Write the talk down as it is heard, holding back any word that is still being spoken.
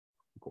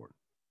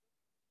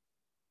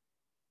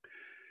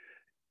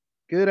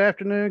Good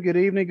afternoon, good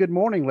evening, good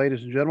morning,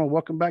 ladies and gentlemen.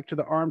 Welcome back to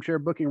the Armchair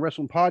Booking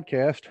Wrestling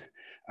Podcast.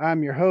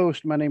 I'm your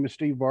host. My name is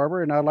Steve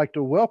Barber, and I'd like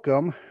to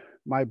welcome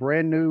my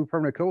brand new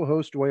permanent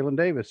co-host, Dwaylon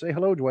Davis. Say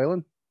hello,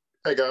 Dwaylon.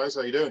 Hey guys,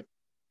 how you doing?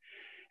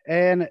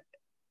 And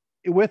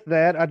with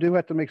that, I do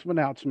have to make some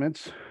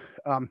announcements.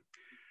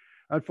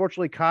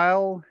 Unfortunately,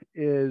 Kyle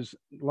is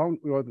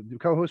the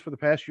co-host for the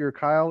past year.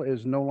 Kyle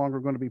is no longer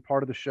going to be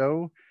part of the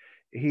show.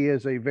 He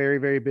is a very,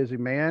 very busy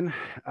man,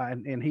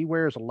 and he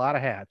wears a lot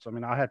of hats. I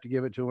mean, I have to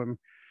give it to him.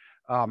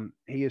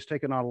 He has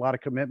taken on a lot of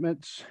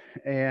commitments,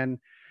 and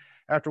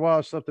after a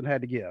while, something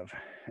had to give.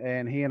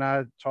 And he and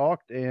I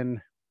talked,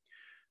 and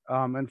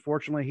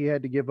unfortunately, he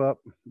had to give up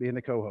being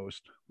the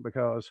co-host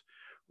because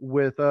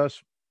with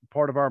us,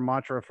 part of our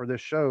mantra for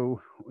this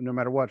show, no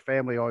matter what,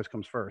 family always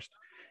comes first.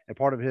 And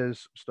part of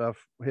his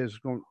stuff, his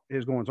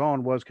goings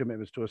on, was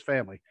commitments to his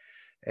family,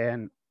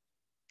 and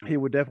he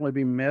would definitely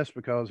be missed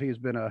because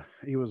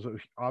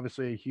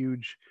obviously a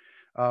huge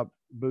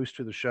boost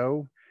to the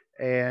show,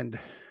 and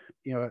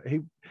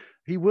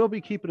he will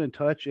be keeping in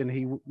touch, and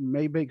he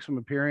may make some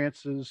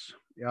appearances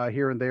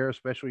here and there,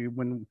 especially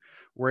when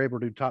we're able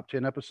to do top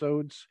 10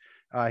 episodes.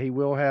 He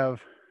will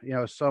have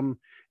some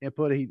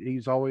input.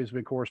 He's always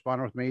been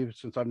corresponding with me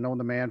since I've known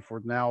the man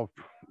for now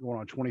going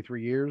on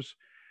 23 years,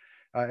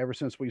 ever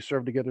since we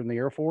served together in the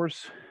Air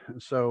Force. And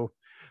so,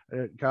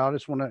 Kyle, I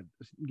just want to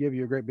give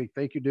you a great big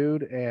thank you,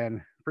 dude,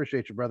 and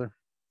appreciate you, brother.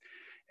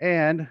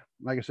 And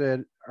like I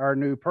said, our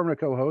new permanent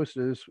co-host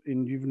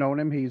and you've known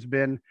him. He's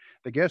been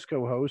the guest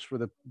co-host for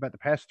about the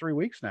past 3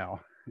 weeks now.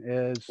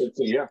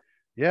 Yeah.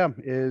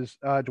 Is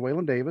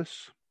Dwaylon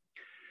Davis.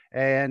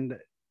 And a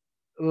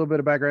little bit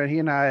of background: he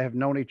and I have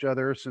known each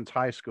other since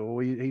high school.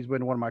 He's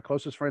been one of my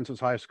closest friends since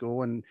high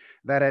school, and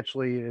that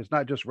actually is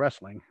not just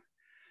wrestling.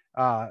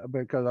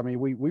 Because I mean,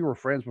 we were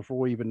friends before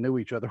we even knew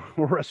each other.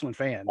 We're wrestling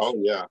fans. Oh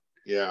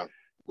yeah.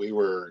 We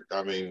were.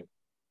 I mean,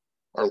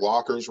 our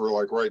lockers were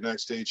like right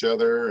next to each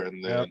other,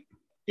 and then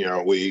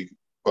we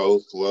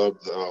both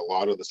loved a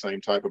lot of the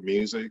same type of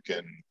music,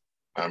 and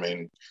I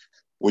mean,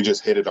 we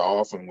just hit it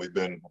off, and we've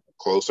been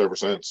close ever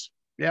since.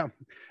 Yeah,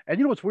 and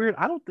you know what's weird?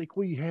 I don't think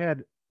we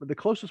had the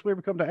closest we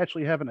ever come to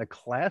actually having a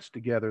class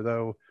together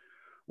though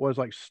was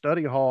like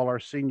study hall our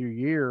senior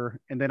year,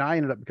 and then I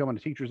ended up becoming a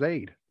teacher's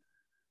aide.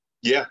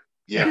 Yeah.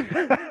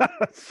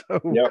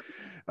 So, yep.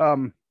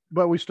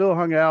 But we still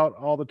hung out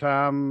all the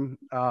time,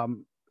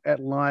 at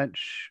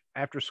lunch,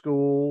 after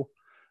school,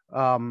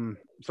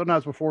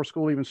 sometimes before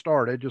school even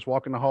started, just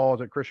walking the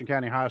halls at Christian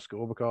County High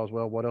School because,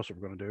 well, what else are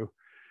we going to do?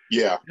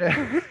 Yeah.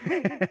 And,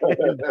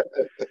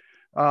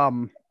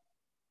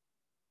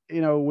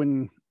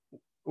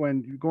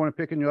 when going and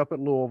picking you up at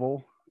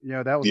Louisville,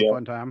 that was a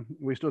fun time.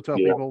 We still tell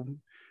people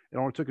it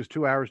only took us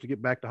 2 hours to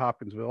get back to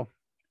Hopkinsville.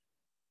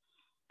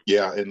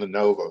 Yeah, in the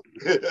Nova.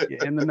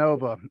 In the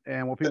Nova.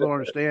 And what people don't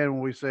understand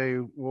when we say,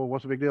 well,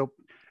 what's the big deal?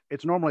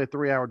 It's normally a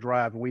 3-hour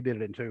drive, and we did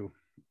it in 2.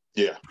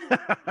 Yeah.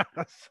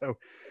 So,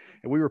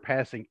 and we were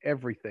passing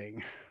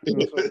everything.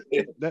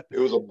 It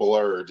was a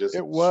blur.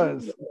 It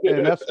was.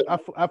 And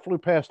I flew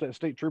past that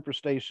state trooper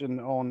station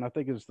on, I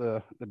think it's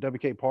the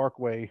WK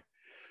Parkway,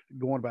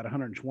 going about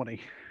 120.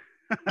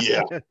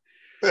 Yeah.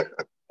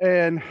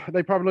 And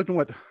they probably looked and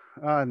went,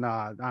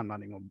 nah, I'm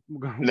not even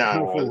going to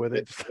go through with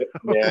it.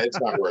 Yeah, it's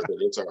not worth it.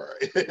 It's all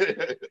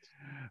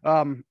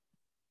right.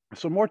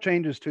 Some more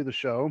changes to the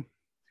show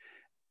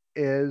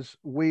is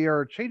we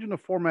are changing the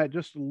format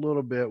just a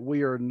little bit.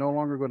 We are no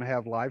longer going to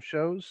have live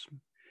shows.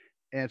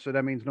 And so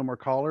that means no more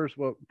callers.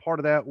 Well, part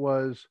of that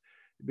was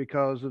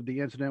because of the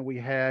incident we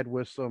had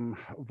with some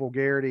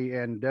vulgarity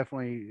and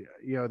definitely,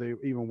 the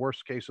even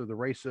worse case of the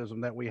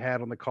racism that we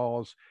had on the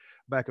calls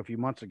back a few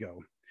months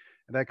ago.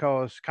 And that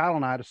caused Kyle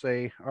and I to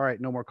say, all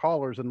right, no more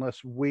callers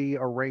unless we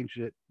arrange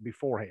it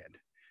beforehand,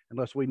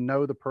 unless we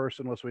know the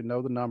person, unless we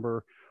know the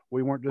number.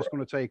 We weren't just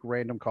going to take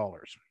random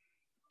callers.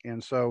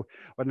 And so,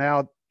 but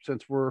now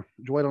since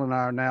Dwaylon and I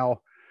are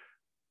now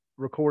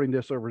recording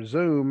this over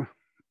Zoom,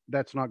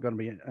 that's not going to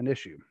be an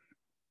issue.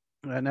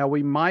 And now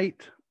we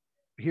might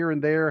here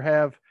and there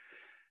have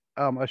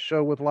a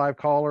show with live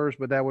callers,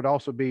 but that would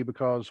also be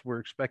because we're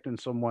expecting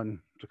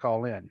someone to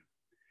call in.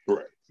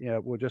 Right.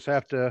 We'll just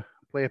have to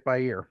play it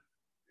by ear.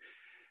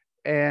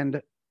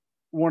 And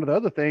one of the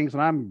other things,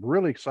 and I'm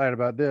really excited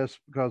about this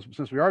because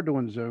since we are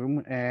doing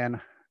Zoom, and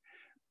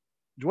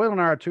Dwaylon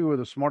and I are two of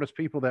the smartest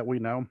people that we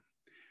know,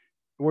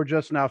 we're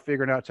just now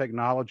figuring out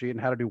technology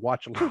and how to do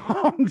watch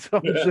alongs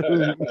on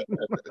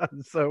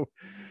Zoom. So,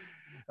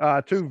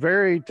 two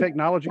very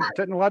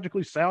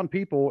technologically sound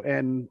people,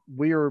 and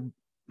we are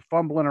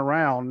fumbling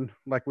around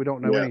like we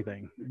don't know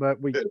anything, but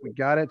we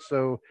got it.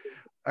 So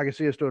I can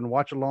see us doing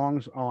watch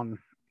alongs on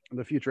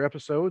the future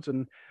episodes,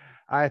 and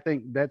I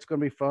think that's going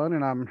to be fun.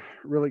 And I'm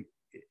really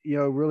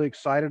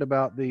excited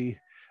about the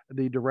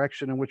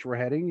direction in which we're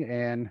heading,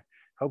 and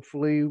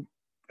hopefully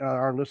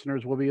our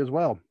listeners will be as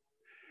well.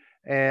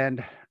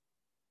 And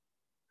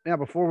now,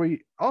 before we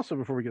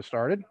get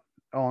started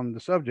on the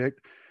subject,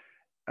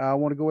 I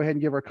want to go ahead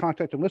and give our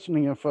contact and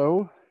listening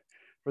info.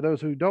 for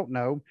those who don't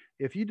know,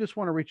 if you just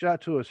want to reach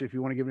out to us, if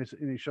you want to give us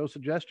any show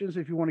suggestions,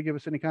 if you want to give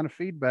us any kind of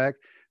feedback,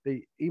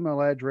 the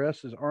email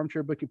address is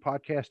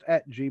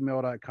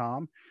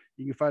armchairbookingpodcast@gmail.com.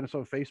 You can find us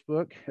on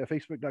Facebook at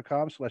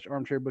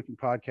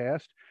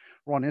facebook.com/armchairbookingpodcast.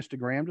 We're on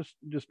Instagram.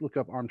 Just look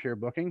up Armchair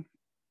Booking.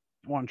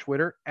 We're on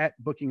Twitter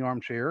 @Booking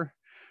Armchair.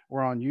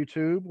 We're on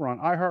YouTube. We're on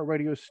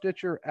iHeartRadio,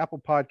 Stitcher, Apple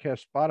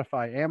Podcast,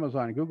 Spotify,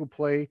 Amazon, Google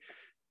Play.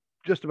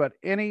 Just about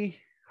any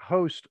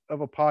host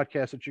of a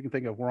podcast that you can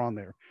think of, we're on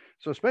there.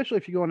 So especially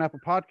if you go on Apple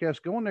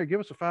Podcasts, go in there, give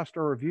us a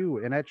 5-star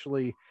review, and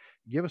actually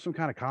give us some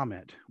kind of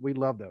comment. We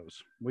love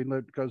those. We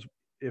love, because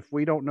if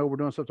we don't know we're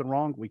doing something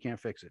wrong, we can't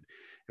fix it.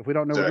 If we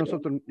don't know we're doing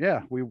something,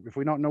 if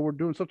we don't know we're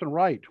doing something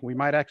right, we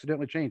might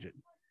accidentally change it.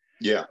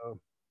 Yeah. So,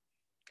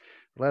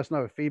 let us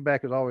know.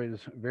 Feedback is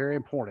always very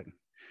important.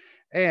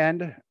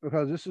 And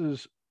because this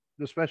is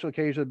the special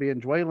occasion of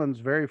being Dwalen's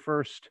very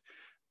first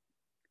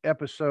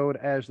episode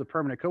as the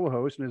permanent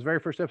co-host and his very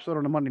first episode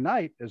on a Monday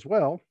night as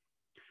well,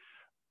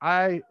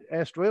 I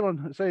asked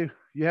Dwalen, say,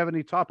 you have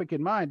any topic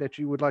in mind that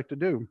you would like to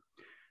do?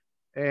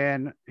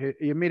 And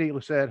he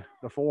immediately said,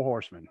 the Four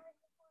Horsemen.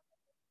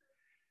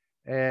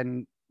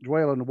 And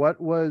Dwalen, what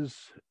was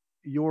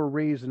your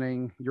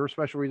reasoning, your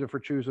special reason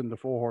for choosing the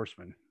Four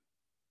Horsemen?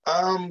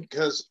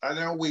 Because I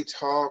know we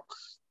talk,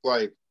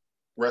 like,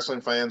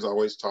 wrestling fans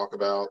always talk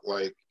about,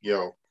 like,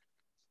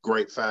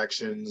 great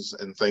factions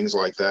and things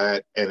like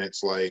that. And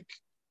it's like,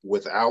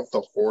 without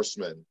the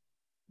Horsemen,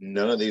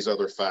 none of these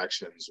other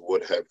factions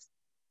would have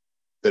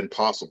been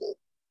possible,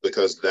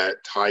 because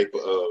that type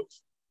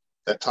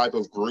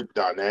of group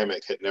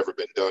dynamic had never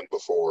been done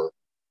before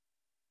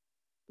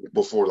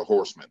the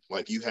Horsemen.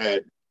 Like, you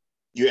had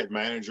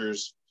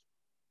managers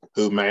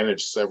who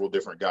managed several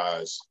different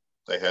guys.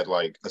 They had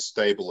like a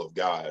stable of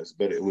guys,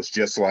 but it was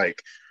just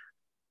like,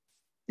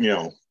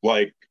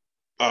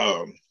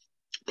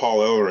 Paul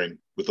Ellering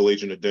with the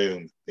Legion of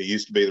Doom. It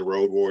used to be the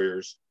Road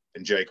Warriors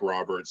and Jake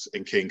Roberts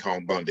and King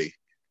Kong Bundy.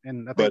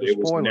 And I think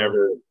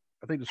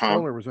the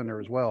spoiler was in there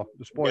as well.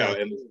 The spoiler. Yeah,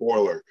 and the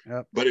spoiler.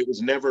 Yep. But it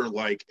was never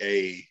like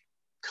a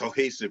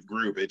cohesive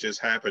group. It just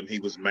happened he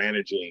was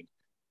managing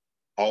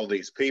all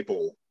these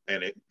people,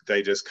 and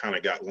they just kind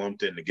of got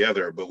lumped in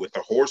together. But with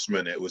the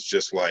Horsemen, it was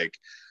just like,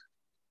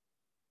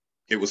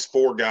 it was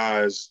 4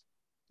 guys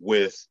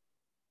with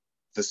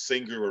the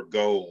singular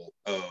goal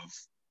of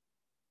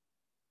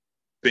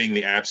being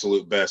the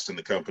absolute best in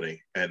the company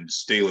and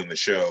stealing the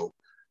show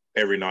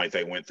every night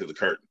they went through the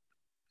curtain.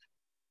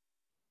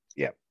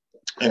 Yeah.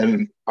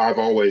 And I've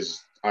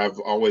always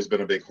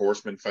been a big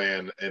Horseman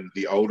fan, and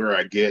the older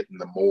I get and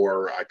the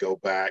more I go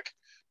back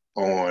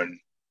on,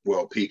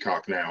 well,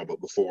 Peacock now,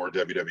 but before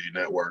WWE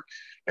Network,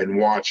 and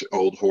watch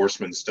old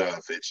Horseman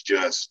stuff, it's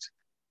just,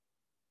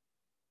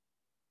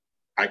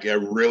 I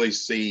really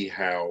see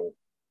how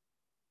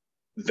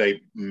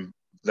they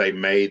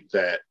made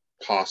that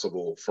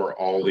possible for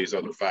all these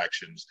other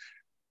factions.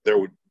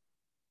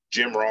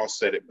 Jim Ross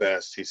said it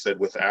best. He said,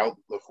 without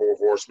the Four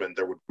Horsemen,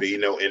 there would be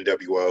no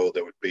NWO,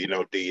 there would be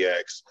no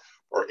DX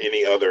or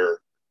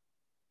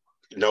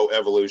no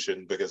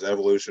Evolution, because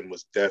Evolution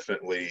was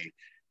definitely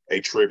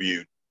a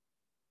tribute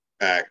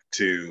act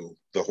to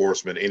the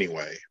Horsemen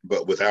anyway.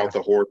 But without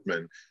the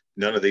Horsemen,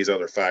 none of these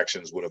other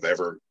factions would have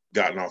ever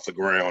gotten off the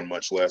ground,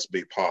 much less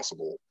be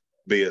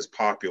as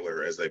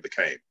popular as they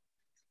became.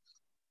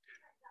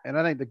 And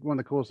I think one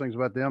of the coolest things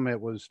about them, it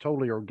was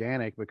totally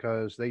organic,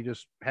 because they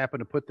just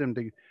happened to put them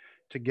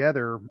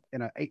together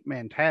in an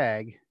 8-man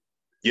tag.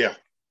 Yeah.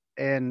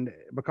 And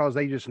because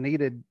they just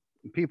needed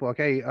people,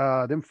 okay,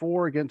 them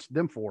 4 against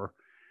them 4.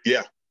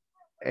 Yeah.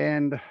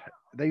 And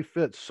they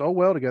fit so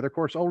well together. Of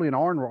course, Ole and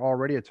Arn were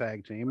already a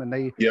tag team, and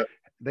they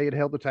had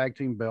held the tag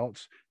team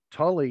belts.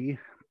 Tully,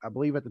 I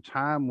believe at the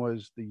time,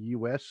 was the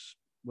U.S.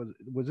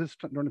 Was this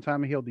during the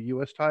time he held the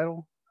U.S.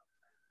 title?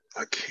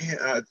 I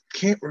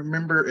can't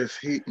remember if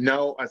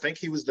I think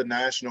he was the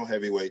national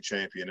heavyweight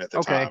champion at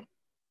the time.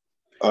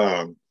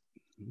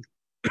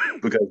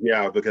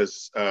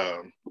 Because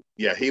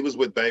he was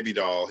with Baby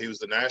Doll. He was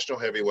the national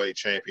heavyweight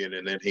champion,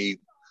 and then he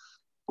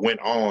went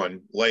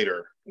on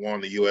later, won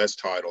the U.S.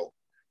 title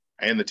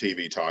and the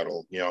TV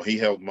title. He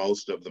held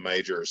most of the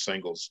major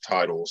singles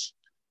titles.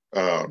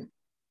 And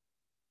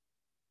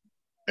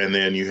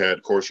then you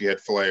had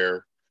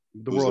Flair,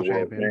 the world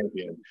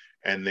champion.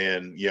 And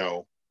then,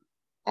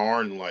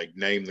 Arn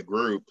named the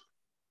group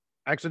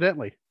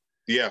accidentally.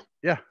 Yeah.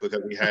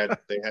 Because they had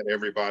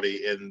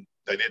everybody in.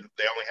 They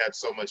only had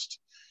so much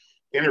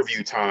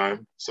interview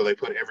time, so they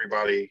put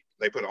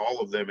all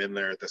of them in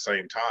there at the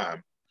same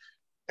time.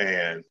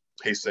 And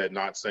he said,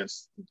 not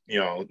since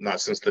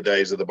the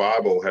days of the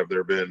Bible have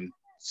there been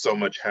so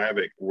much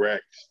havoc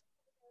wrecked,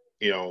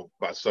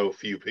 by so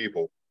few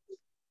people.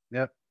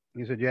 Yep.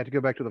 He said you had to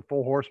go back to the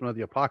Four Horsemen of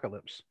the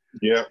Apocalypse.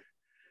 Yeah.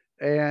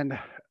 And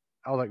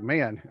I was like,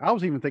 man, I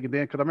was even thinking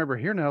then, because I remember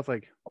hearing that, I was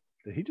like,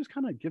 did he just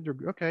kind of give their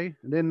okay?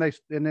 And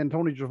then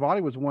Tony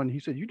Giovanni was the one. He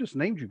said, you just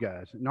named you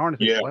guys. And Arn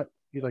said, what?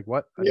 He's like,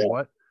 what? I said,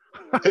 what?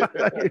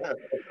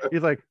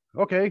 He's like,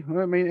 okay.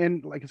 I mean,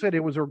 and like I said,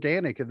 it was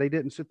organic, and they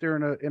didn't sit there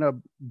in a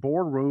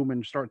boardroom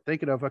and start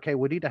thinking of, okay,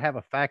 we need to have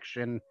a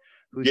faction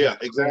who Yeah,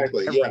 just created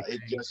exactly. Yeah, everything.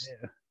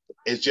 Yeah.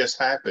 it just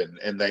happened,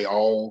 and they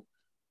all,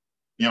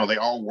 they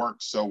all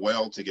worked so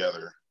well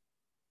together,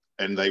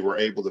 and they were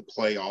able to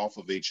play off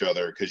of each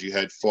other because you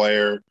had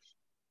Flair,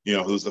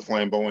 who's the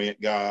flamboyant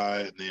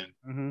guy, and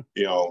then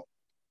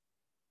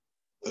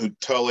Mm-hmm.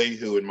 Tully,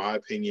 who in my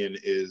opinion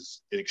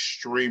is an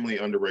extremely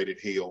underrated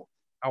heel,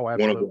 Oh,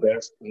 absolutely.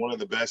 one of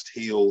the best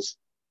heels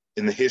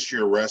in the history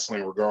of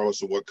wrestling,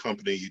 regardless of what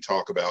company you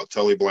talk about.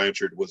 Tully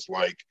Blanchard was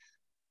like,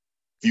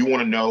 if you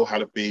want to know how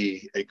to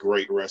be a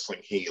great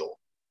wrestling heel,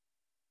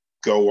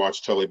 go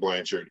watch Tully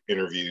Blanchard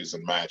interviews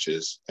and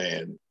matches,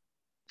 and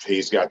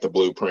he's got the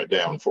blueprint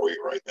down for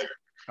you right there.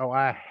 Oh,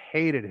 I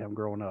hated him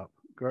growing up.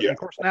 And Yeah, of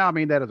course, now I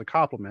mean that as a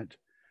compliment.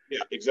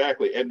 yeah,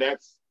 exactly, and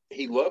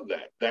he loved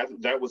that.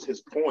 That was his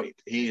point.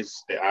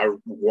 I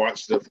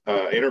watched the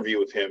interview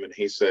with him, and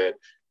he said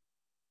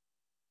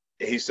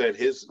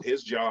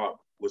his job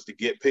was to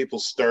get people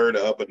stirred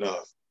up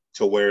enough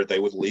to where they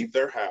would leave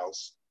their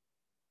house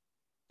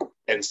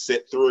and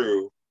sit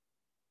through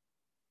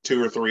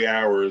 2 or 3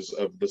 hours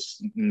of the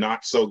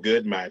not so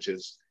good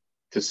matches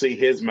to see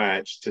his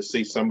match, to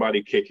see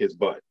somebody kick his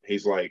butt.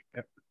 He's like,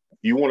 Yep.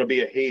 you want to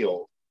be a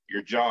heel,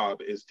 your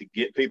job is to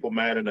get people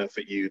mad enough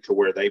at you to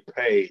where they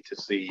pay to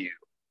see you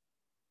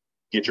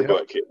get your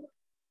butt kicked.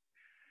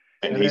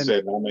 And he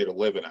said, I made a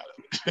living out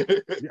of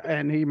it.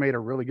 And he made a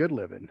really good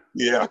living.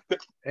 Yeah.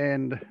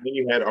 And then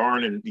you had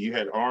Arn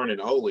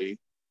and Ole,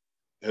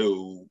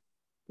 who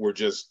were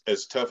just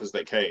as tough as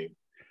they came.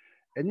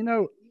 And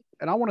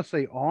and I want to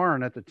say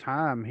Arn at the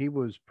time, he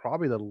was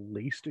probably the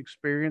least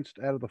experienced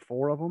out of the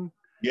four of them.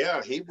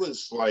 Yeah, he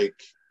was like,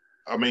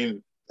 I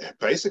mean,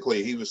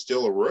 basically he was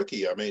still a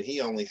rookie. I mean, he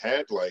only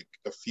had like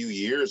a few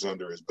years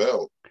under his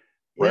belt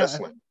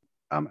wrestling.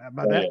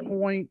 By that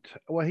point,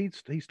 well,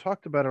 he's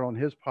talked about it on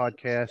his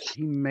podcast.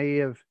 He may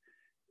have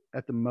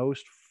at the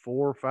most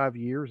 4 or 5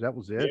 years. That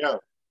was it. Yeah,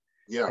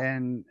 yeah.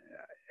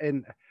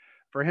 And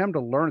for him to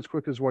learn as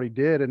quick as what he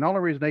did, and the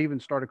only reason they even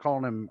started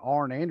calling him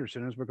Arn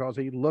Anderson is because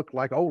he looked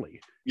like Ole.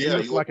 He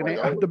looked like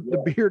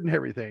the beard and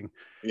everything.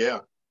 Yeah.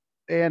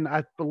 And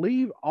I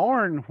believe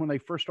Arn, when they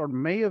first started,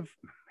 may have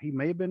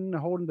been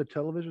holding the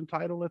television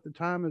title at the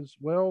time as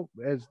well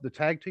as the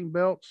tag team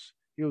belts.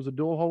 He was a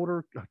dual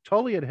holder.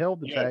 Tully had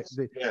held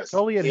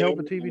Tully had held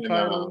the TV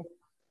title.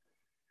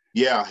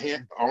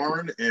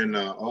 Arn and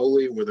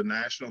Ole were the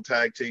national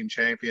tag team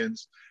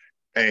champions.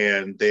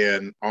 And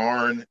then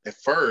Arn, at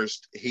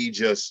first, he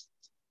just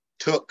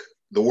took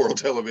the world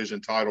television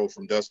title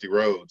from Dusty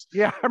Rhodes.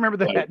 Yeah, I remember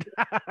that.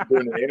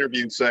 During the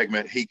interview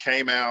segment, he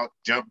came out,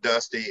 jumped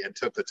Dusty, and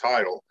took the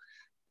title.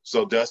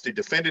 So Dusty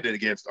defended it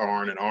against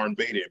Arn, and Arn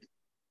beat him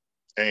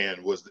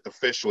and was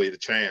officially the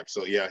champ.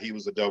 So yeah, he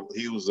was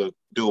a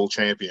dual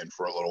champion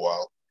for a little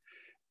while.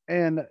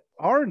 And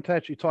Arn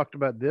actually talked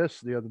about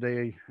this the other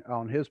day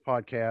on his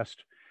podcast,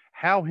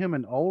 how him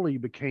and Ole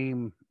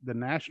became the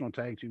national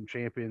tag team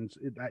champions.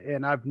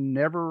 And I've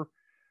never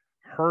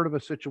heard of a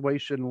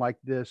situation like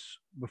this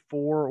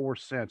before or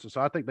since. And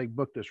so I think they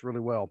booked this really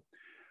well.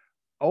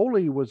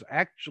 Ole was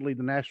actually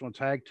the national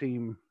tag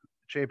team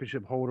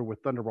championship holder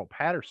with Thunderbolt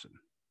Patterson.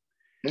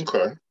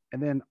 Okay.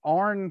 And then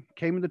Arn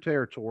came into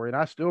territory. And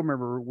I still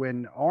remember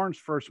when Arn's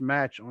first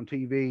match on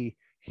TV,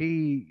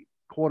 he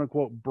quote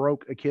unquote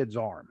broke a kid's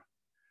arm.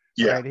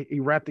 Yeah. Right?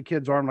 He wrapped the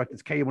kid's arm like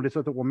this cable.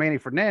 Well, Manny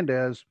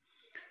Fernandez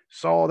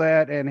saw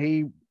that and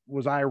he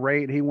was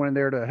irate. He went in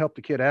there to help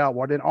the kid out.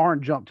 Well, then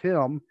Arn jumped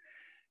him.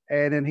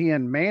 And then he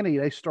and Manny,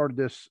 they started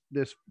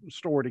this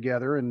story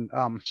together. And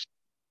I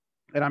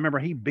remember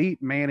he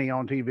beat Manny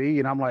on TV.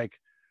 And I'm like,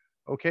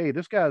 okay,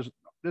 this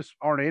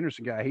Arn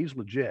Anderson guy, he's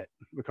legit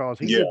because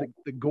he did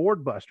the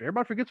gourd buster.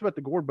 Everybody forgets about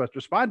the gourd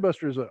buster. Spine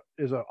buster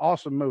is an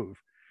awesome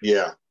move.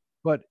 Yeah.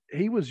 But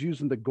he was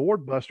using the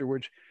gourd buster,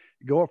 which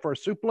you go up for a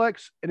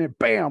suplex and then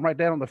bam, right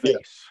down on the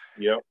face.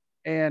 Yeah.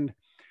 And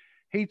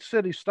he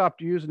said he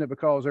stopped using it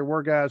because there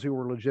were guys who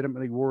were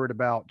legitimately worried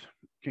about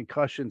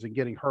concussions and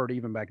getting hurt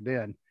even back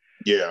then.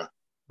 Yeah.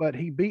 But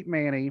he beat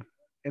Manny.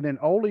 And then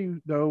Ole,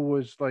 though,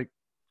 was like,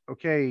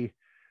 okay,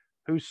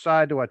 whose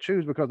side do I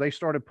choose? Because they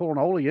started pulling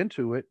Ole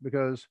into it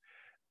because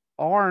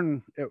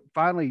Arn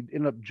finally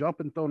ended up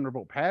jumping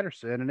Thunderbolt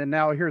Patterson. And then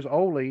now here's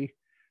Ole.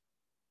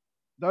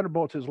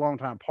 Thunderbolt's his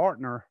longtime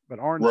partner, but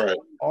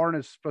Arn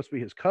is supposed to be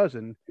his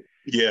cousin.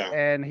 Yeah.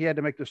 And he had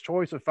to make this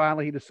choice. And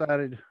finally he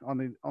decided on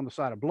the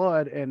side of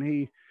blood and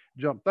he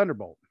jumped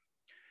Thunderbolt.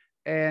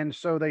 And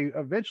so they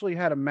eventually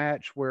had a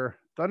match where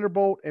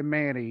Thunderbolt and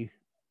Manny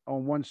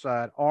on one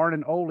side, Arn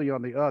and Ole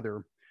on the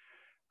other.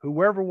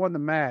 Whoever won the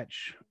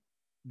match,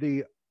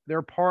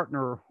 their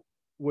partner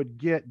would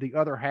get the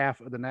other half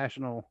of the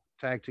national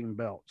tag team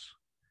belts.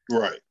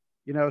 Right.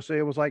 So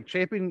it was like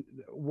champion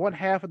one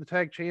half of the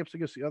tag champs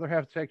against the other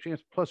half of the tag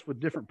champs, plus with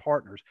different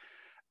partners.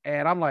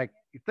 And I'm like,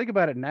 you think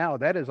about it now,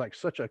 that is like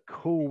such a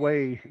cool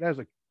way. That is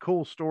a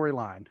cool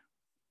storyline.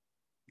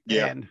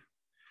 Yeah. And,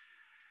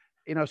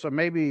 so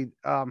maybe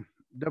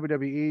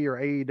WWE or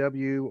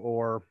AEW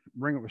or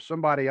bring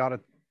somebody ought to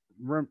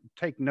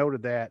take note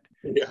of that.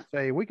 Yeah.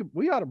 Say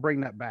we ought to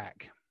bring that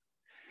back.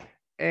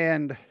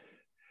 And of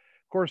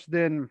course,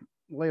 then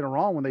later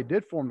on when they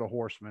did form the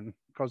Horsemen,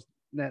 because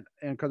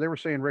they were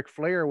saying Ric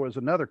Flair was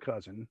another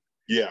cousin.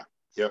 Yeah.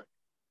 Yep.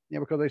 Yeah,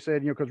 because they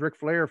said, because Ric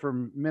Flair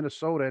from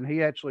Minnesota, and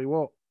he actually,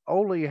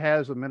 Ole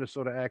has a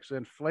Minnesota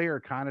accent. Flair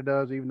kind of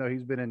does, even though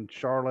he's been in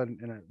Charlotte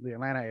and the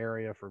Atlanta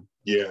area for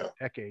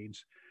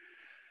decades.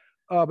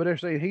 But they're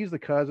saying he's the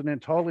cousin, and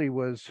Tully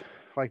was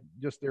like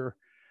just their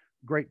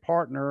great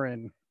partner.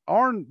 And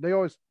Arn,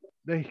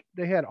 they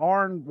had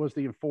Arn was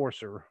the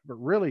enforcer, but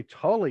really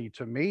Tully,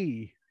 to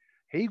me,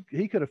 he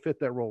could have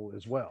fit that role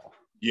as well.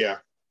 Yeah,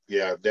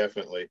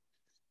 definitely.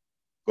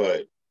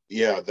 But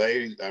yeah,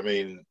 they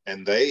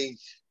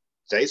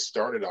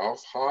started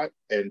off hot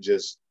and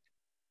just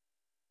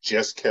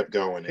kept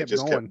going. It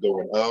just kept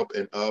going up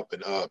and up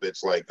and up.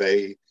 It's like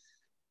they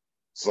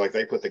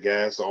put the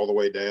gas all the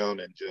way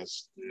down and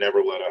just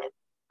never let up.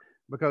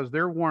 Because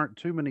there weren't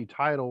too many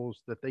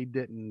titles that they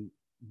didn't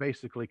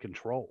basically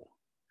control.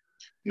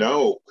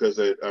 No, because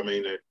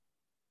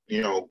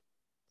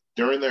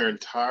during their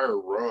entire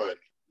run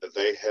that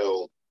they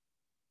held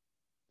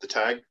the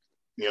tag,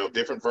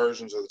 different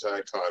versions of the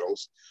tag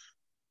titles,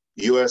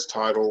 U.S.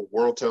 title,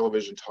 World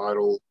Television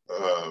title,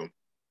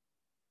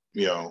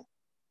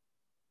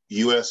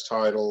 U.S.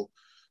 title,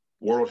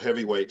 World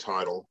Heavyweight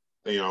title.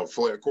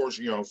 Flair, of course,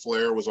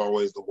 Flair was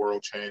always the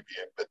world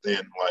champion, but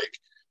then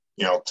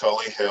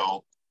Tully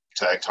held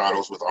tag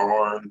titles with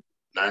Arn,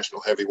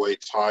 national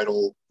heavyweight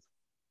title,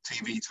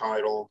 TV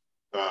title,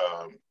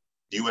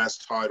 U.S.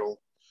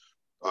 title,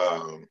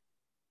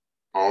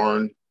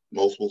 Arn,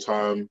 multiple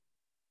time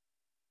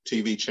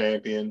TV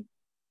champion,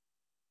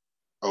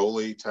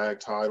 Ole tag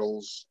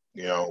titles,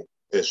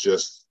 it's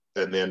just,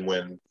 and then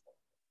when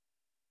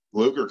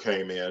Luger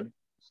came in,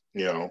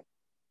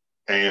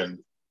 and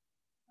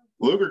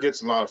Luger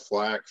gets a lot of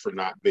flack for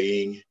not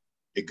being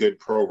a good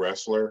pro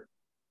wrestler.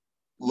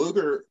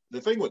 Luger,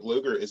 the thing with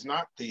Luger is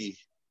not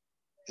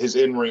his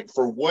in-ring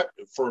for what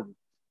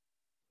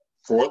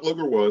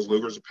Luger was.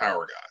 Luger's a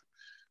power guy.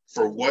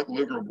 For what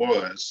Luger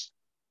was,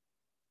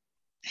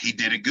 he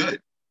did it good.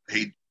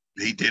 He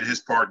did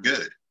his part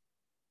good.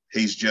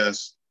 He's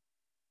just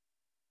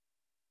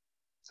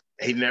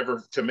he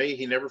never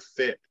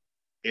fit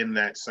in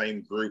that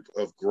same group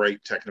of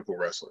great technical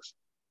wrestlers.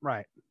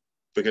 Right.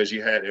 Because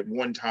at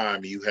one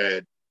time you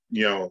had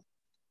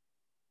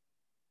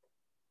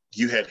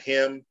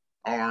him,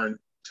 Arn,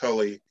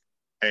 Tully,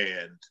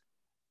 and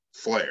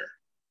Flair.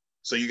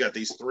 So you got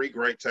these three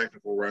great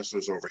technical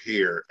wrestlers over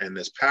here and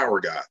this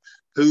power guy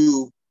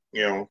who,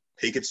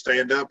 he could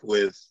stand up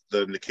with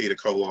the Nikita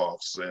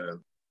Koloffs and,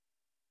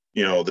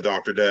 the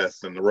Dr.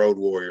 Death and the Road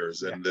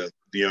Warriors and the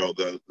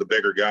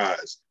bigger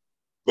guys.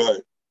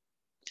 But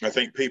I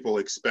think people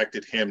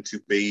expected him to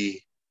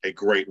be a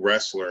great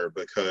wrestler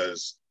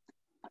because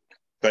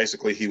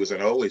basically he was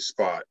an Ole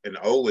spot, and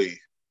Ole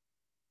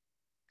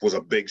was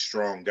a big,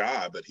 strong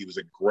guy, but he was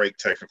a great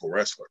technical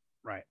wrestler.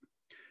 Right.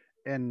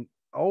 And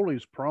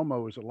Ole's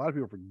promos, a lot of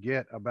people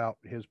forget about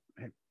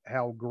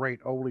how great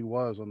Ole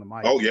was on the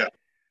mic. Oh, yeah.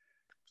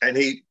 And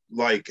he,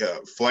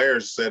 Flair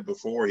said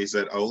before, he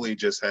said Ole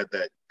just had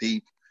that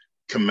deep,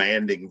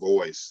 commanding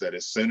voice that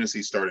as soon as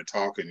he started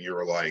talking, you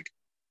were like,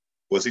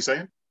 what's he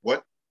saying?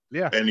 What?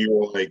 Yeah. And you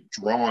were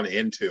drawn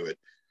into it.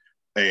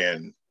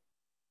 And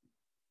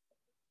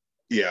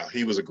yeah,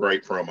 he was a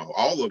great promo.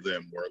 All of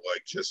them were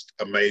just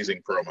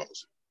amazing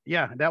promos.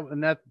 Yeah, that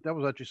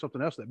was actually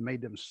something else that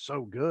made them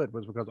so good,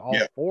 was because all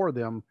four of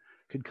them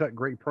could cut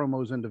great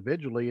promos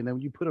individually, and then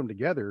when you put them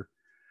together,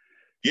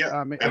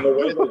 and the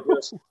way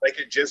they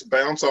could just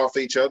bounce off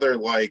each other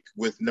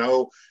with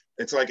no.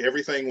 It's like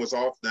everything was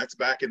off. That's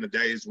back in the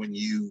days when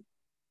you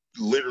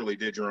literally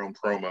did your own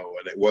promo,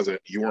 and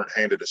you weren't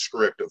handed a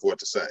script of what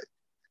to say.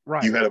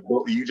 Right. You had a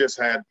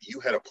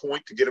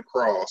point to get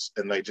across,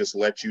 and they just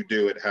let you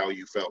do it how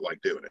you felt like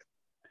doing it.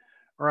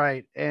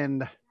 Right.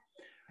 And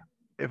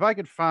if I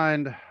could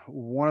find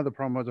one of the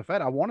promos, in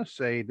fact, I want to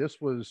say this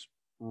was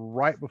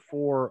right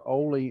before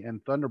Ole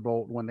and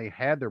Thunderbolt when they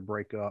had their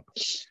breakup,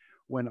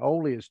 when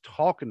Ole is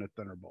talking to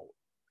Thunderbolt.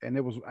 And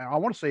I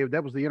want to say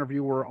that was the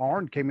interview where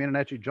Arn came in and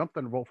actually jumped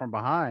Thunderbolt from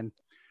behind.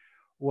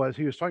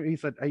 He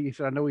said,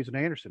 I know he's an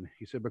Anderson.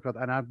 He said, because,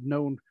 and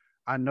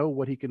I know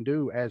what he can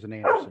do as an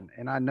Anderson,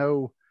 and I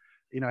know,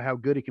 how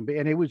good he can be.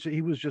 And he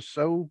was just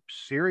so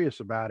serious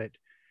about it.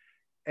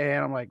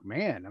 And I'm like,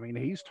 man,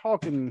 he's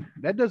talking,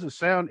 that doesn't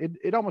sound,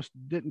 it almost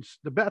didn't,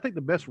 I think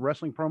the best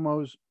wrestling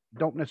promos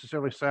don't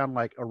necessarily sound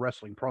like a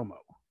wrestling promo.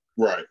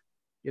 Right.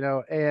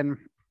 And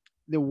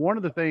one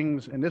of the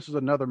things, and this is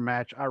another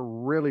match I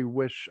really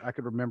wish I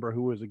could remember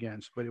who it was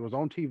against, but it was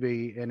on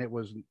TV and it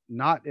was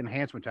not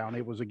Enhancement Town.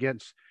 It was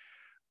against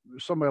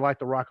somebody like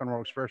the Rock and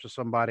Roll Express or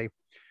somebody.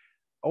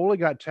 Ole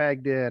got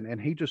tagged in and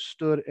he just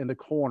stood in the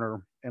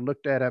corner and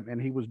looked at him,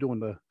 and he was doing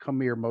the come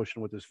here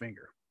motion with his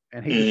finger.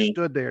 And he just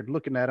stood there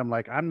looking at him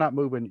like, I'm not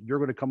moving. You're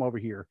going to come over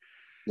here.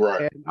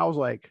 Right. And I was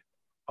like,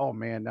 oh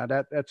man, now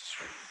that's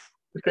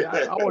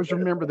I always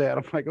remember that.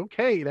 I'm like,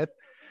 okay, that,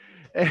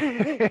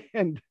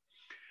 and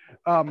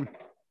um,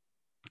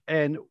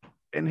 and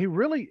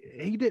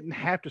he didn't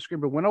have to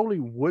scream, but when Ole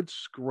would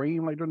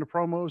scream like during the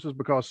promos is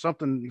because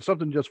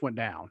something just went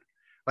down.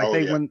 Like Oh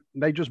yeah, when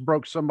they just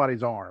broke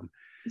somebody's arm.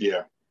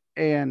 yeah,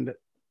 And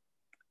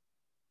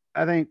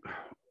I think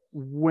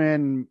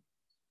when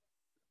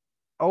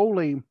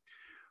Ole,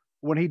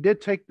 when he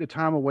did take the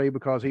time away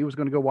because he was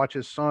going to go watch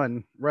his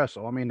son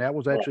wrestle, I mean, that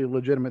was actually a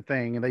legitimate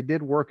thing. And they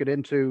did work it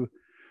into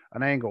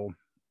an angle.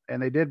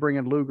 And they did bring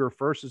in Luger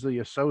first as the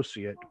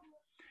associate.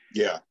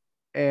 yeah,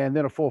 And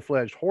then a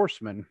full-fledged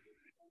horseman.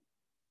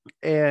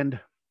 And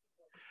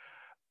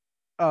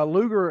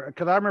Luger,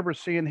 because I remember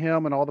seeing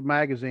him in all the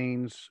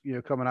magazines,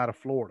 coming out of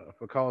Florida,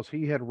 because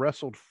he had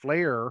wrestled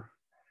Flair,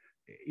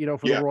 for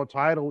the yeah, world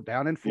title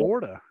down in yep,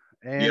 Florida.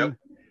 yep. And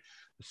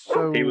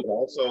so He was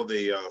also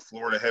the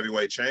Florida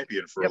heavyweight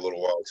champion for a yep,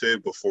 little while too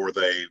before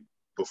they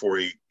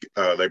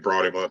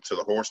brought him up to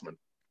the Horsemen.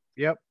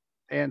 yep.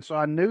 And so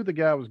I knew the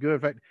guy was good. In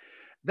fact,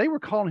 they were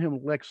calling him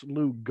Lex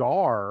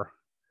Luger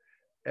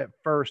at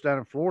first down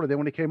in Florida. Then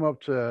when he came up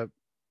to,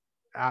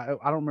 I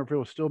don't remember if it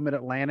was still Mid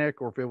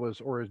Atlantic or if it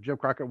was, or is Jim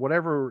Crockett,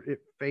 whatever it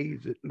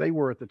phase they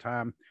were at the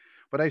time,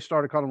 but they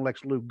started calling him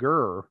Lex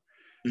Luger.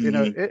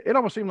 Mm-hmm. It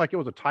almost seemed like it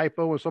was a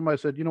typo, and somebody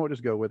said, "You know what,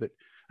 just go with it."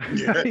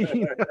 Yeah,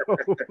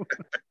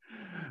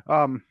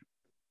 um,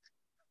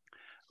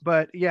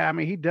 but yeah, I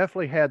mean, he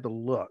definitely had the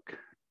look.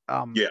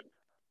 Um, yeah,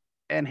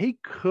 and he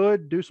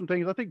could do some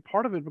things. I think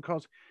part of it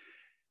because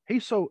he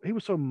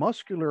was so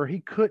muscular, he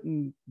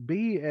couldn't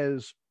be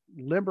as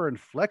limber and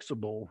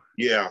flexible.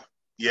 yeah,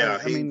 yeah.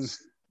 I mean,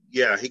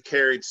 He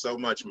carried so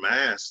much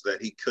mass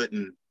that he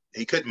couldn't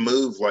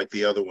move like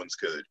the other ones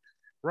could.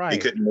 He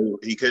right. couldn't move.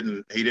 He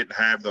didn't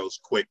have those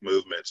quick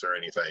movements or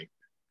anything.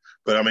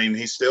 But I mean,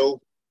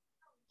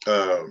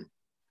 um,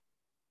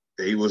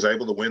 he was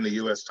able to win the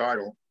U.S.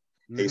 title.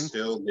 Mm-hmm.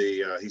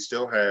 He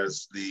still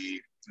has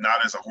the,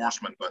 not as a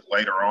horseman, but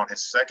later on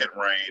his second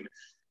reign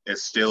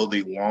is still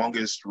the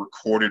longest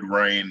recorded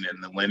reign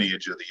in the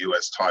lineage of the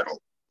U.S.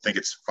 title. I think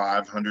it's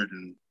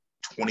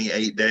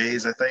 528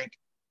 days. I think.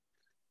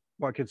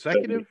 What,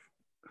 consecutive?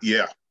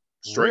 Yeah,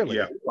 straight. Really?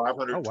 Yeah, Oh wow.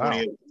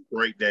 528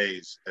 straight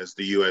days as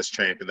the U.S.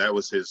 champion. That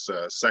was his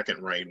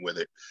second reign with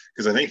it,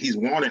 because I think he's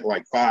won it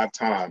like 5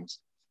 times,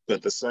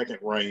 but the second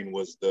reign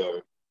was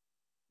the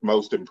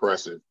most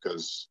impressive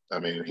because I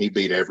mean he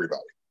beat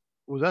everybody.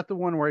 Was that the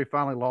one where he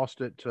finally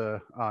lost it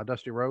to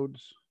Dusty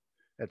Rhodes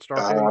at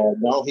Starcade?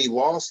 No, he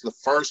lost the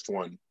first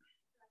one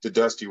to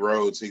Dusty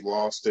Rhodes. He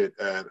lost it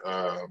at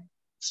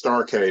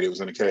Starcade. It was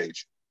in a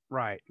cage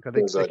Right, because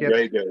because they kept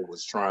Jago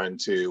was trying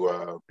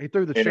to he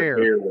threw the chair.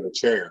 interfere with a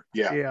chair.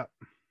 Yeah, Yeah.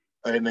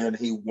 and then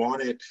he won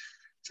it.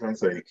 I'm trying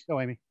to think. Go,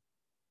 Amy.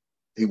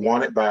 He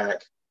won it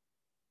back.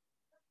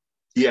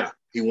 Yeah,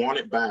 he won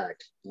it back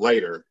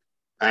later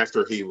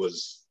after he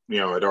was,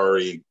 had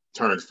already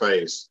turned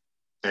face.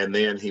 And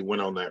then he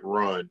went on that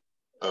run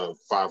of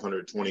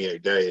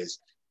 528 days,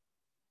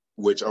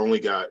 which only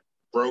got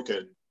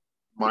broken.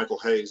 Michael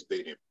Hayes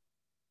beat him.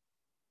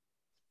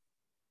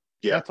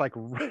 Yeah. That's like,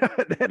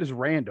 that is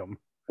random.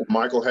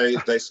 Michael Hayes,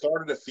 they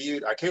started a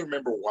feud. I can't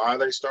remember why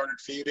they started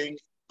feuding,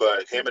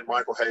 but him and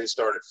Michael Hayes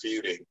started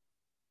feuding.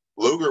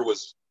 Luger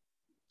was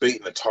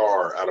beating the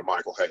tar out of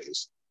Michael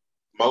Hayes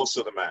most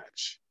of the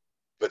match.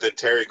 But then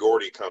Terry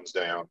Gordy comes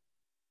down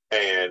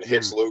and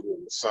hits Luger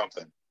with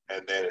something.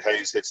 And then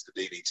Hayes hits the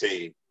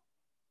DDT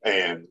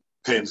and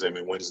pins him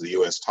and wins the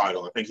U.S.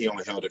 title. I think he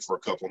only held it for a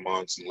couple of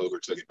months and Luger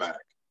took it back.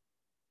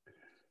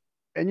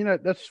 And,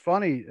 that's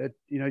funny that,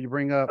 you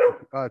bring up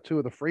two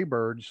of the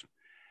Freebirds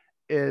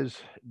is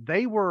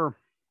they were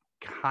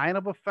kind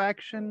of a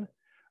faction,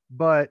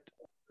 but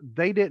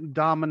they didn't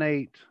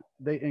dominate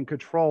and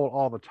control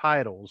all the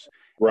titles.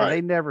 Right. And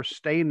they never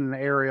stayed in the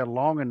area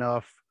long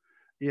enough,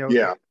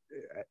 Yeah.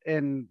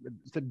 and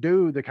to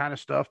do the kind of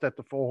stuff that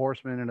the Four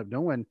Horsemen ended up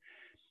doing.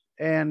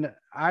 And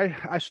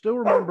I still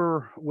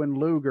remember when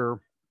Luger,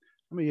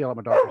 let me yell at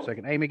my dog for a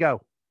second. Amy,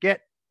 go.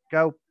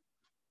 Go.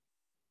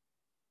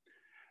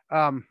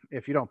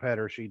 If you don't pet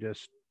her, she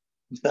just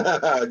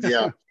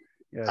Yeah.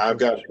 yeah, I've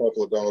got a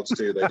couple of dogs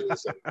too. They do the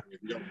same thing.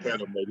 If you don't pet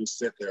them, they just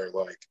sit there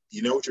like,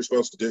 you know what you're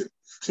supposed to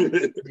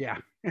do. Yeah.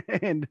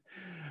 And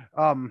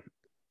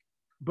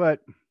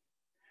but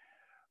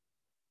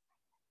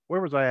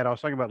where was I at? I was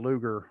talking about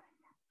Luger.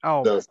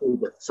 Oh,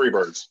 the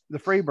Freebirds. The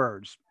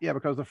Freebirds. Yeah,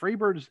 because the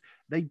Freebirds,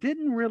 they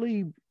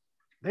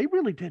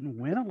really didn't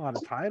win a lot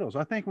of titles.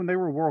 I think when they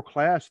were world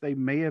class, they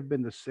may have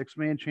been the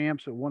 6-man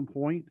champs at one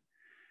point.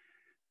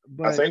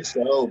 But I think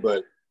so,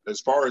 but as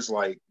far as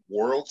like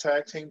world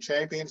tag team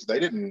champions, they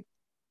didn't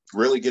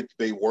really get to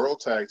be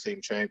world tag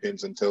team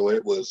champions until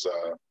it was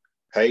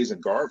Hayes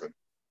and Garvin.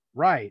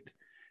 Right.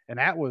 And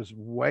that was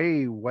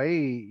way,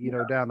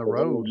 down the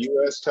road.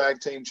 U.S. tag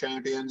team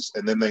champions,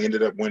 and then they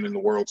ended up winning the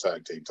world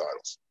tag team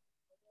titles.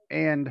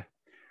 And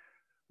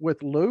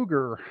with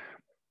Luger,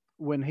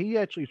 when he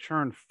actually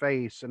turned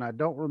face, and I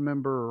don't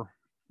remember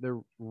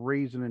the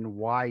reasoning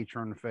why he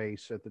turned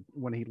face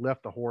when he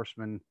left the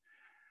Horsemen.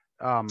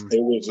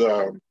 It was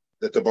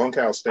at the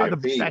Bunkhouse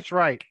Stampede. That's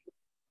right.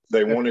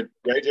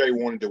 JJ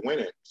wanted to win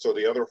it, so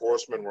the other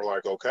Horsemen were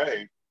like,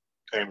 okay,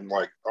 and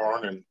like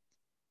Arn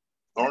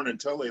and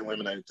Tully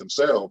eliminated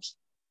themselves.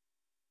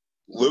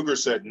 Luger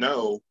said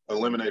no,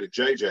 eliminated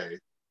JJ,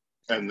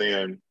 and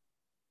then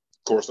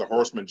of course the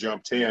Horsemen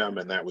jumped him,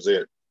 and that was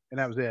it.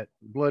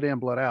 Blood in,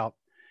 blood out.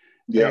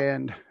 Yeah.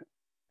 And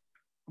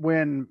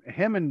when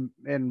him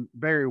and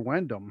Barry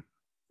Windham,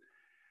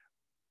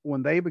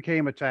 when they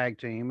became a tag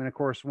team, and of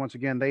course, once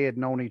again, they had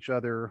known each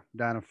other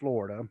down in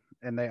Florida,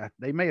 and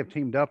they may have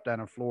teamed up down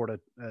in Florida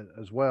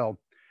as well.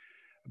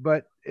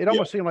 But it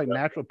almost seemed like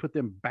natural to put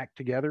them back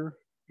together,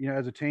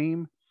 as a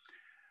team.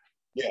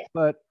 Yeah.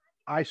 But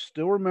I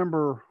still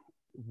remember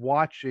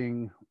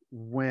watching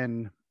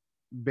when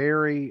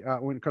Barry,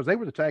 because they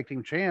were the tag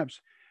team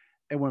champs,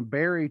 and when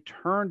Barry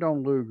turned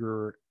on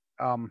Luger,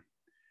 and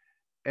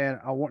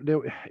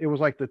it was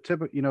like the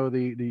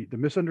the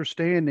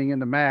misunderstanding in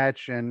the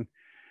match, and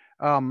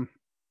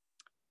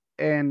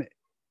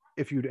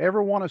if you'd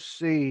ever want to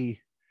see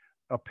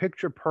a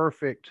picture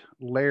perfect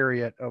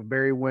lariat of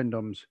Barry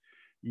Windham's,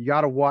 you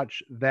got to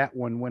watch that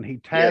one when he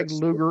tagged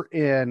Luger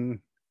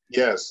in.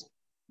 Yes.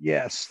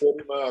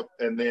 Put him up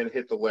and then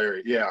hit the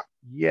lariat. Yeah.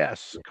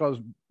 Yes, because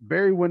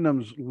Barry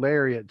Windham's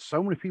lariat,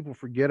 so many people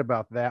forget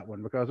about that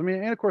one because,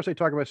 and of course they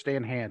talk about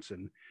Stan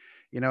Hansen,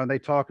 and they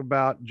talk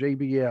about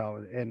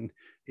JBL and,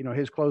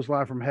 his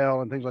clothesline from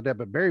hell and things like that.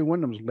 But Barry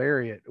Windham's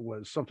lariat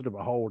was something to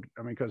behold.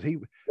 Because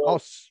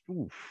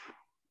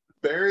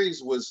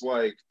Barry's was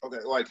like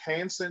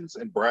Hansen's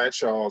and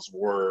Bradshaw's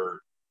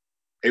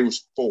it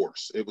was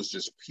force. It was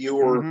just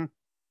pure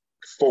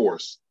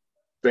force.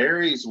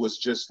 Barry's was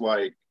just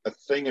like a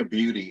thing of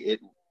beauty.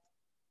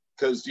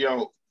 Because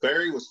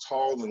Barry was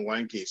tall and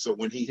lanky, so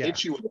when he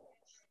hits you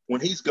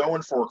when he's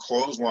going for a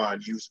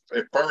clothesline, you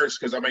at first,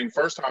 because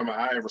first time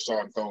I ever saw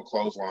him throw a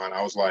clothesline,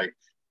 I was like,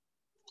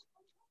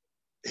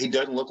 he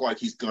doesn't look like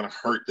he's gonna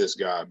hurt this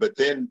guy. But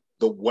then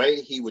the way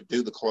he would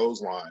do the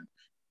clothesline,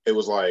 it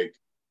was like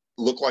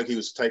looked like he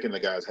was taking the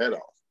guy's head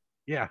off.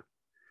 Yeah.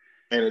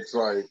 And it's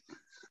like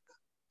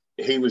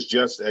he was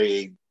just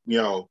everything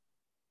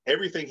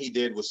he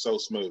did was so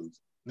smooth.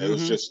 It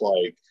was just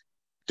like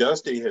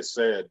Dusty has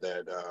said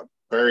that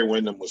Barry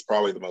Windham was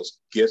probably the most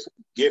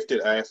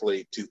gifted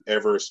athlete to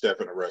ever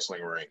step in a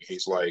wrestling ring.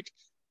 He's like,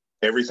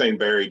 everything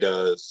Barry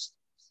does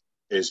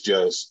is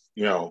just,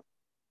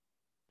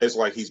 it's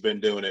like he's been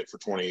doing it for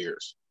 20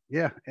 years.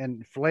 Yeah.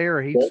 And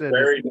Flair, said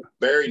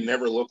Barry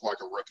never looked like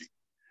a rookie.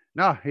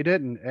 No, he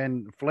didn't.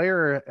 And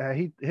Flair,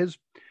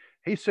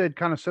 he said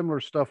kind of similar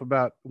stuff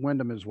about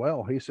Windham as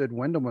well. He said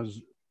Windham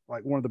was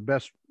like one of the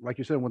best, like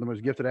you said, one of the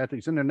most gifted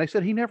athletes in there. And they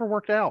said he never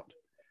worked out.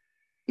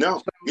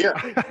 No,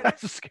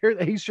 That's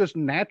scary. He's just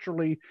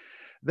naturally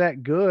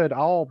that good.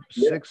 All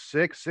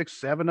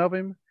 6'7" of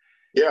him.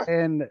 Yeah.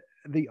 And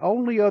the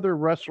only other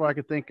wrestler I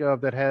could think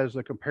of that has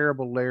a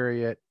comparable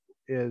lariat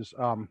is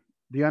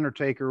the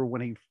Undertaker when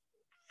he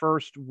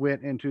first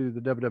went into the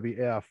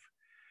WWF.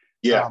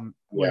 Yeah.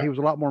 When he was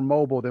a lot more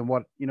mobile than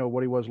what he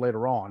was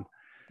later on.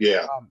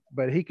 Yeah.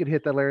 But he could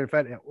hit that lariat. In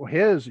fact,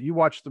 you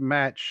watched the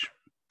match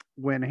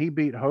when he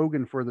beat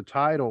Hogan for the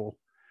title.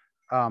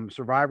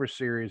 Survivor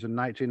Series in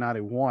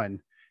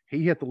 1991,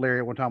 he hit the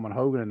lariat one time on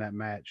Hogan in that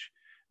match.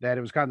 That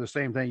it was kind of the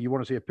same thing. You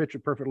want to see a picture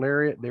perfect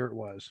lariat? There it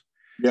was.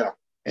 Yeah.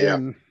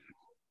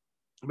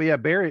 But yeah,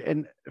 Barry,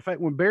 and in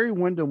fact, when Barry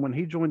Windham, when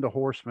he joined the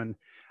Horsemen,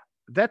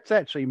 that's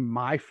actually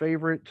my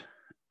favorite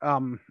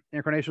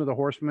incarnation of the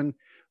Horsemen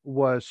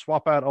was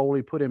swap out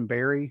Ole, put in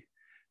Barry.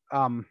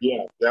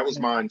 That was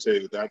mine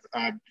too. That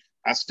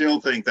I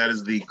still think that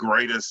is the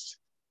greatest.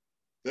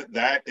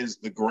 That is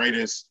the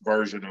greatest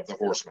version of the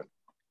Horsemen.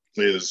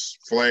 Is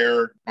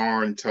Flair,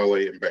 Arn,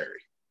 Tully, and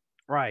Barry.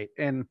 Right.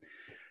 And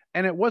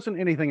it wasn't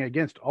anything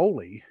against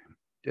Ole.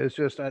 It's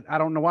just, I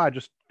don't know why. I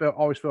just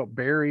always felt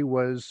Barry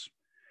was,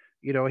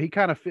 he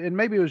kind of, and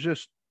maybe it was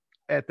just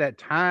at that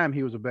time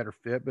he was a better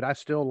fit, but I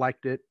still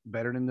liked it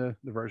better than the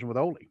version with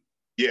Ole.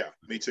 Yeah,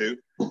 me too.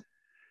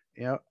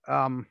 Yeah.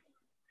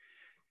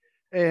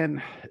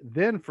 And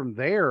then from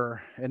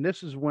there, and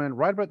this is when,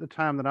 right about the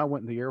time that I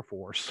went in the Air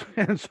Force.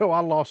 And so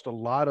I lost a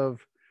lot of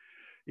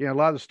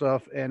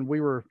stuff. And we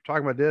were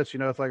talking about this,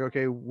 it's like,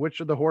 okay, which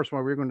of the Horsemen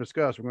are we going to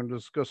discuss? We're going to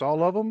discuss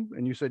all of them.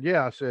 And you said,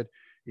 yeah. I said,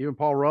 even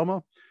Paul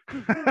Roma.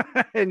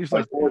 And you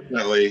said,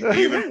 unfortunately,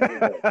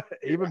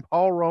 even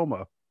Paul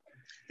Roma.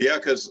 Yeah.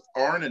 Cause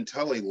Arn and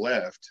Tully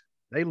left.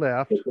 They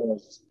left.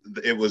 Because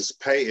it was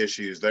pay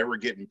issues. They were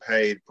getting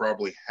paid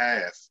probably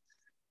half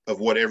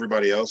of what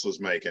everybody else was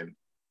making.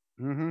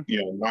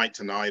 Night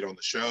to night on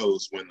the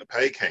shows when the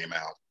pay came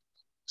out.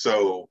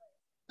 So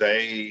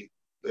it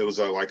was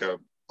like a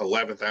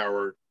 11th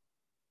hour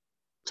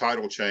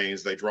title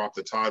change. They dropped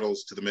the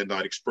titles to the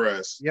Midnight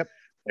Express. Yep.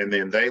 And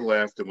then they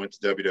left and went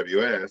to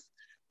WWF.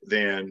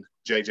 Then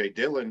J.J.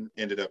 Dillon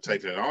ended up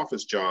taking an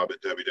office job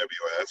at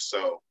WWF.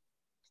 So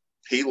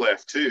he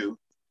left too.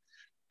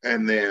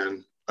 And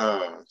then,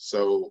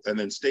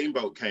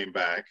 Steamboat came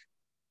back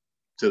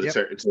to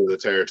the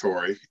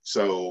territory.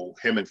 So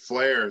him and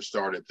Flair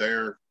started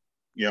their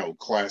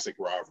classic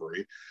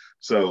rivalry.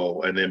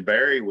 So, and then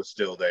Barry was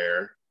still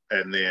there,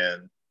 and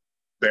then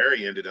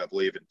Barry ended up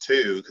leaving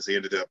too because he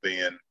ended up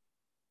being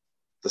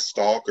the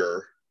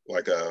stalker.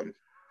 Like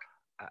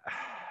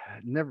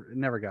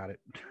never got it.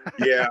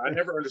 Yeah, I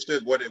never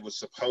understood what it was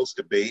supposed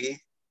to be.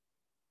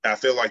 I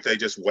feel like they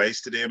just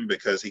wasted him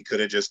because he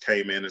could have just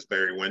came in as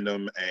Barry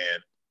Windham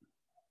and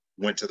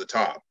went to the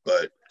top.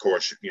 But of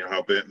course, you know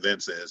how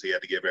Vince is. He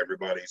had to give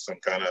everybody some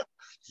kind of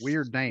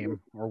weird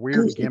name or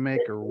weird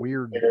gimmick or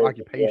weird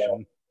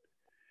occupation.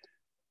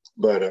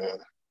 But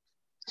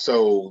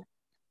so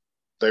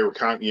they were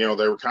kind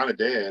of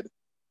dead,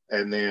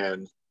 and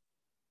then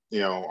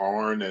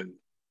Arn and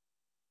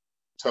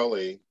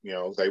Tully,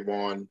 they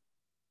won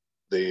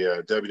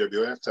the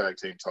WWF tag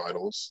team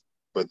titles.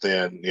 But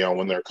then,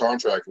 when their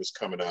contract was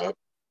coming up,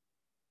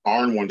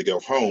 Arn wanted to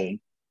go home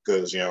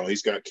because,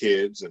 he's got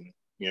kids and,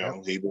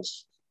 he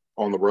was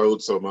on the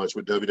road so much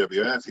with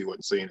WWF, he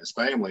wasn't seeing his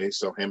family.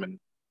 So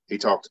he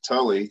talked to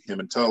Tully, him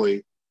and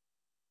Tully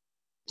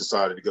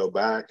decided to go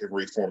back and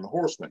reform the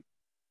Horsemen.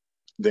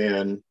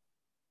 But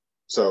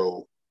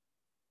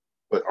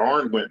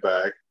Arn went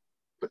back,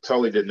 but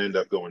Tully didn't end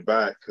up going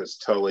back because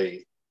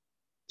Tully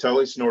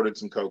snorted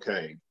some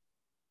cocaine.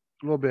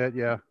 A little bit,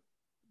 yeah.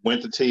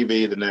 Went to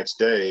TV the next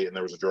day and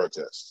there was a drug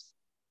test.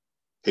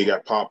 He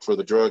got popped for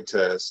the drug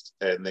test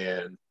and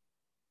then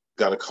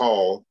got a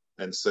call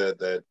and said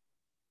that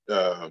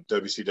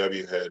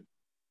WCW had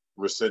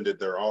rescinded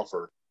their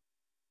offer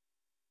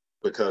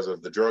because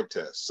of the drug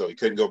test. So he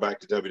couldn't go back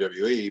to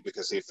WWE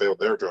because he failed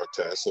their drug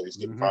test. So he's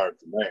getting fired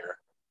from there.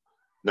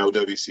 No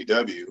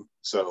WCW.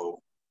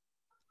 So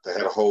they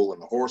had a hole in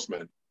the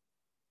Horsemen.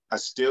 I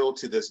still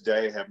to this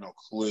day have no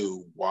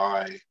clue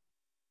why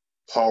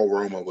Paul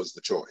Roma was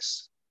the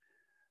choice.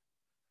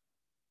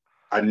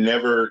 I've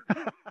never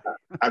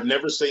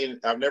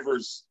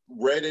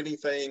read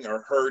anything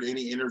or heard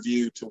any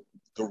interview to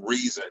the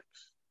reason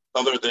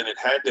other than it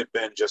had to have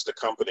been just a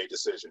company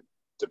decision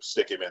to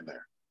stick him in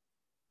there.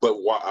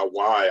 But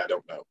why I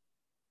don't know.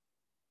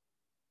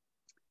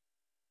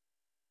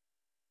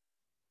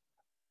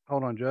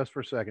 Hold on just for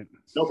a second.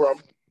 No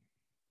problem.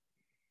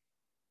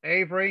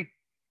 Avery,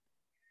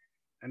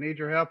 I need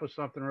your help with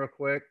something real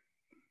quick.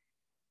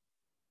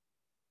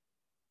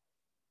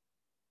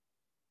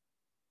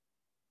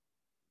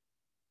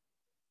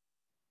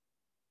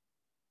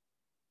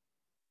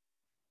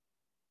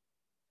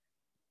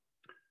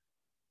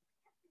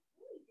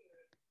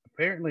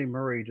 Apparently,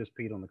 Murray just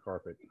peed on the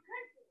carpet.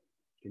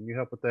 Can you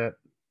help with that?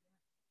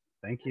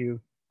 Thank you.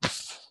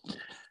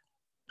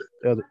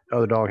 The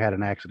other dog had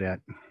an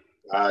accident.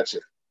 Gotcha.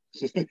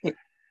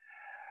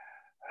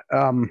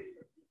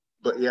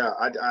 But yeah,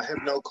 I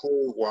have no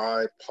clue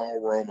why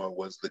Paul Roma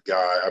was the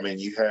guy. I mean,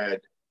 you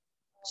had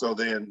Ole.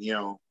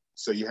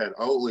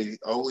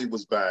 Ole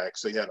was back.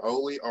 So you had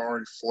Ole,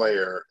 Arn,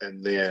 Flair,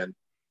 and then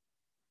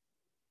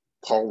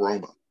Paul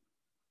Roma.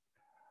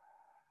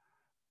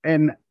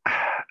 And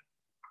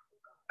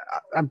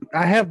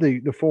I have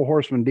the Four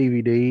Horsemen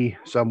DVD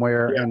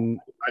somewhere, Yeah, and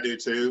I do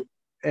too.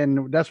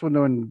 And that's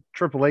when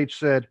Triple H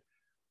said,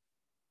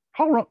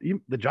 "Paul,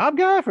 the job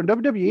guy from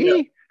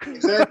WWE." Yeah,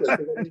 exactly.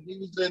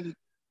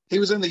 He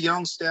was in the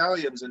Young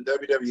Stallions in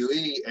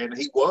WWE, and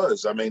he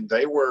was. I mean,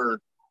 they were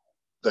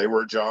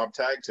a job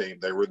tag team.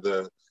 They were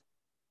they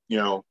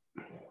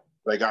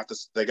got the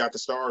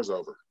stars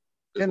over.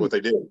 Is what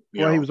they did.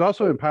 He was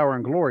also in Power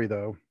and Glory,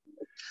 though.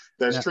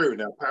 That's true.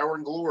 Now, Power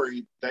and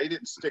Glory, they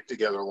didn't stick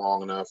together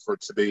long enough for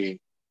it to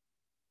be,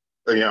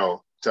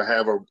 to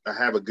have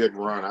a good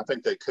run. I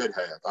think they could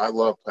have. I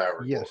love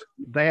Power and Glory.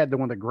 They had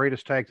one of the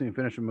greatest tag team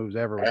finishing moves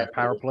ever with the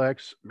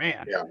Powerplex.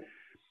 Man. Yeah.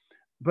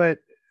 But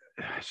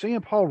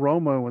seeing Paul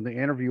Roma in the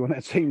interview on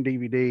that same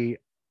DVD,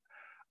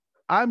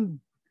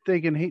 I'm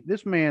thinking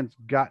this man's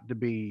got to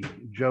be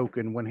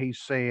joking when he's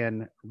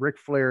saying Ric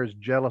Flair is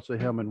jealous of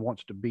him and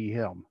wants to be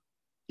him.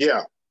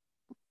 Yeah.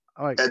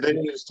 And then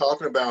he was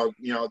talking about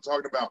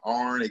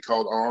Arn. He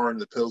called Arn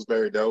the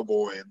Pillsbury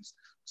Doughboy, and was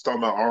talking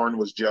about Arn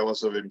was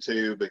jealous of him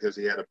too because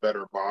he had a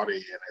better body.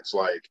 And it's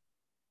like,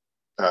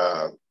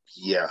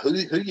 who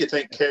do you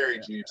think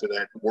carried you to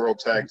that World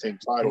Tag Team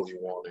title you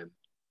won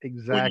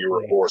when you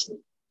were a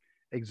Horseman?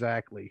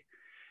 Exactly.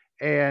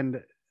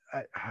 And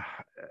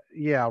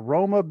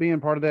Roma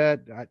being part of that,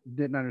 I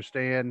didn't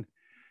understand.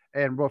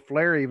 And what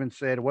Flair even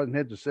said, it wasn't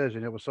his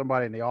decision. It was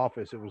somebody in the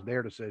office. It was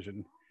their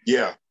decision.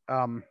 Yeah.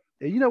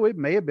 It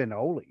may have been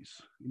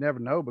Ole's. You never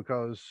know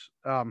because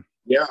Ole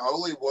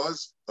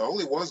was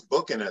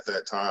booking at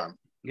that time.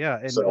 Yeah,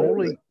 and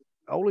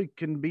Ole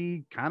can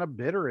be kind of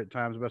bitter at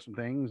times about some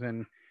things,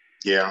 and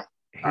he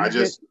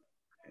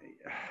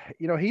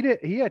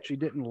actually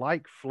didn't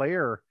like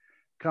Flair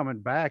coming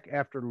back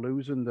after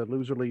losing the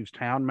Loser Leaves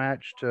Town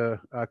match to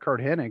Kurt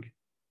Hennig.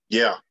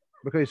 Yeah,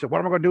 because he said, "What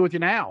am I going to do with you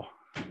now?"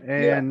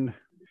 And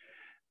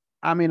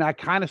I mean, I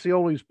kind of see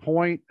Ole's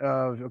point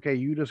of, okay,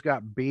 you just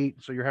got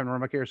beat, so you're having to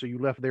run back here, so you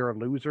left there a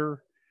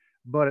loser.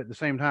 But at the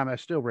same time,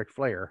 that's still Ric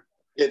Flair.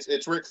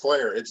 It's Ric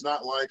Flair. It's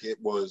not like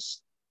it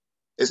was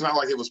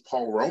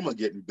Paul Roma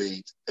getting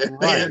beat and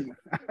then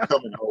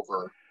coming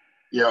over.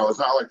 You know, it's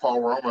not like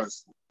Paul Roma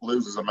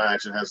loses a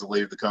match and has to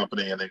leave the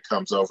company and then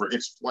comes over.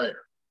 It's Flair.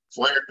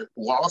 Flair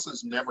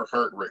losses never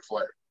hurt Ric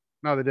Flair.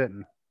 No, they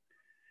didn't.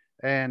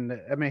 And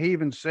I mean, he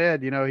even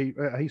said, you know,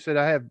 he said,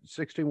 I have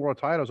 16 world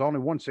titles, I only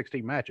won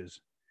 16 matches.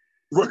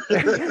 Yeah,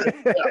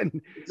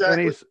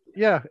 exactly.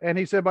 And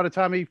he said by the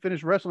time he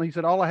finished wrestling, he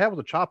said all I had was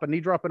a chop, a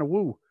knee drop, and a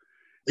woo.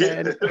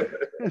 And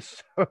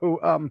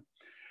so,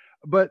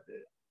 but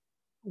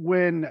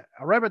when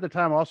right at the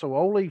time, also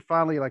Ole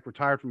finally like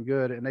retired from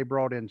good, and they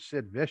brought in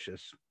Sid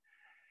Vicious.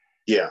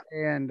 Yeah,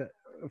 and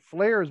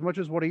Flair, as much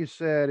as what he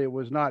said, it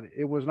was not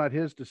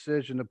his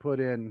decision to put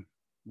in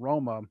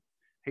Roma.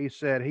 He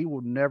said he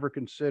would never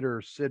consider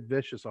Sid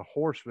Vicious a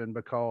horseman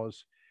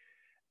because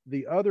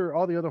all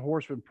the other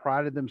horsemen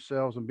prided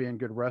themselves on being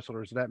good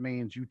wrestlers. That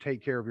means you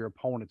take care of your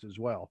opponents as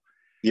well.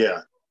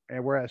 Yeah.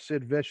 And whereas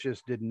Sid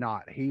Vicious did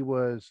not, he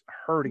was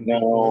hurting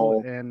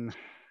people. And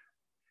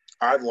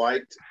I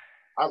liked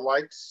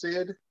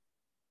Sid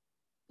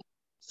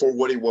for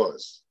what he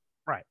was.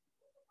 Right.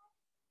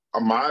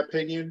 In my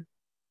opinion,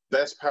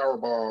 best power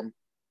bomb.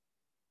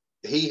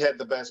 He had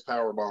the best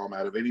power bomb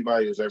out of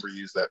anybody who's ever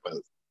used that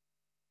move.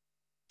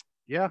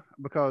 Yeah,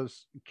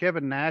 because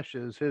Kevin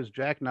Nash's his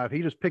jackknife,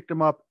 he just picked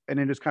him up and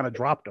then just kind of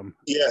dropped him.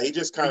 Yeah, he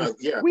just kind of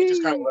let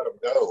him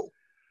go.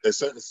 As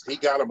soon as he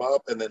got him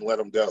up and then let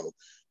him go.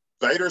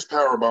 Vader's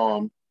power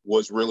bomb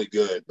was really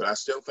good, but I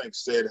still think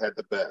Sid had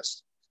the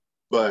best.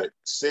 But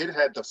Sid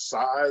had the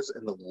size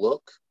and the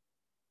look,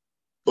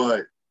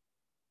 but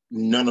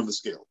none of the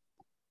skill.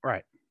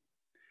 Right.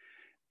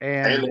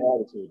 And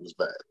the attitude was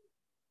bad.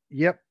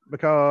 Yep,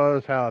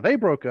 because how they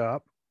broke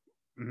up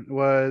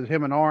was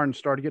him and Arn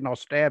started getting all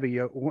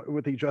stabby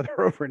with each other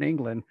over in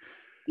England.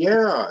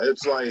 Yeah,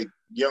 it's like,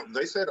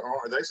 they said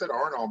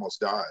Arn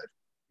almost died.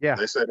 Yeah.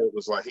 They said it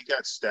was like he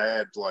got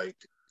stabbed like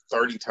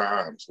 30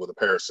 times with a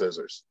pair of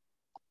scissors.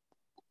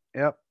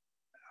 Yep.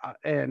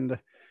 And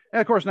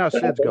of course now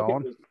Sid's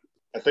gone.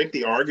 I think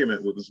the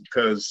argument was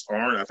because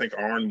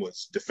Arn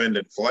was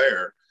defending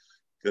Flair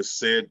because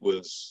Sid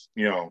was,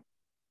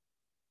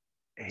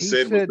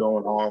 Sid was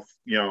going off,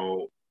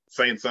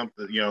 saying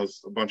something,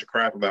 a bunch of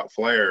crap about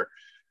Flair,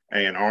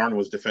 and Arn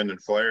was defending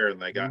Flair, and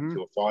they got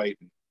into a fight.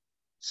 And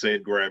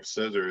Sid grabbed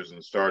scissors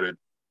and started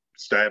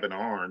stabbing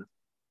Arn.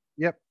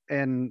 Yep,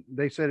 and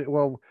they said,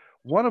 well,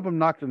 one of them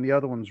knocked in the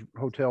other one's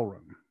hotel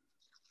room,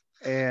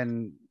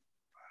 and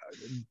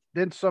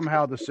then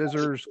somehow the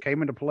scissors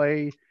came into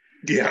play.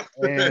 Yeah,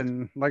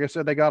 and like I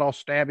said, they got all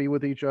stabby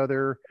with each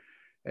other,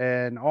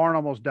 and Arn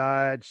almost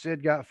died.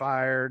 Sid got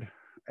fired,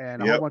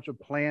 and a whole bunch of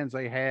plans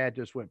they had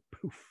just went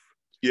poof.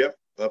 Yep,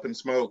 up in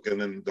smoke, and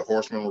then the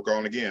Horsemen were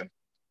gone again.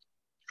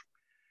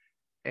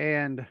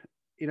 And,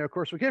 of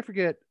course, we can't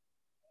forget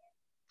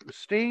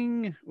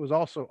Sting was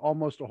also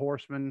almost a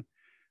Horseman.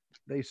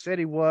 They said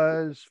he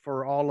was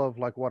for all of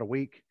a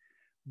week,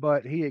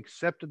 but he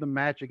accepted the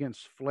match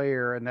against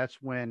Flair, and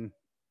that's when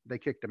they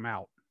kicked him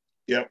out.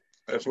 Yep,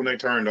 that's when they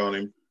turned on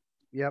him.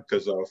 Yep,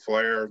 because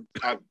Flair,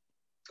 I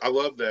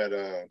love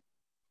that.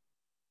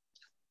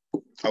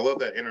 I love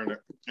that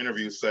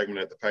interview segment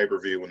at the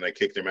pay-per-view when they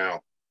kicked him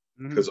out.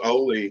 Because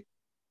Ole,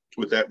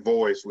 with that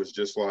voice, was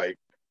just like,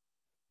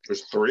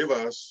 there's three of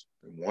us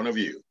and one of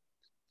you.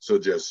 So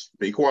just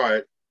be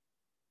quiet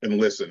and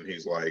listen.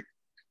 He's like,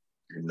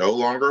 you're no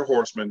longer a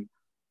Horseman.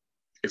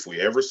 If we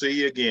ever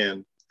see you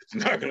again, it's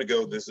not going to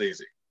go this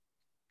easy.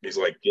 He's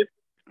like,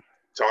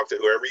 talk to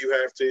whoever you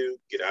have to,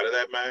 get out of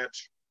that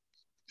match.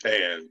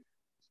 And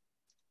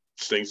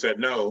Sting said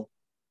no.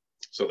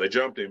 So they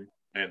jumped him.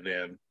 And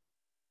then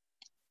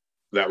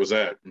that was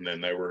that. And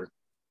then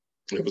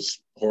it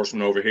was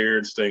Horseman over here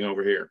and Sting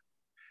over here.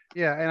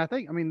 Yeah, and I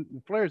think,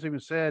 Flair's even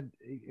said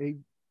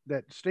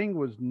that Sting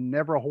was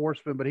never a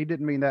Horseman, but he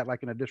didn't mean that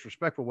like in a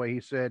disrespectful way. He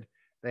said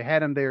they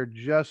had him there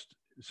just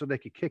so they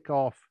could kick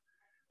off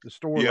the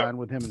storyline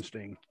with him and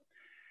Sting.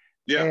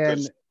 Yeah,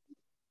 because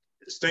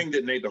Sting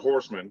didn't need the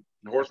Horseman.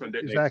 The Horseman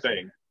didn't need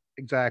Sting.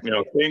 Exactly.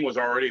 Sting was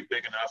already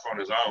big enough on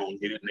his own.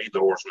 He didn't need the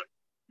Horseman.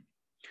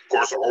 Of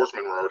course, the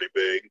Horsemen were already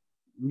big.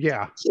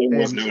 Yeah. Sting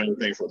wasn't doing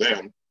anything for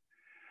them.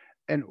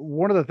 And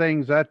one of the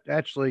things that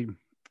actually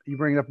you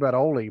bring up about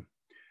Ole,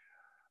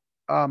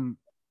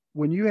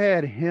 when you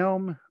had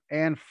him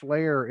and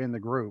Flair in the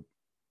group,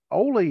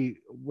 Ole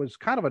was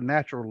kind of a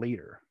natural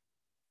leader.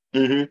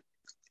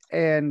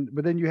 Mm-hmm.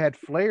 But then you had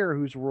Flair,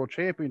 who's a world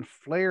champion.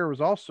 Flair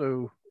was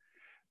also,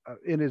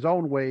 in his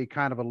own way,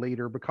 kind of a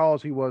leader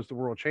because he was the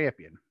world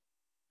champion.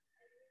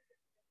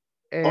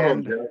 And hold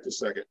on just a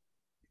second.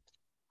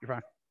 You're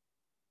fine.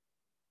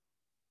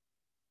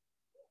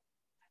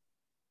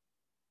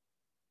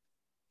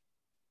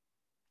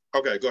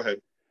 Okay, go ahead.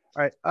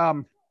 All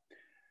right.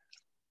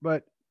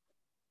 But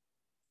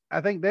I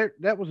think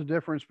that was a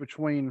difference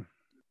between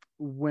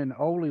when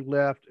Ole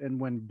left and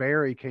when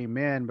Barry came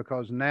in,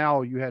 because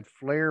now you had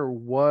Flair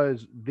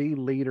was the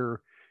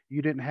leader.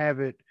 You didn't have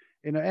it,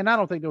 and I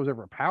don't think there was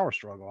ever a power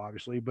struggle,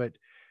 obviously, but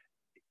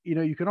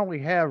you can only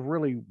have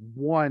really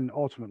one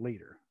ultimate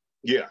leader.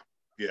 Yeah,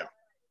 yeah.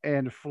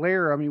 And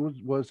Flair,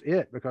 was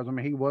it because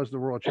he was the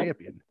world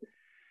champion,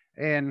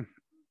 and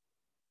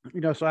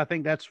So I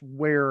think that's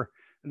why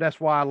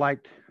I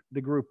liked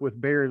the group with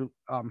Barry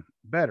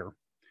better.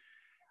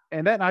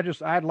 And then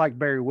I'd liked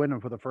Barry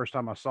Windham for the first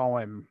time I saw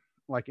him,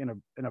 like in a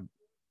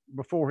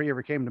before he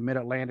ever came to Mid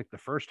Atlantic the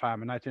first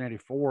time in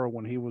 1984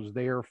 when he was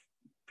there.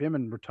 Him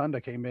and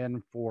Rotunda came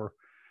in for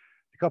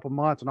a couple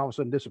months and all of a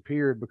sudden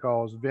disappeared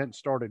because Vince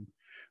started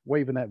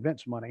waving that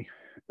Vince money.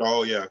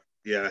 Oh yeah,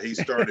 yeah. He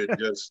started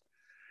just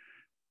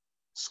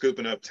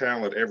scooping up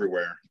talent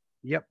everywhere.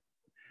 Yep.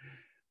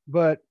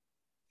 But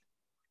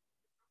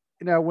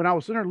when I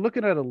was in there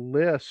looking at a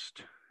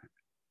list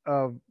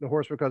of the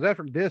Horsemen, because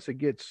after this it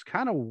gets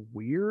kind of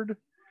weird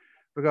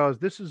because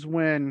this is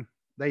when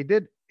they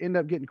did end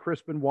up getting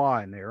Chris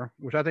Benoit in there,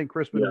 which I think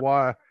Chris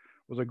Benoit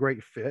was a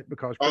great fit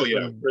because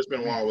Chris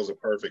Benoit was a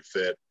perfect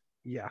fit.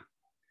 Yeah.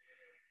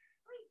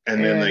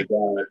 And then they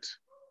got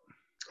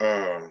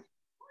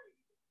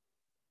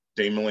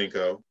Dean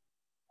Malenko.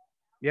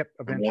 Yep,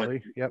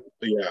 eventually. Yep.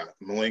 Yeah,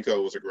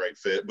 Malenko was a great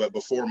fit. But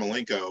before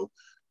Malenko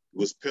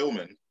was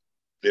Pillman,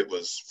 it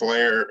was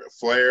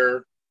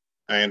Flair,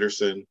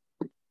 Anderson,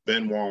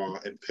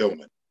 Benoit, and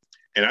Pillman.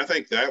 And I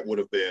think that would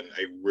have been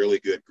a really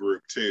good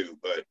group too.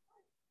 But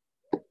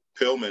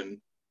Pillman,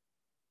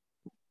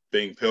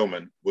 being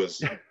Pillman,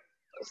 was I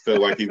feel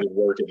like he was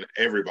working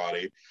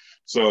everybody.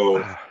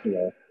 So,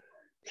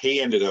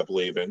 he ended up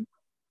leaving.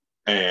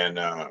 And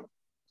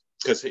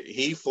because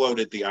he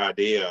floated the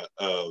idea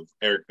of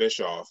Eric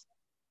Bischoff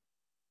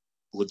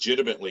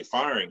legitimately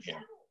firing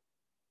him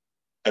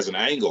as an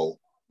angle,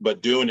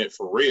 but doing it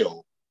for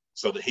real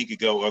so that he could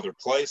go other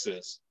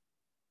places,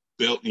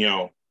 get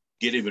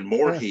even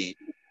more heat,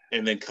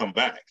 and then come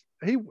back.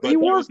 He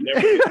worked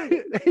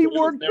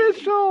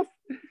Bischoff.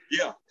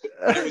 Yeah,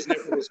 it was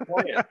never his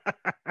plan.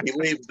 He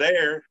leaves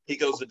there, he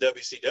goes to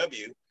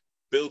WCW,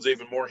 builds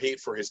even more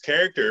heat for his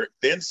character,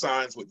 then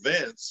signs with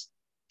Vince.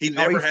 He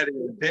never had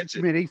any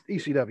intention. You mean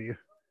ECW?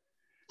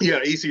 Yeah,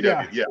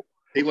 ECW. Yeah.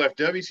 He left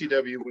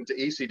WCW, went to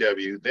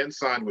ECW, then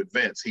signed with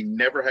Vince. He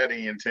never had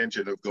any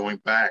intention of going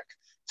back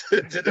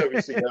to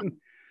WCW. And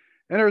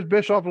there was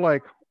Bischoff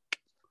like,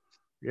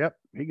 yep,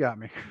 he got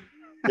me.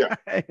 Yeah.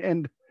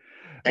 and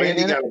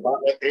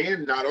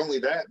not only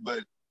that,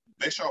 but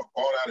Bischoff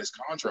bought out his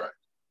contract.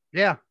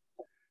 Yeah.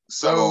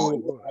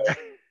 So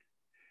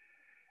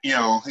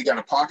he got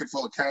a pocket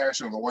full of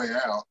cash on the way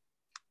out.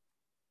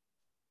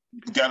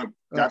 Got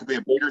to be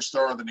a bigger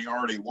star than he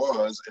already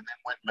was, and then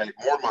went and made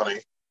more money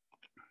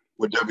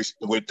with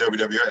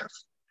WWF.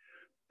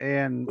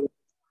 And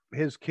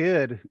his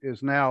kid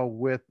is now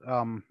with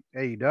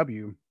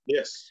AEW.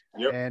 Yes.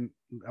 Yep. And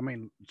I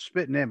mean,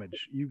 spitting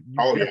image. You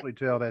definitely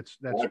tell that's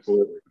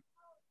absolutely.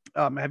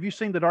 Have you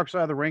seen the Dark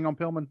Side of the Ring on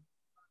Pillman?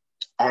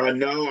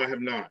 No, I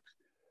have not.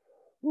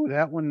 Ooh,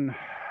 that one.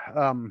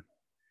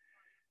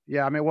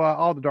 Yeah, I mean, well,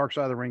 all the Dark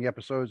Side of the Ring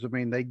episodes, I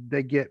mean,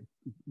 they get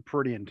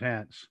pretty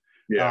intense.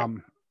 Yeah.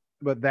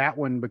 But that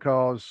one,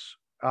 because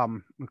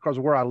of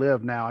where I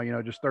live now,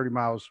 just 30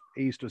 miles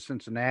east of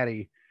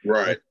Cincinnati.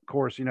 Right. Of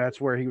course,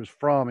 that's where he was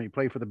from. He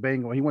played for the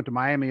Bengals. He went to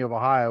Miami of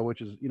Ohio, which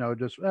is,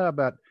 just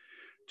about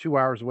 2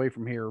 hours away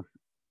from here.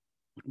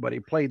 But he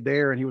played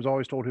there, and he was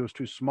always told he was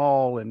too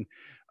small. And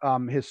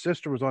his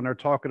sister was on there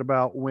talking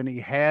about when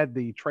he had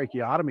the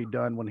tracheotomy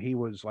done when he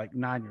was like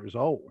 9 years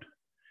old.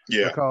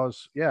 Yeah.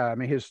 Because, I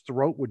mean, his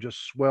throat would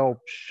just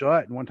swell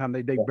shut. And one time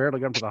they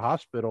barely got him to the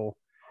hospital.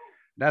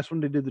 That's when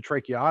they did the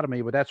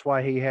tracheotomy, but that's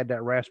why he had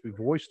that raspy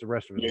voice the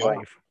rest of his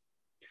life.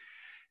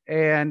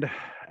 And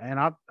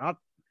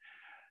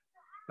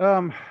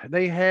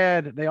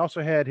they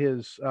also had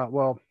his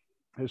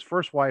his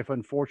first wife.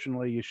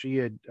 Unfortunately,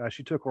 she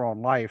took her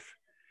own life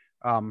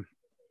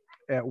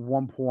at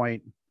one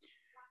point,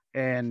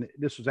 and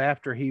this was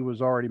after he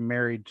was already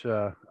married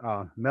to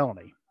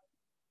Melanie.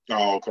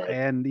 Oh, okay.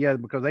 And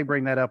because they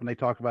bring that up and they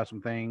talk about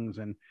some things,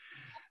 and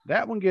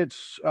that one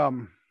gets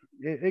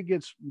it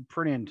gets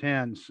pretty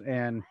intense.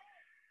 And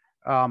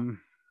I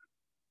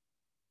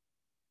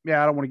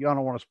don't want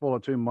to spoil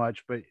it too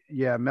much, but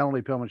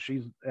Melanie Pillman,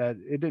 she's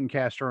it didn't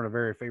cast her in a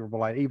very favorable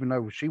light, even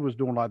though she was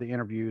doing a lot of the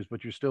interviews.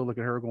 But you're still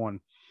looking at her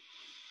going,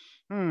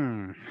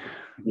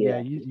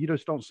 you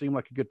just don't seem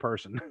like a good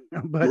person.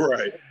 But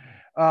right.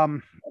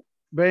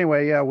 But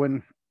anyway,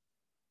 when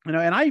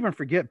and I even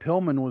forget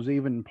Pillman was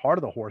even part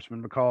of the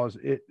Horsemen because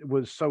it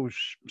was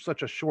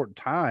such a short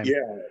time.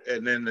 Yeah,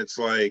 and then it's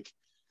like,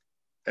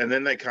 and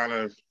then they kind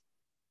of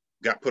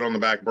got put on the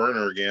back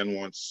burner again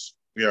once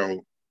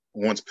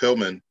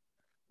Pillman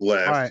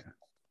left. Right.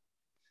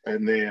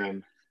 And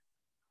then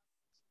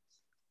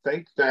I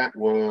think that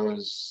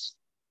was,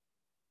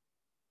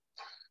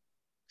 I'm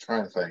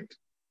trying to think.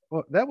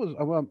 Well, that was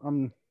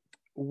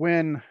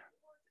when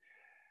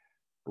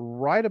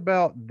right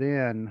about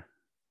then,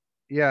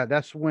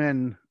 that's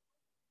when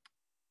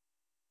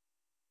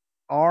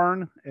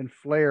Arn and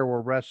Flair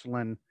were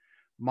wrestling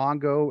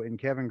Mongo and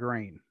Kevin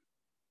Green.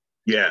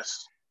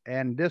 Yes.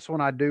 And this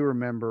one I do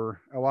remember.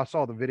 Oh, I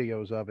saw the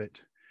videos of it.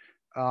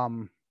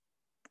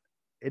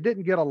 It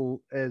didn't get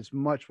as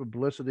much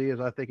publicity as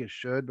I think it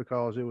should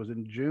because it was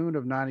in June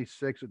of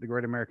 '96 at the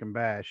Great American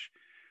Bash.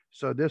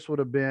 So this would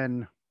have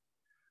been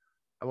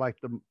like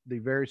the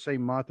very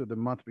same month or the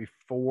month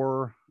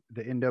before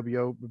the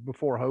NWO,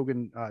 before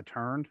Hogan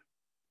turned.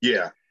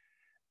 Yeah.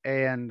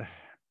 And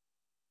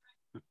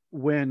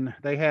when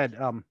they had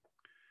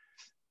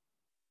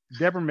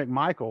Deborah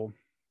McMichael,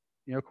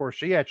 of course,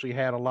 she actually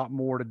had a lot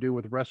more to do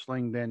with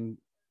wrestling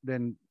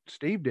than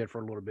Steve did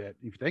for a little bit.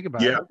 If you think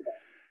about Yeah. it,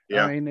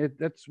 Yeah. I mean,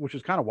 that's which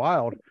is kind of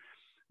wild.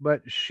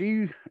 But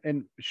she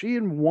and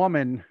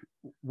Woman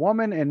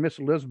and Miss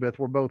Elizabeth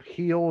were both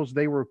heels.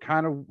 They were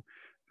kind of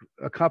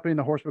accompanying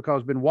the horse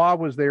because Benoit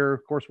was there,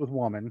 of course, with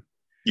Woman.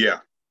 Yeah.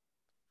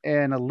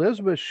 And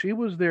Elizabeth, she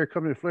was there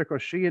coming to Flair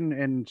because she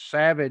and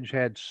Savage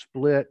had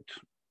split.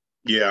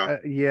 Yeah.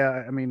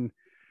 Yeah. I mean,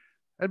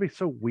 that'd be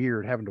so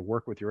weird having to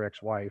work with your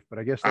ex-wife, but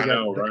I guess they I got,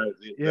 know, right?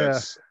 yeah,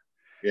 I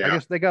Yeah.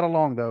 guess they got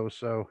along though.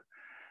 So,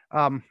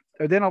 and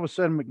then all of a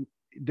sudden,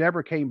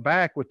 Deborah came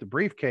back with the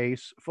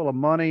briefcase full of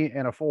money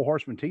and a full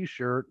Horseman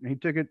T-shirt, and he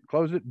took it,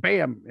 closed it,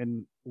 bam,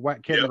 and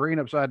whacked Kevin Green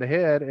upside the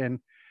head,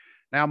 and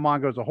now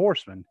Mongo's a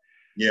Horseman.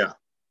 Yeah.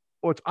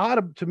 What's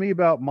odd to me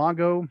about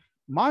Mongo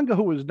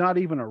was not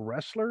even a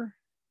wrestler.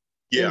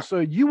 Yeah. And so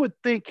you would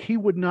think he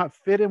would not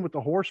fit in with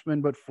the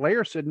Horseman, but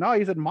Flair said no.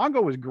 He said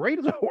Mongo was great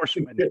as a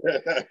Horseman.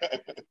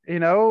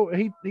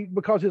 He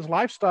because his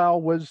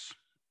lifestyle was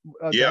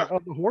that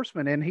of the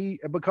Horseman, and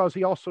because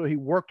he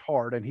worked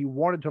hard and he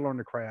wanted to learn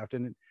the craft,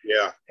 and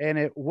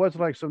it was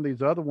like some of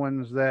these other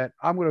ones that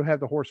I'm going to have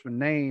the Horseman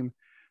name,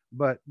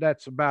 but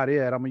that's about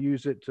it. I'm going to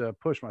use it to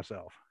push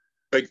myself.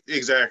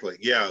 Exactly.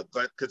 Yeah.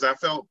 Because I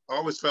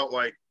always felt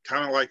like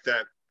kind of like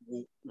that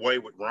way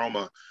with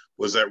Roma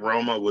was that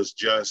Roma was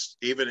just,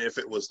 even if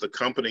it was the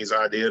company's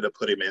idea to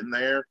put him in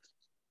there,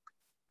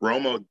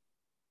 Roma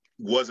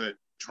wasn't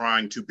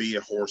trying to be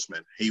a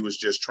horseman. He was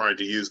just trying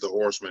to use the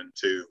Horseman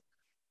to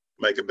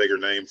make a bigger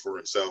name for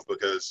himself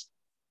because,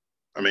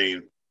 I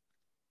mean,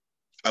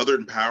 other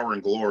than Power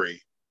and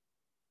Glory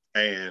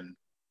and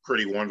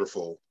Pretty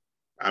Wonderful,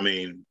 I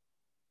mean,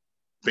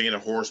 being a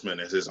horseman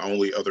is his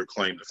only other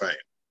claim to fame.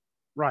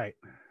 Right.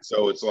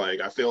 So it's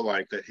like, I feel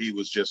like that he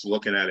was just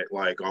looking at it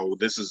like, oh,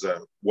 this is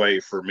a way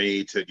for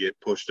me to get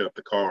pushed up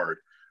the card,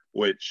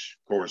 which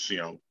of course,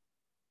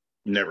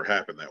 never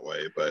happened that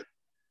way. But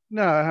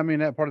no, I mean,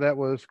 that part of that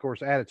was, of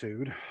course,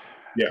 attitude.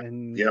 Yeah.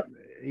 And, yeah.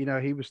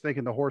 He was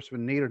thinking the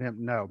Horseman needed him.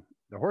 No,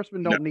 the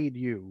Horsemen don't need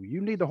you.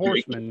 You need the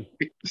Horsemen.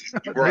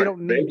 Right. They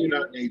don't need do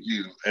not need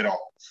you at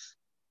all.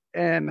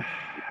 And,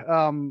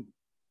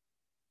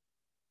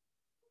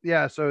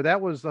 yeah, so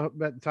that was at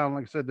the time,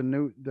 like I said, the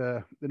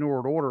New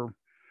World Order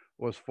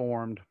was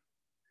formed.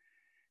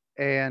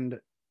 And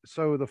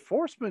so the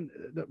Forcemen,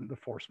 the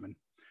Forcemen,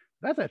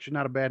 that's actually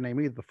not a bad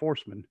name either, the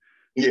Forcemen.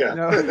 Yeah.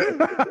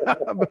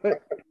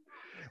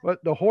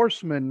 But the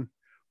Horsemen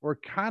were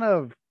kind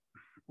of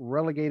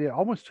relegated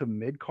almost to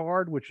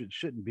mid-card, which it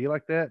shouldn't be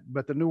like that.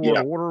 But the New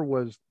World Order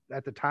was,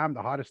 at the time,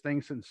 the hottest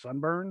thing since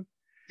Sunburn.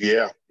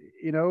 Yeah.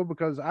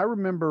 Because I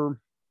remember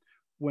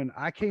when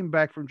I came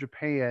back from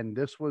Japan,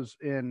 this was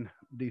in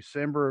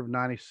December of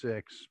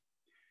 96,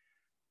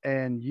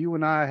 and you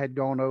and I had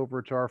gone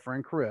over to our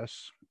friend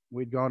Chris.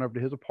 We'd gone over to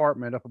his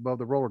apartment up above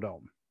the Roller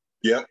Dome.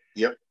 Yep.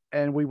 Yep.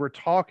 And we were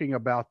talking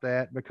about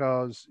that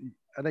because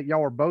I think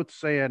y'all were both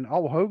saying,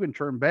 oh, Hogan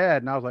turned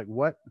bad. And I was like,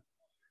 what?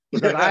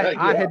 Because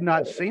I had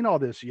not seen all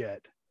this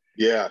yet.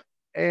 Yeah.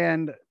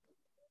 And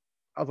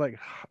I was like,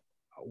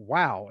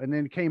 wow. And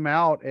then it came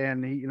out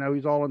and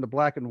he's all in the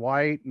black and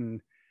white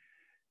and,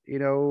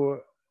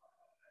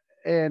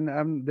 and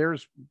I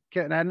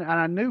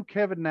knew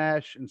Kevin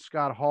Nash and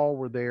Scott Hall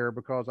were there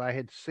because I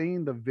had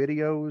seen the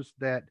videos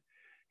that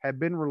had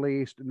been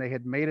released and they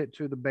had made it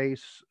to the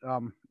base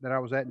that I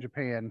was at in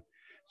Japan.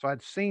 So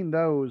I'd seen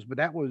those, but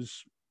that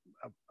was,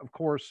 of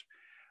course,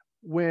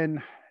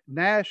 when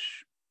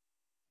Nash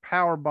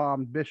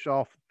powerbombed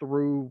Bischoff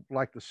through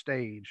like the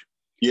stage.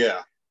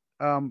 Yeah.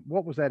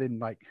 What was that in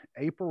like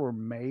April or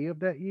May of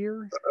that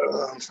year?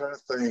 I'm trying to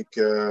think.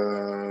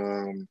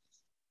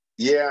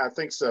 Yeah, I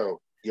think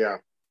so. Yeah.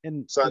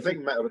 And so I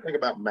think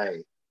about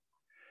May.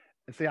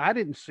 See, I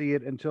didn't see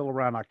it until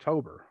around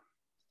October.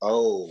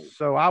 Oh.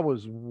 So I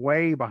was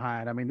way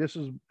behind. I mean, this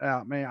is,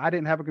 man, I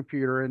didn't have a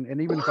computer.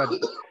 And even if I,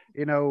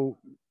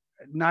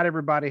 not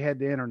everybody had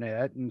the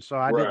internet. And so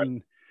I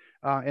didn't,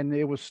 and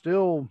it was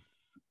still,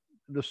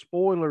 the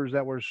spoilers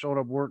that were showing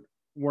up were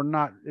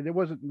not, it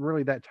wasn't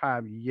really that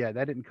time yet.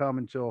 That didn't come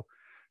until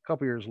a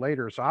couple years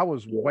later. So I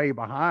was way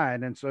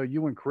behind. And so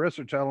you and Chris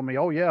are telling me,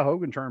 oh yeah,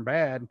 Hogan turned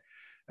bad.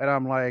 And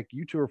I'm like,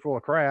 you two are full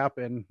of crap.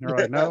 And they're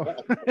like, no.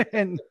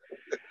 and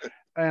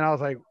I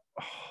was like,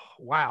 oh,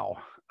 wow.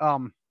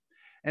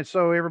 And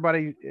so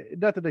everybody,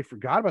 not that they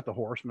forgot about the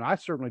Horsemen. I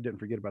certainly didn't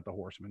forget about the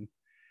Horsemen,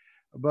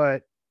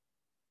 but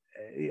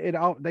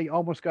they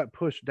almost got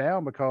pushed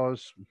down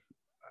because,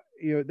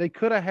 they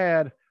could have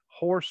had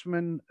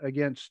Horsemen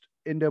against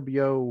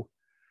NWO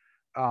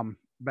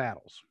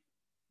battles.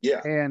 Yeah.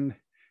 And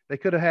they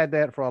could have had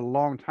that for a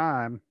long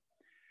time.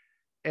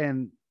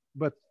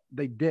 But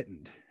they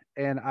didn't.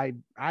 And I,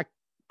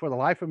 for the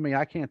life of me,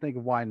 I can't think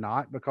of why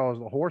not, because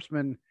the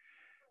Horsemen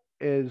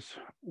is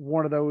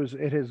one of those,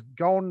 it has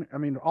gone, I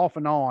mean, off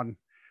and on.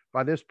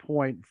 by this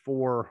point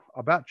for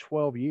about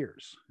 12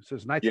 years,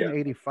 since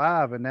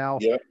 1985, and now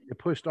Yeah. it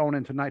pushed on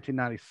into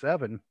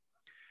 1997.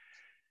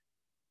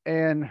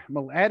 And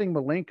adding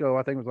Malenko,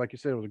 I think was, like you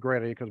said, it was a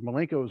great idea, because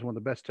Malenko is one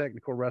of the best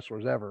technical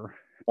wrestlers ever.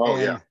 Oh,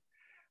 and, yeah.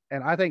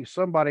 And I think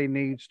somebody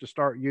needs to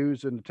start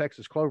using the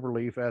Texas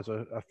Cloverleaf as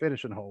a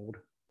finishing hold.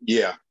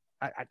 Yeah.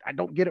 I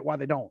don't get it why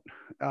they don't.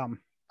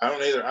 I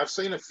don't either. I've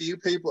seen a few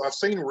people. I've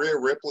seen Rhea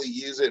Ripley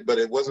use it, but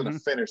it wasn't a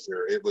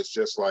finisher. It was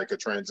just like a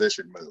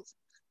transition move.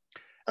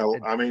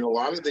 I mean, a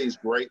lot of these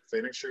great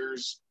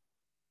finishers,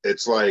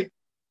 it's like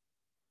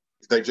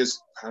they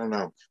just, I don't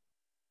know.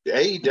 The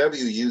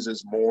AEW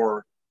uses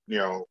more,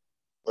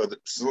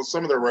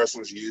 some of their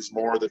wrestlers use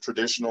more of the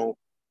traditional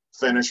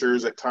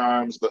finishers at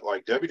times, but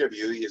like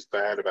WWE is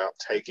bad about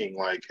taking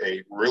like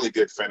a really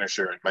good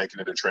finisher and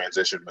making it a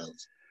transition move.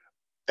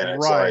 And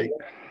it's like,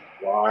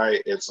 why?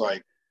 It's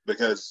like,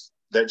 because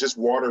that just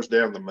waters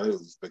down the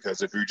move.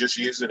 Because if you're just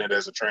using it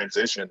as a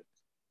transition,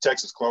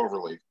 Texas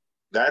Cloverleaf,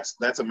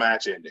 that's a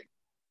match ending.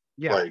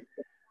 Yeah. Like,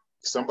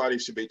 somebody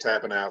should be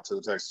tapping out to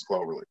the Texas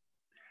Cloverleaf.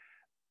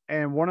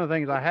 And one of the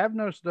things I have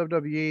noticed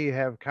WWE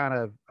have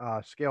kind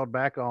of scaled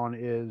back on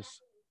is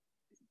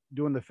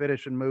doing the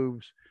finishing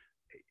moves,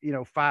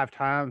 5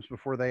 times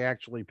before they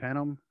actually pin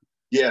them.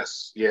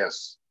 Yes.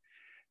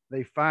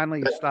 They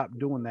finally stopped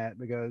doing that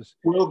because...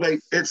 Well,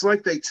 it's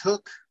like they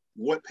took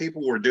what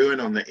people were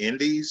doing on the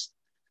indies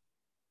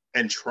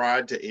and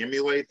tried to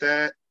emulate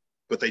that,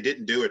 but they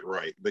didn't do it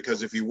right.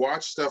 Because if you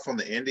watch stuff on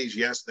the indies,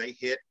 yes, they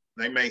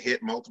may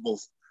hit multiple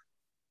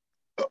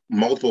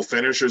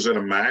finishers in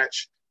a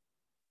match,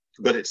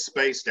 but it's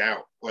spaced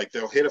out. Like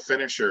they'll hit a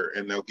finisher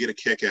and they'll get a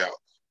kick out.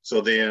 So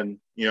then,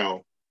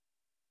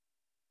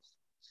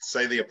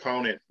 say the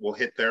opponent will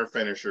hit their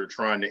finisher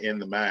trying to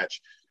end the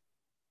match,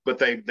 but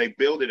they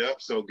build it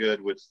up so good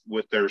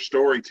with their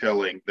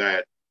storytelling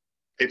that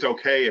it's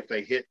okay if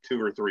they hit 2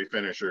 or 3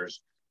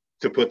 finishers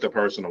to put the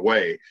person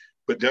away.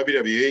 But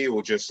WWE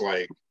will just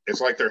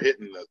it's like they're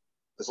hitting the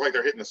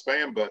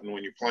spam button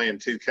when you're playing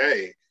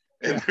 2K,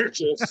 and they're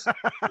just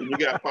you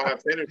got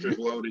 5 finishers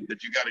loaded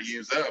that you got to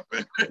use up.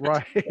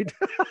 Right.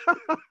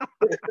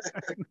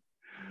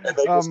 And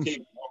they just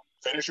keep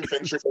finisher.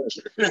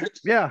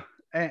 Yeah,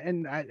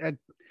 and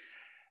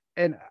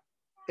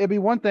it'd be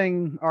one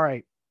thing. All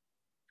right,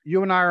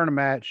 you and I are in a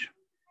match.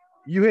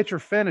 You hit your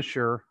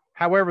finisher.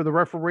 However, the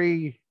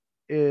referee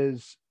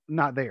is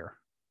not there.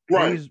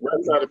 Right. He's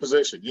out of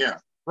position. Yeah.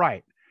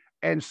 Right.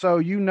 And so,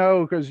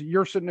 because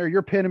you're sitting there,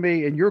 you're pinning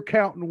me and you're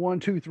counting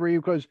 1, 2, 3,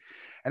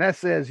 and that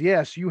says,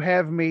 yes, you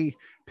have me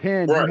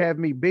pinned, right. You have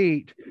me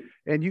beat.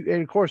 And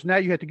of course, now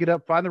you have to get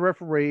up, find the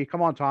referee.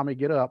 Come on, Tommy,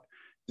 get up.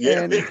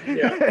 Yeah. And,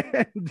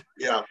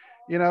 yeah.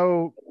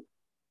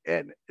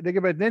 And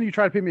then you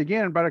try to pin me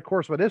again. But of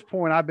course, by this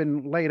point, I've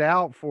been laid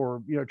out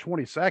for,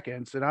 20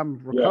 seconds and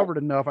I'm recovered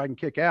enough I can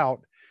kick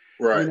out.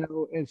 Right.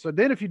 And so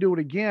then if you do it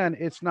again,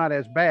 it's not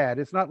as bad.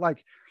 It's not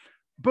like,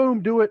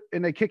 boom, do it,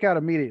 and they kick out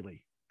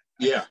immediately.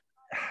 Yeah.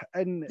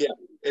 And yeah,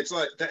 it's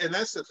like, and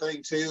that's the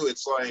thing too.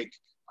 It's like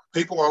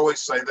people always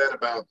say that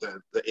about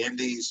the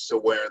indies, to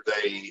where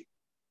they'll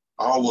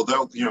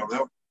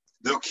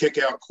kick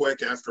out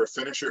quick after a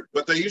finisher,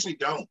 but they usually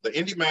don't. The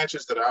indie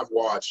matches that I've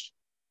watched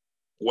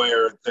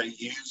where they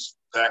use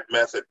that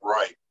method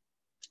right,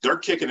 they're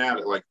kicking out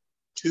at like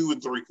 2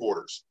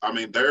 3/4. I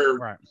mean, they're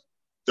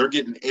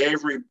getting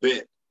every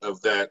bit of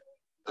that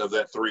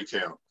 3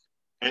 count.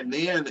 And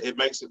then it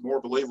makes it more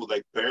believable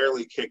they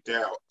barely kicked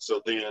out.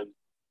 So then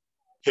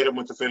hit them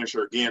with the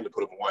finisher again to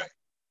put them away.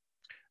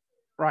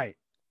 Right.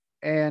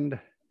 And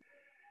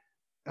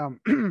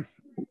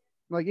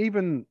like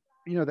even,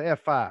 the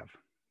F5.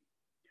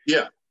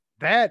 Yeah.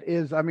 That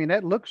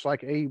looks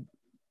like a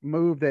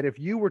move that if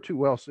you were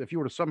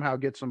to somehow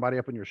get somebody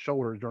up on your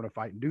shoulders during a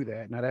fight and do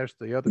that, now that's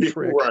the other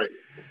trick.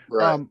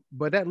 Right.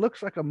 But that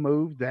looks like a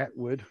move that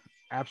would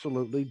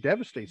absolutely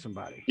devastate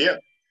somebody. Yeah.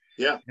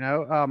 Yeah.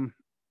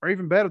 Or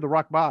even better, the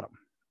rock bottom.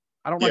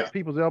 I don't like the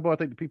people's elbow. I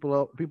think the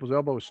people's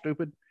elbow is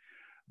stupid.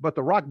 But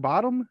the rock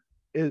bottom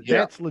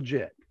that's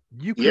legit.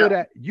 You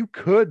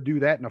could do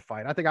that in a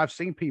fight. I think I've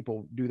seen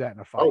people do that in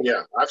a fight. Oh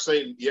yeah, I've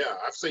seen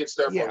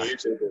stuff on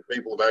YouTube where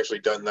people have actually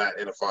done that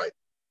in a fight.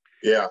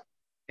 Yeah.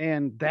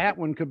 And that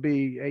one could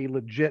be a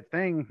legit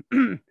thing.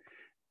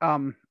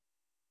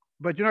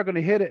 But you're not going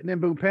to hit it and then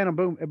boom, pin and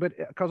boom. But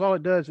because all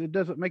it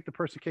doesn't make the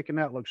person kicking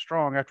out look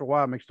strong. After a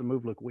while, it makes the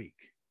move look weak.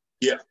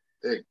 Yeah,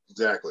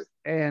 exactly.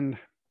 And,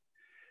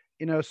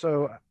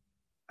 so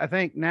I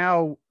think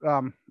now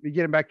we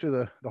getting back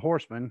to the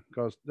Horsemen,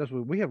 because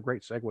we have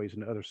great segues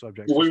into other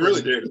subjects. We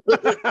really do.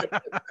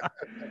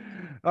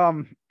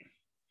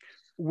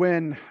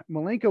 When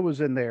Malenko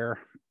was in there,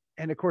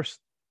 and of course,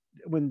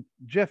 when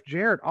Jeff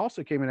Jarrett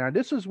also came in there,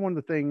 this is one of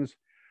the things.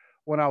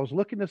 When I was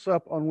looking this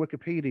up on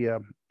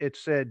Wikipedia, it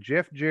said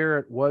Jeff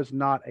Jarrett was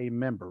not a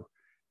member.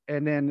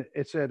 And then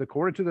it said,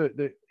 according to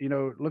the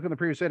look in the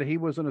previous, said he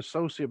was an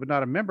associate, but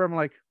not a member. I'm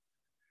like,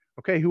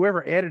 okay,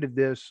 whoever edited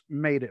this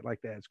made it like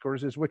that. Of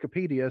course, it's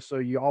Wikipedia. So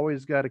you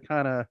always got to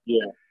kind of,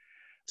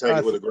 take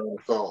it with a grain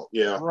of salt.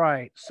 Yeah.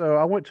 Right. So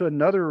I went to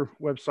another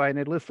website and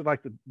it listed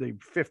like the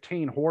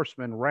 15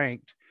 horsemen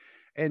ranked,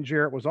 and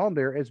Jarrett was on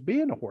there as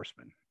being a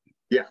horseman.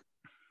 Yeah.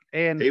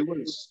 And he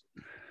was,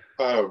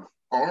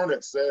 Arn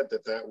had said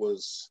that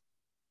was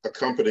a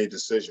company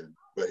decision,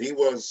 but he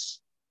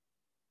was,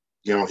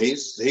 he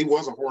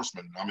was a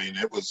horseman. I mean,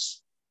 it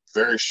was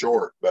very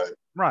short, but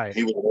right.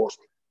 he was a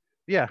horseman.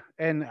 Yeah.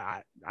 And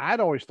I'd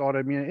always thought,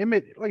 I mean,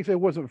 like I said, it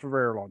wasn't for a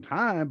very long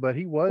time, but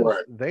he was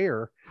Right.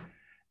 there.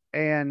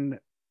 And of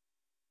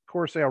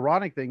course, the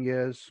ironic thing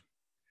is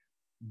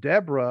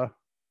Deborah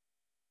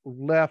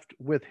left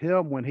with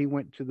him when he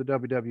went to the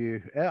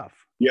WWF.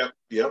 Yep.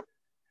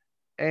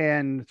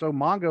 And so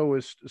Mongo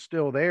is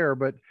still there,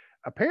 but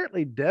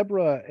apparently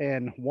Deborah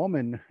and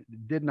Woman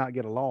did not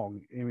get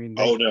along. I mean,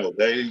 they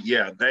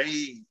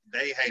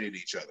hated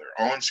each other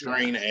on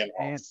screen and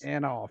off.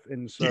 And off.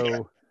 And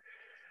so,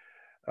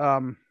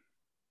 and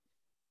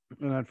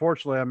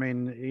unfortunately, I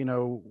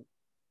mean,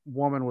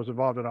 Woman was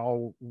involved in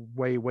all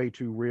way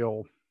too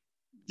real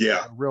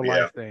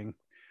life thing.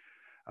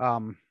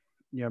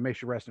 May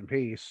she rest in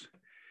peace.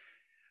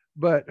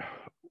 But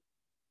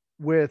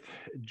with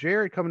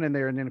Jared coming in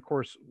there and then of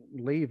course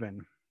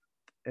leaving,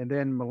 and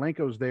then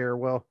Malenko's there.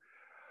 Well,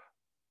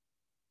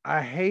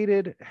 I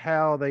hated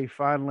how they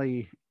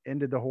finally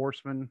ended the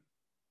Horsemen,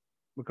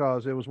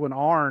 because it was when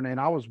Arn, and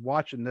I was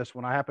watching this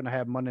when I happened to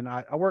have Monday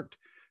night. I worked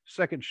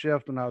second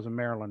shift when I was in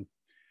Maryland,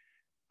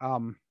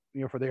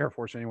 for the Air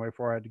Force anyway,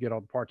 before I had to get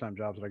all the part-time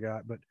jobs that I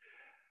got. But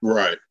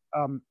right.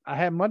 I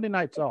had Monday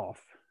nights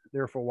off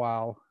there for a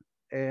while.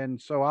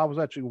 And so I was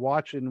actually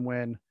watching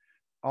when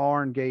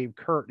Arn gave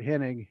Kurt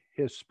Hennig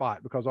his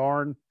spot, because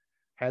Arn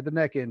had the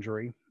neck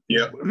injury.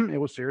 Yeah. It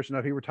was serious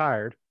enough. He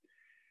retired.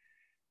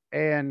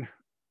 And,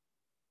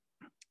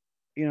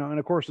 and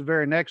of course, the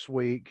very next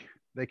week,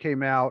 they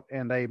came out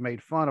and they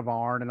made fun of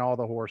Arn and all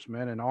the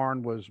Horsemen, and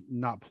Arn was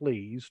not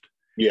pleased.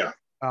 Yeah.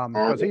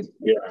 Because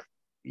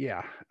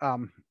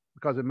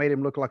because it made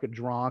him look like a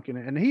drunk,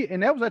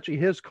 and that was actually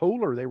his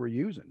cooler they were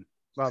using,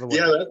 by the way.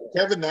 Yeah,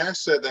 Kevin Nash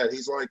said that.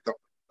 He's like,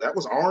 that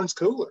was Arn's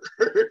cooler.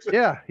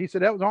 Yeah, he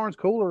said that was Arn's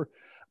cooler,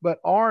 but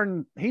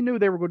Arn, he knew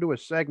they were going to do a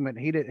segment.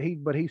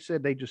 But he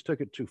said they just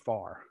took it too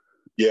far.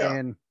 Yeah.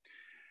 And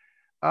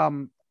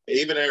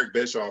even Eric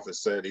Bischoff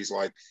has said, he's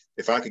like,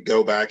 if I could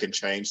go back and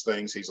change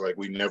things, he's like,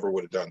 we never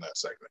would have done that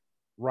segment.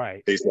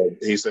 Right.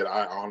 He said,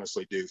 I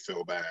honestly do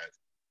feel bad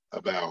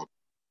about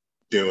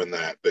doing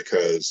that,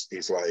 because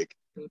he's like,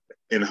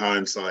 in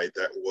hindsight,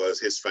 that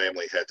was, his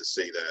family had to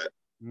see that,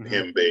 mm-hmm.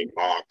 him being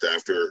mocked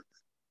after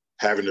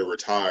having to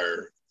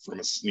retire from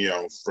a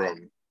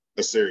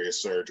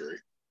serious surgery.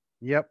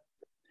 Yep.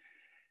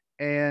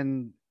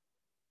 And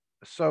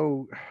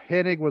so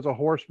Hennig was a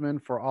Horseman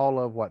for all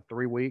of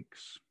 3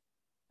 weeks?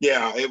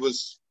 Yeah, it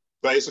was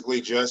basically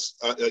just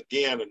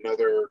again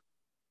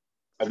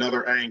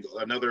another angle,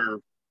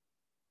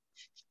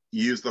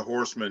 use the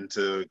Horseman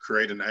to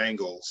create an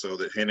angle so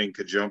that Hennig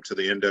could jump to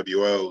the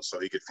NWO so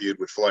he could feud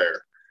with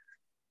Flair.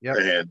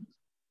 Yep.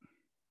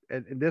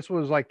 And this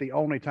was like the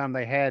only time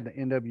they had the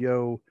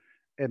NWO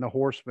and the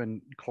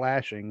Horsemen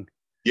clashing.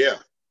 Yeah.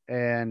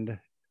 And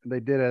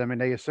they did it. I mean,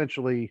 they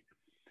essentially,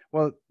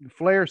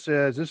 Flair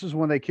says this is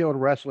when they killed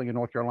wrestling in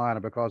North Carolina,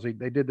 because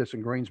they did this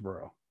in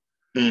Greensboro.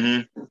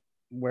 Mm-hmm.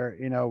 Where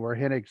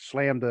Hennig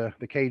slammed the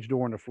cage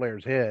door into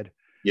Flair's head.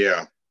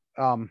 Yeah.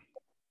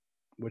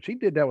 Which he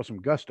did that with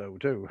some gusto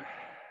too.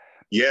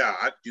 Yeah,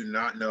 I do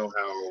not know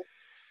how.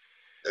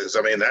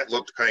 That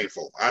looked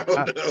painful. I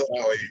don't know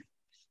how he.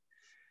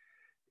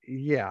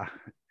 Yeah,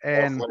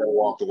 and Flair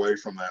walked away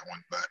from that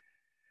one, but.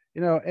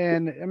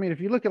 And I mean, if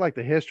you look at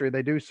the history,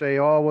 they do say,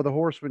 oh, well, the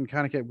Horsemen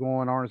kind of kept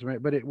going on,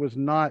 but it was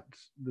not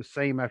the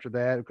same after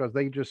that, because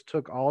they just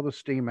took all the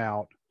steam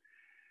out.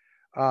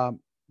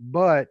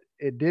 But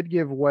it did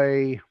give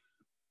way,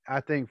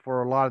 I think,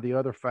 for a lot of the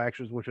other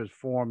factions, which has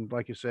formed,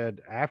 like you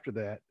said, after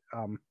that,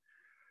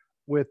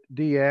 with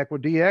DX.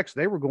 With DX,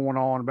 they were going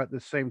on about the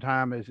same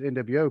time as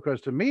NWO, because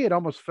to me, it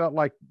almost felt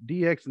like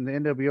DX and the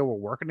NWO were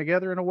working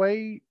together in a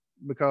way,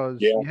 because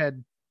you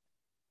had,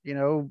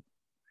 Sean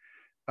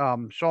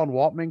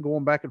Waltman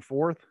going back and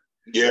forth.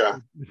 Yeah.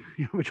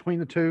 Between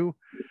the two.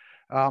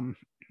 But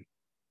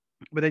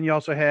then you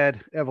also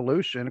had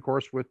Evolution, of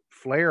course, with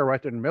Flair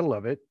right there in the middle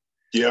of it.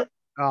 Yeah.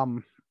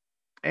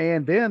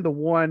 And then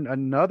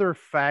another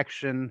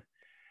faction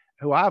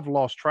who I've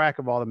lost track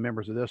of all the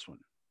members of this one,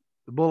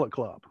 the Bullet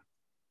Club.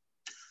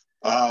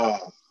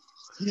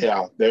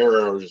 Yeah,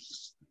 there are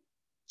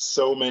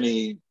so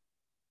many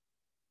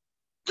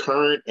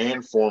current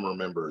and former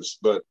members,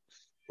 but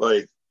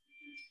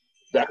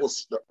that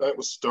was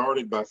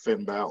started by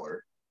Finn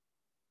Balor.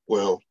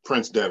 Well,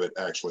 Prince Devitt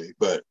actually,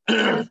 but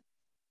that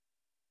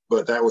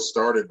was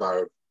started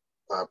by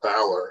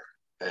Balor,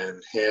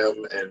 and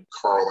him and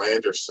Carl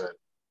Anderson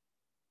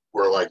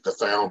were like the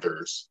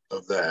founders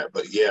of that.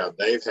 But yeah,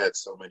 they've had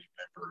so many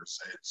members.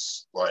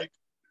 It's like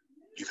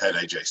you've had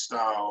AJ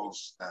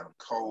Styles, Adam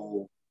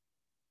Cole,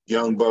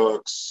 Young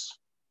Bucks,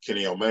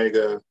 Kenny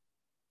Omega,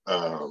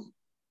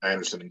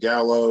 Anderson and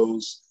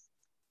Gallows,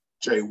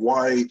 Jay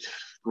White,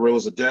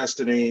 Gorillas of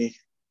Destiny.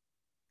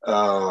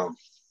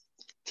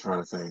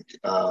 Trying to think.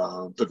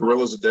 The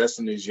Gorillas of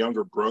Destiny's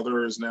younger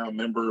brother is now a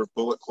member of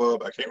Bullet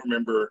Club. I can't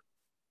remember.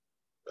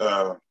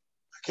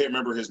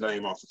 His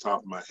name off the top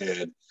of my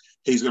head.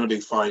 He's going to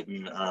be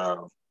fighting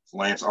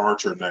Lance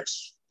Archer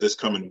this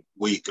coming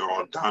week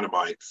on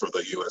Dynamite for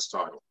the U.S.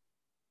 title,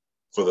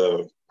 for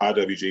the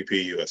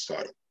IWGP U.S.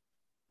 title.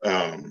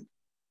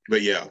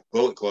 But yeah,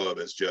 Bullet Club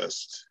is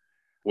just,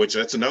 which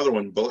that's another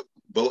one.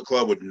 Bullet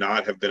Club would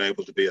not have been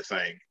able to be a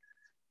thing.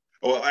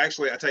 Well,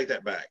 actually, I take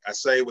that back. I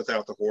say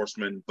without the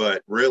Horsemen,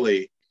 but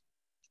really,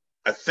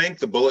 I think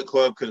the Bullet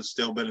Club could have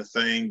still been a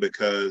thing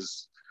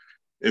because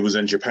it was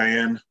in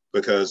Japan,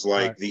 because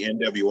Right. the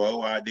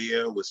NWO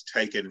idea was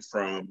taken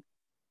from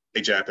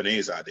a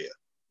Japanese idea.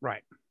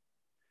 Right.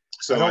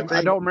 So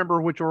I don't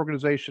remember which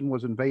organization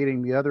was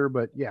invading the other,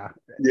 but yeah.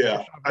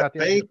 Yeah. I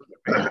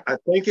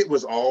think it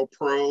was all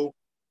pro.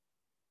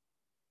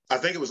 I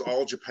think it was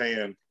all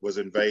Japan was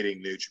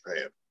invading New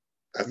Japan.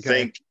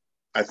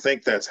 I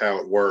think that's how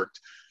it worked.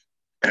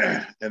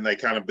 And they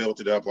kind of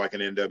built it up like an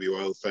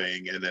NWO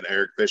thing. And then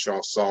Eric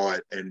Bischoff saw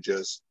it and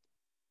just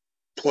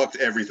plucked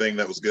everything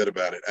that was good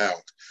about it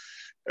out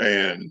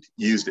and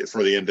used it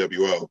for the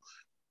NWO.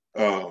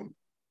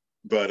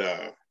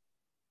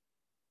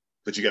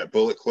 But you got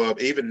Bullet Club.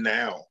 Even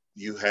now,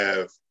 you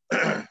have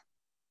the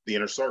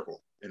Inner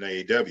Circle in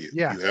AEW.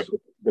 Yes. You have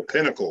the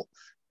Pinnacle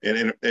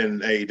in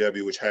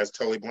AEW, which has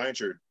Tully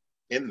Blanchard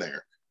in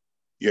there.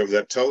 You have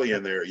that Tully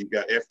in there. You've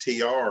got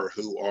FTR,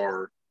 who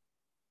are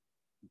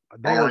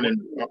Arn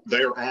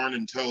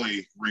and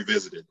Tully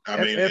revisited.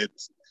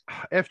 It's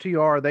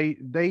FTR.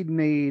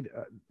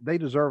 They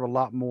deserve a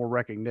lot more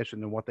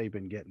recognition than what they've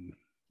been getting.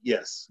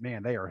 Yes,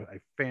 man, they are a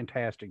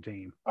fantastic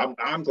team.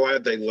 I'm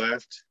glad they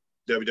left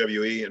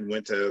WWE and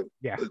went to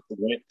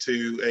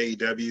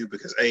AEW,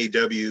 because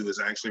AEW is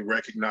actually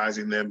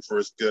recognizing them for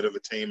as good of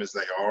a team as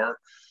they are,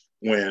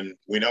 when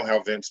we know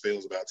how Vince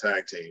feels about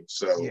tag teams.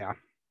 So yeah.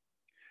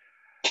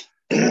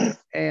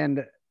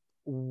 And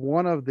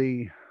one of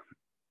their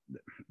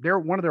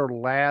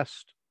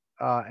last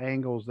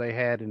angles they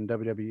had in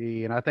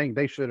WWE, and I think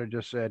they should have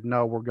just said,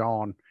 no, we're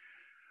gone,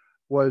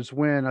 was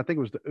when I think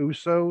it was the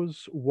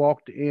Usos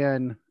walked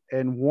in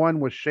and one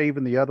was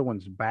shaving the other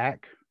one's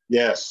back.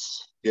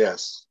 Yes.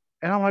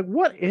 And I'm like,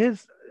 what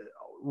is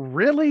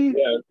really?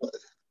 Yeah.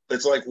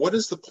 It's like, what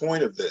is the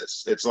point of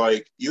this? It's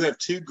like, you have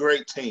two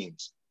great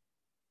teams.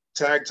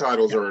 Tag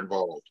titles are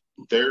involved.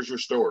 There's your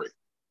story.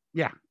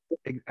 Yeah.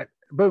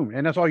 Boom.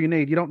 And that's all you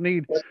need. You don't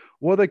need,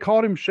 well, they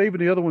caught him shaving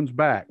the other one's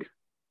back.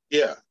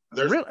 Yeah.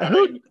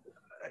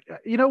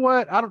 You know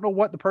what? I don't know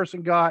what the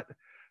person got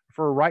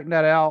for writing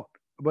that out,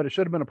 but it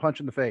should have been a punch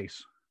in the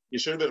face. You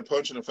should have been a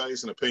punch in the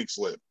face and a pink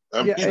slip.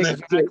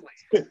 Exactly.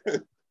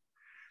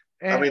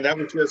 That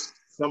was just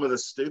some of the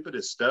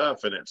stupidest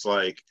stuff. And it's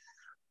like,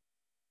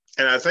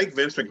 and I think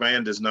Vince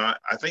McMahon does not,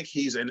 I think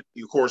he's in,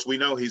 of course, we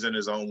know he's in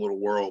his own little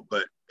world,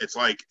 but it's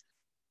like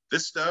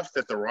this stuff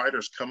that the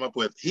writers come up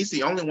with, he's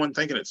the only one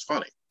thinking it's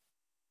funny.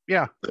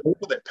 Yeah. The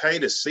people that pay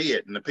to see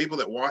it and the people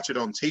that watch it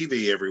on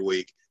TV every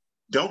week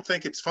don't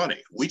think it's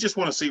funny. We just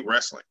want to see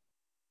wrestling.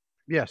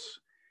 Yes.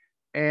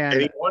 And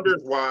he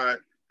wonders why.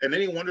 And then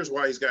he wonders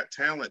why he's got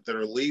talent that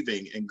are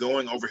leaving and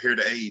going over here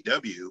to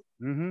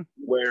AEW,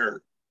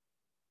 where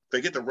they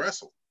get to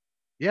wrestle.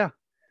 Yeah.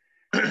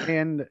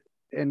 and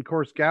of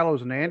course,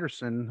 Gallows and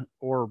Anderson,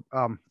 or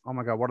oh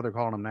my God, what are they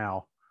calling them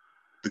now?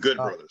 The Good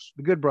Brothers.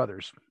 The Good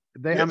Brothers.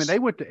 They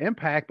went to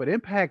Impact, but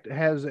Impact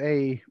has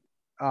a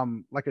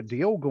like a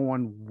deal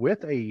going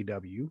with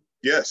AEW.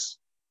 Yes.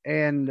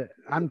 And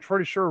I'm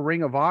pretty sure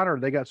Ring of Honor,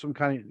 they got some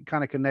kind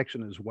of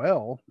connection as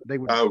well. They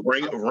would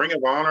Ring of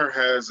Honor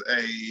has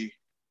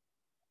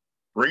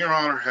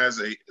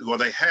well,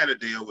 they had a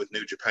deal with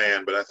New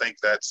Japan, but I think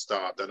that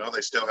stopped. I know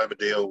they still have a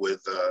deal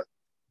with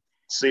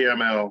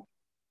CMLL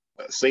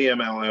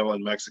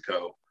in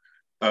Mexico.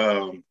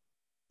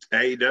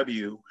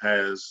 AEW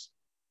has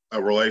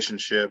a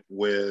relationship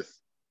with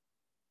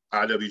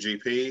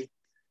IWGP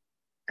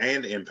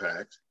and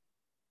Impact.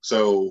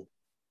 So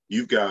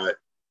you've got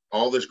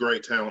all this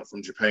great talent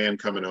from Japan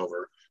coming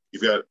over.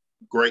 You've got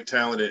great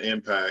talent at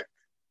Impact.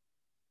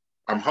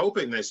 I'm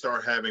hoping they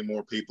start having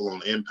more people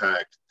on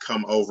Impact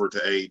come over to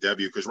AEW,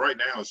 because right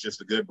now it's just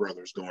the Good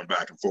Brothers going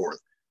back and forth,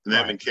 and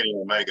them and Kenny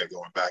Omega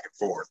going back and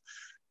forth.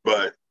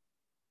 But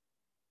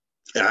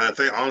I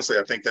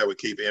think that would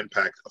keep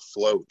Impact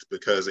afloat,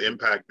 because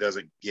Impact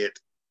doesn't get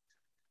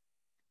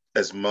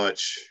as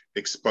much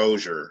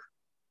exposure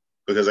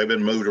because they've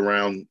been moved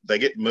around. They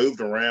get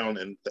moved around,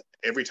 and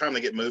every time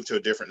they get moved to a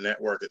different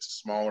network, it's a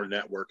smaller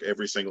network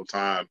every single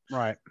time.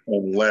 Right.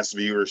 And less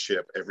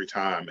viewership every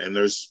time. And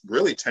there's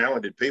really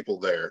talented people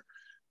there.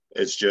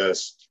 It's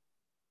just,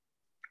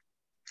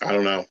 I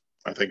don't know.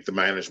 I think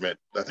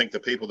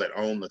the people that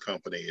own the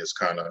company is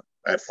kind of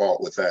at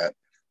fault with that.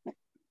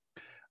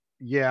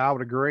 Yeah, I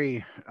would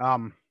agree.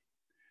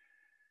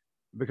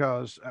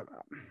 Because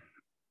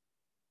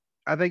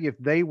I think if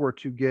they were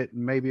to get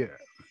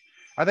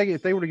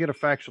a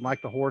faction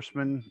like the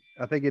Horsemen,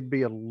 I think it'd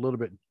be a little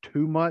bit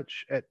too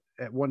much at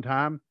at one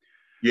time.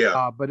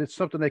 Yeah. But it's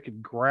something they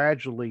could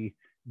gradually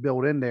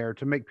build in there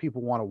to make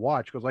people want to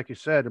watch. Because, like you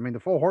said, I mean, the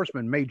Four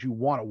Horsemen made you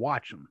want to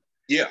watch them.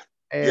 Yeah.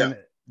 And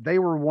they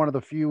were one of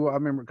the few. I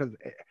remember because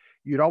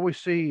you'd always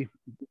see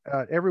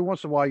every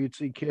once in a while you'd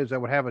see kids that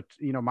would have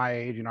my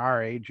age and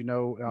our age. This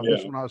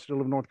when I was still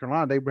living in North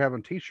Carolina, they were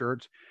having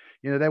T-shirts.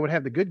 They would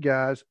have the good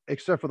guys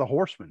except for the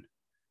Horsemen.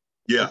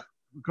 Yeah.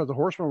 Because the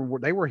Horsemen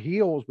they were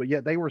heels, but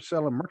yet they were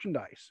selling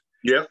merchandise.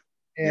 Yeah.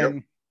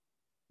 And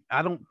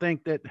I don't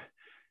think that.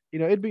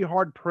 It'd be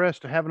hard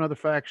pressed to have another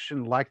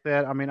faction like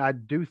that. I mean, I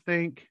do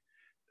think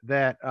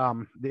that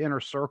the Inner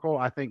Circle,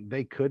 I think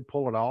they could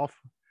pull it off.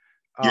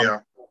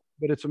 But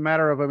it's a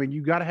matter of,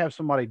 you got to have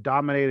somebody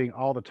dominating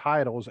all the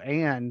titles,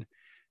 and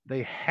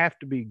they have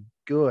to be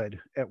good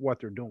at what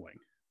they're doing.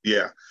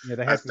 Yeah.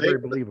 They have to be very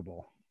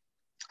believable.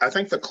 I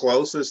think the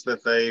closest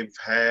that they've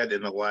had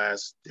in the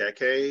last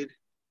decade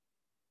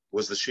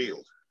was the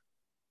Shield.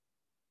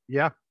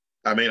 Yeah.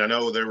 I mean, I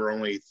know there were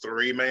only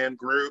 3-man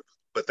group,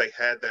 but they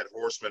had that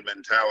Horseman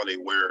mentality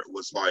where it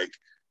was like,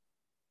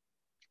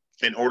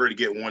 in order to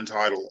get one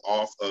title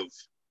off of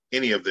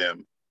any of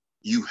them,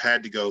 you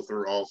had to go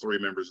through all 3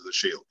 members of the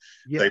Shield.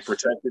 Yes. They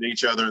protected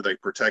each other. They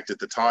protected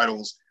the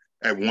titles.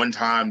 At one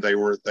time, they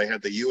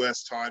had the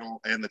U.S.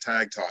 title and the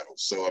tag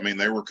titles. So, I mean,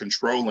 they were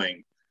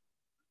controlling,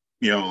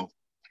 a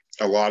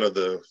lot of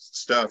the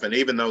stuff. And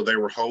even though they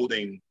were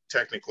holding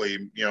technically,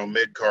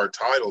 mid-card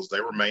titles,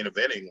 they were main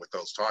eventing with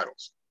those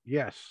titles.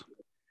 Yes.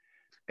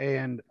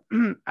 And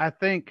I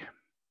think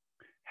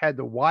had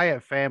the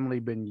Wyatt family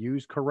been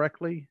used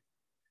correctly,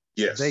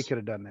 yes, they could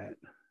have done that.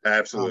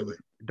 Absolutely.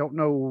 Don't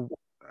know.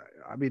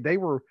 I mean, they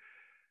were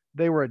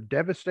a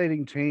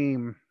devastating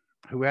team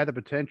who had the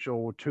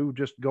potential to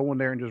just go in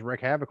there and just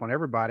wreak havoc on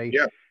everybody.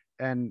 Yeah.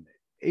 And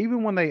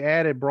even when they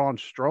added Braun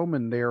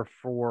Strowman there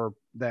for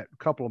that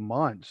couple of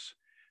months,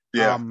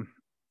 now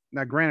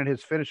granted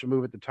his finishing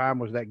move at the time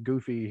was that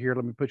goofy, here,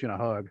 let me put you in a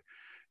hug.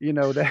 The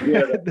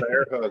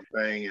bear hug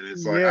thing, and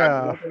it's like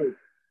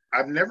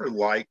I've never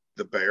liked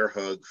the bear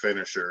hug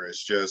finisher.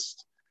 It's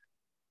just,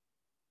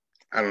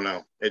 I don't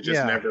know. It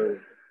just never.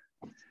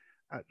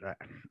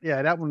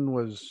 That one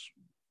was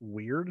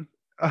weird.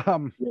 But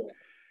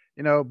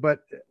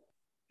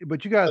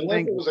you guys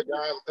think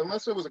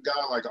unless it was a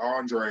guy like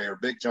Andre or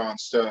Big John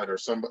Studd or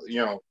somebody,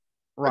 right.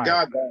 A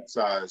guy that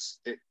size,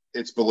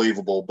 it's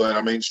believable. But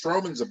I mean,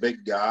 Strowman's a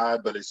big guy,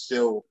 but it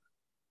still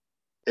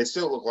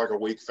looked like a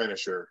weak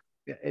finisher.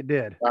 Yeah, it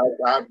did.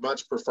 I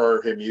much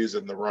prefer him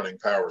using the running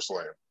power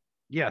slam.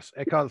 Yes,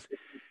 because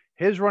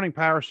his running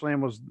power slam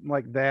was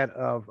like that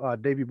of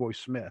Davey Boy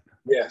Smith.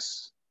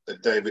 Yes,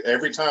 David.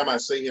 Every time I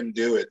see him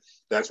do it,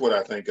 that's what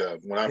I think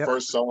of. When I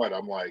first saw it,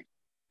 I'm like,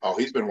 oh,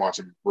 he's been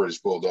watching British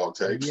Bulldog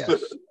tapes.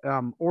 Yes.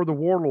 Or the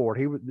Warlord.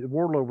 The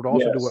Warlord would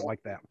also do it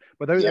like that.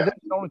 But that's the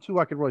only two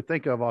I could really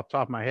think of off the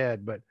top of my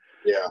head. But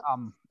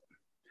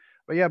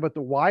but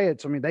the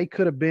Wyatts, I mean, they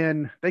could have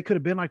been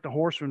like the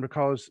Horsemen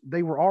because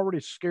they were already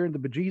scaring the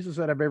bejesus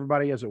out of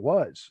everybody as it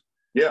was.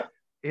 Yeah.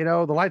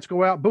 The lights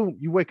go out, boom,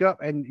 you wake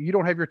up and you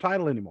don't have your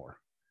title anymore.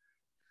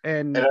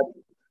 And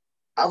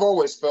I've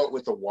always felt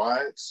with the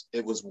Wyatts,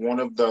 it was one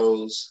of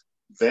those,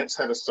 Vince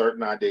had a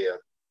certain idea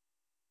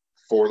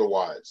for the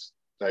Wyatts.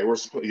 They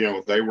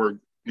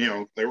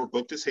were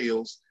booked as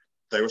heels.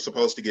 They were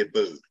supposed to get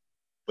booed.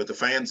 But the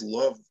fans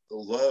loved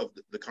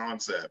the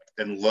concept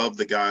and loved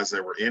the guys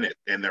that were in it,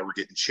 and they were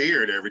getting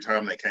cheered every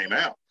time they came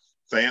out.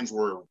 Fans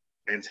were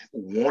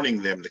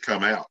wanting them to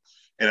come out,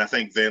 and I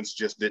think Vince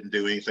just didn't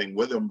do anything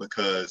with them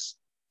because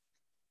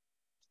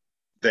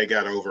they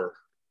got over.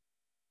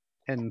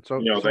 And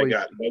so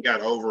they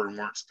got over and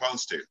weren't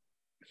supposed to.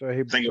 So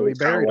he buried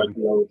them. Like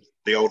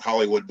the old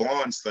Hollywood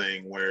Blondes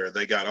thing where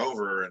they got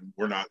over and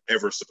we're not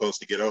ever supposed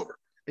to get over.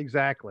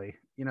 Exactly.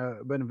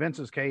 But in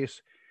Vince's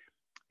case,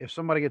 if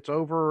somebody gets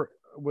over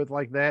with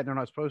like that and they're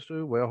not supposed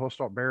to, well, he'll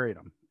start burying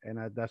them. And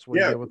that's what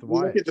he did with the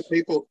Wyatts. Look at the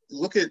people,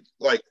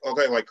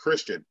 like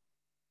Christian.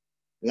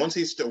 Once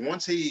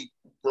he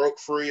broke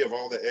free of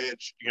all the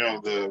edge,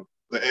 the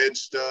edge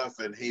stuff,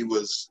 and he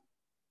was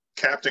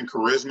Captain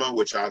Charisma,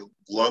 which I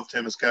loved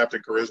him as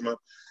Captain Charisma.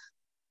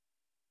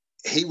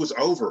 He was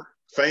over.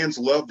 Fans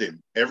loved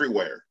him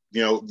everywhere.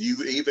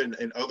 Even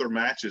in other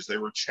matches, they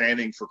were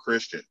chanting for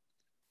Christian.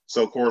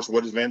 So, of course,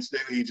 what does Vince do?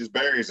 He just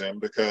buries him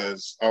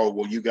because,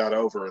 you got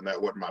over and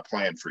that wasn't my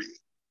plan for you.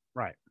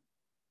 Right.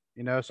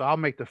 So I'll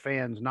make the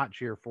fans not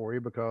cheer for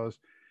you because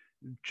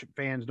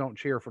fans don't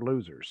cheer for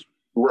losers.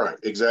 Right,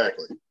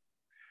 exactly.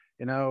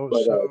 Another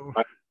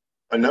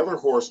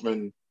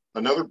Horseman,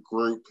 another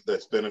group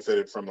that's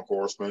benefited from the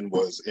Horsemen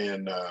was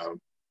in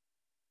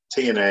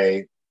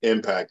TNA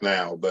Impact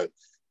now, but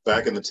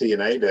back in the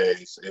TNA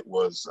days, it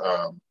was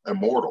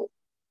Immortal.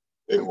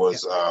 It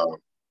was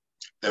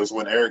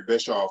when Eric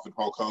Bischoff and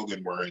Hulk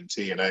Hogan were in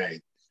TNA,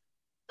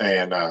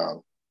 and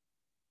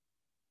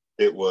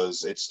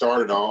it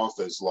started off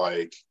it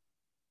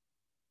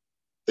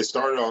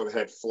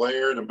had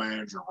Flair in a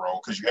manager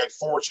role because you had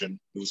Fortune,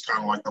 who was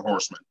kind of like the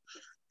Horseman,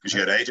 because you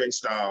had AJ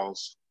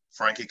Styles,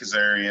 Frankie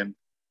Kazarian,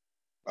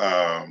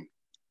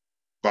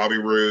 Bobby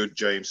Roode,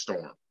 James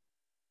Storm.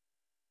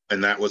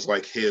 And that was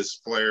like his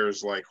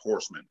Flair's like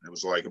Horsemen. It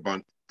was like a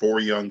bunch, 4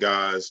 young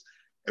guys.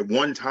 At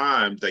one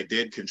time, they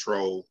did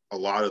control a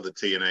lot of the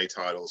TNA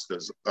titles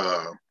because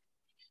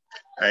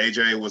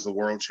AJ was the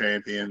world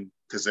champion,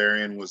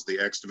 Kazarian was the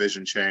X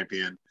Division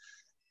champion,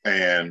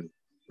 and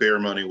Beer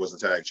Money was the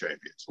tag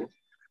champions.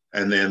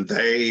 And then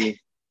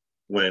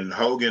when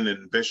Hogan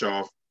and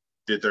Bischoff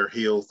did their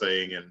heel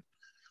thing and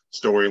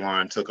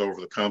storyline took over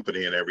the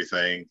company and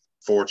everything,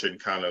 Fortune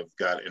kind of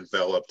got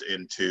enveloped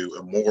into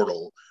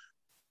Immortal,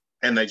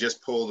 and they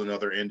just pulled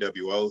another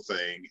NWO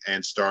thing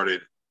and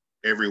started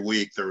every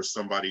week there was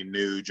somebody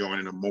new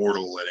joining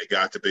Immortal, and it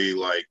got to be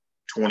like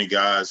 20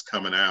 guys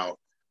coming out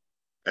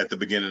at the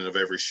beginning of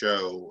every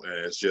show, and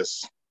it's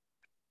just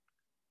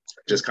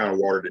kind of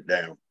watered it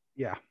down.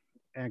 Yeah,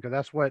 and because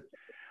that's what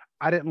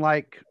I didn't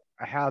like,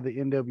 how the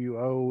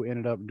NWO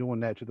ended up doing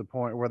that to the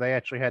point where they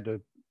actually had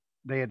to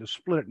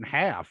split it in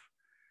half.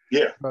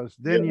 Yeah, because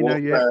then you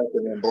and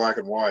then Black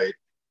and White.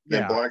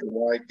 Then Black and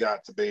White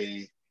got to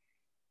be,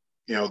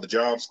 the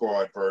Job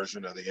Squad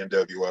version of the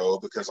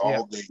NWO, because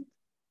all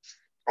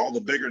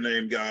the bigger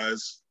name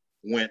guys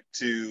went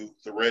to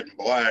the Red and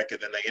Black, and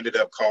then they ended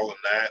up calling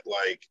that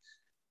like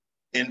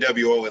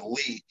NWO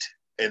Elite,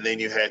 and then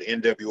you had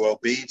NWO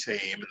B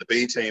Team, and the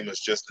B Team was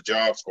just the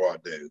Job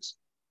Squad dudes,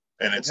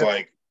 and it's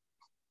like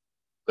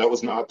that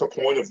was not the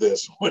point of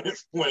this when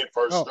it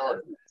first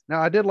started. Now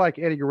I did like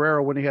Eddie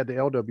Guerrero when he had the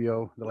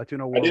LWO, the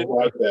Latino World. I did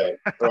like that.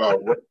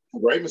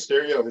 Rey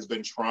Mysterio has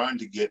been trying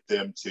to get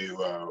them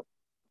to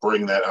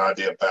bring that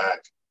idea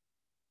back,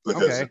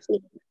 because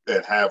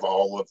it have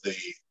all of the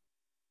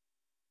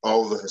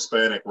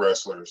Hispanic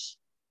wrestlers,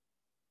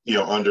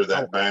 under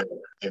that banner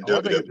in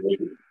WWE.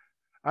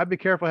 I'd be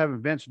careful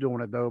having Vince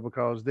doing it though,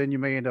 because then you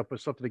may end up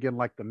with something again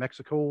like the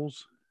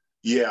Mexicals.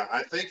 Yeah,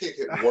 I think it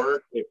could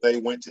work if they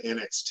went to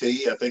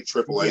NXT. I think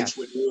Triple H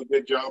would do a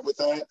good job with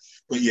that.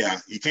 But yeah,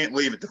 you can't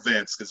leave it to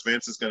Vince, because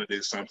Vince is going to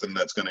do something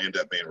that's going to end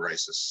up being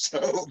racist.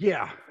 So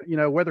yeah,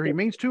 whether he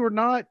means to or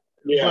not.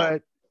 Yeah,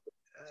 but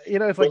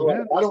it's like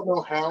I don't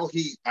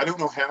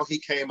know how he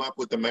came up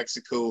with the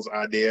Mexicals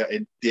idea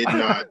and did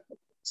not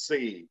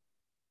see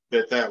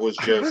that was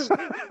just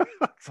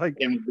it's like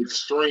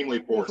extremely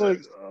poor.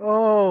 Like,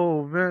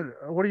 oh man,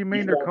 what do you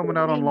mean they're coming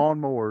out on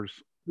lawnmowers?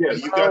 Yeah,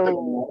 you got the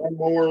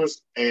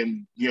lawnmowers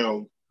and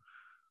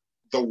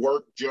the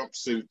work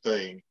jumpsuit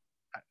thing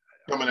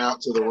coming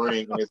out to the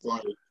ring, and it's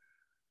like,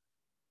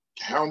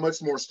 how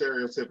much more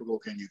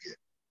stereotypical can you get?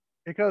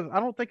 Because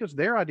I don't think it's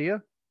their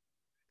idea.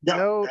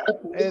 No.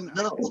 And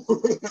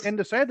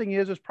the sad thing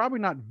is, it's probably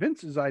not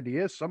Vince's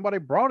idea. Somebody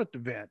brought it to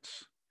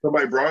Vince.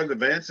 Somebody brought it to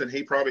Vince, and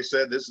he probably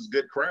said, "This is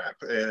good crap,"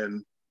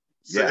 and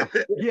said,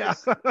 "Book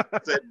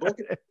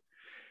it."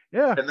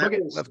 Yeah, and book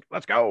it.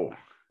 Let's go.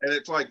 And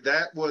it's like,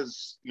 that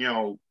was,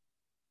 you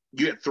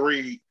get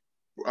 3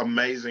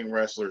 amazing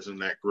wrestlers in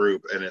that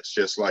group, and it's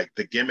just like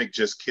the gimmick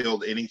just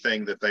killed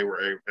anything that they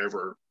were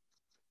ever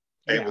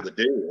able to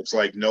do. It's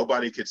like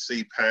nobody could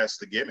see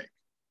past the gimmick.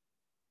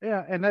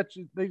 Yeah, and that's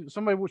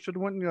somebody should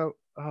have went and go,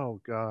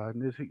 oh God,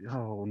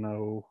 oh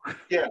no.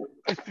 Yeah,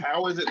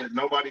 how is it that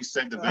nobody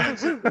said to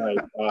Vince, like,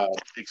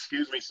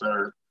 excuse me,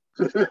 sir,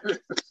 this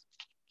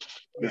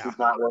is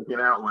not working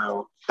out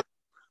well.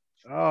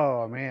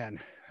 Oh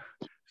man.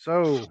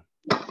 So,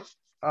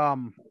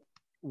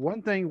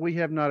 one thing we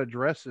have not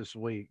addressed this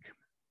week,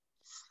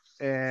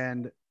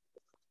 and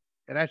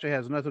it actually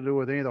has nothing to do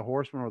with any of the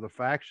Horsemen or the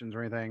factions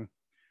or anything.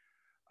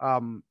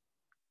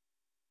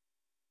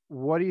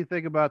 What do you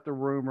think about the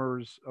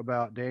rumors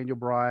about Daniel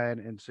Bryan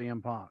and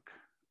CM Punk?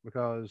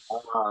 Because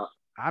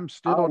I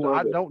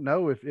don't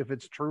know if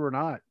it's true or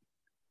not.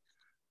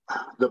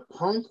 The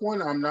Punk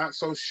one, I'm not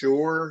so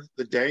sure.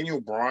 The Daniel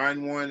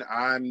Bryan one,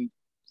 I'm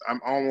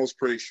almost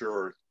pretty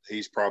sure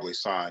he's probably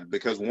signed,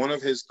 because one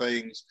of his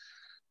things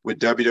with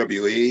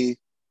WWE,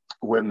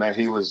 when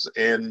he was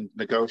in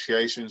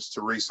negotiations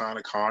to re-sign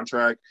a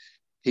contract,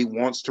 he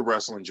wants to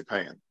wrestle in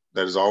Japan.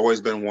 That has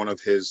always been one of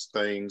his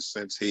things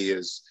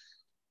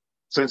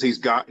because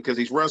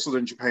he's wrestled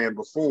in Japan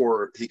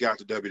before he got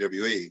to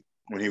WWE.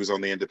 When he was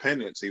on the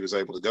independents, he was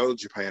able to go to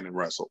Japan and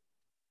wrestle.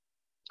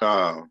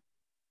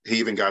 He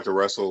even got to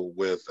wrestle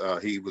with,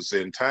 he was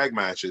in tag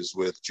matches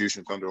with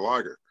Jushin Thunder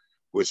Liger,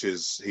 which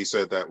he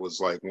said that was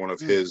like one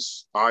of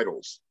his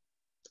idols.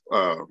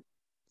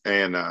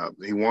 And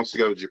he wants to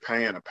go to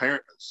Japan.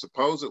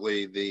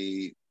 Supposedly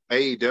the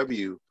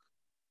AEW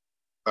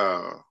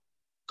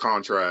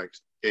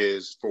contract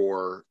is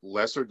for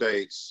lesser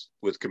dates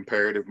with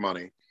comparative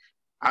money.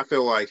 I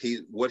feel like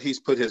what he's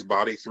put his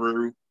body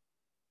through,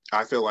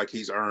 I feel like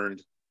he's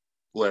earned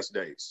less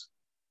dates.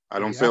 I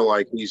don't feel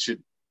like he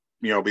should,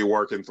 be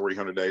working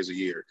 300 days a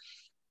year.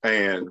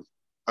 And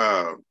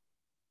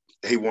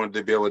he wanted the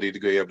ability to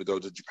be able to go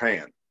to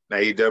Japan. Now,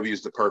 AEW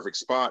is the perfect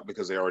spot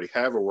because they already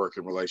have a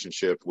working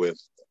relationship with,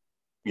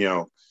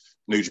 New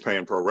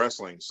Japan Pro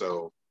Wrestling.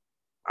 So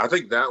I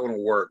think that one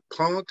will work.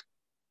 Punk,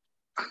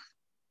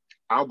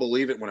 I'll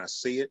believe it when I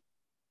see it.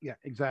 Yeah,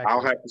 exactly.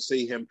 I'll have to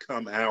see him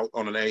come out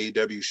on an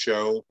AEW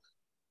show,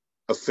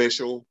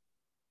 official,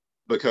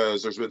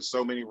 because there's been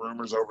so many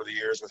rumors over the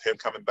years with him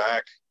coming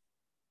back.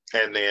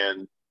 And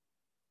then,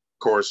 of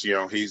course, you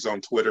know, he's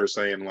on Twitter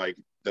saying like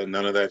that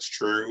none of that's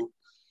true.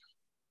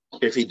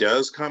 If he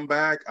does come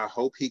back, I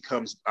hope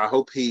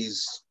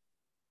he's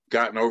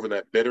gotten over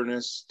that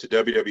bitterness to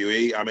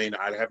WWE. I mean,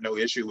 I'd have no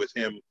issue with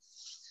him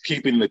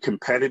keeping the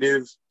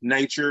competitive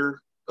nature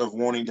of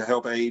wanting to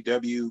help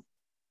AEW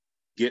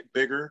get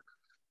bigger.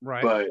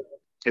 Right. But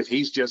if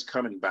he's just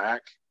coming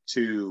back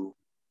to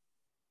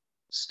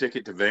stick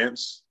it to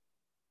Vince,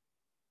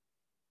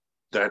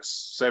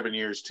 that's 7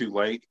 years too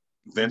late.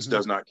 Vince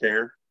does not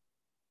care.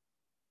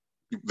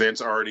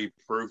 Vince already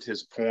proved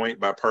his point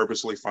by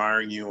purposely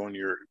firing you on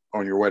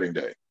your wedding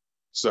day.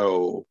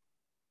 So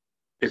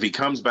if he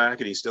comes back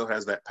and he still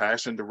has that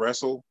passion to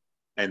wrestle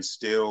and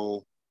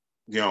still,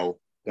 you know,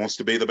 wants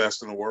to be the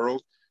best in the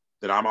world,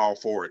 then I'm all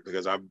for it,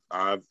 because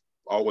I've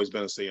always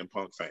been a CM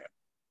Punk fan.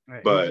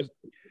 Right. But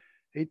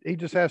he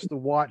just has to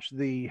watch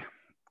the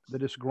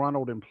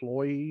disgruntled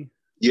employee.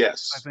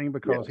 Yes, I think,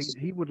 because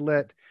he would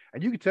let,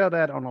 and you could tell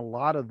that on a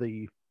lot of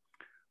the,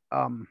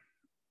 I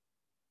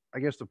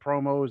guess the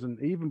promos,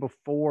 and even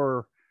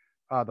before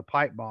the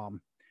pipe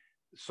bomb,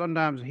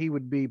 sometimes he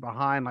would be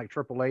behind like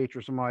Triple H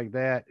or something like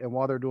that, and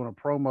while they're doing a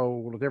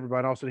promo with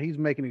everybody else, and he's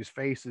making these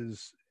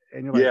faces,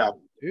 and you're like,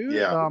 dude,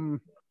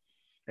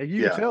 and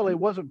you could tell it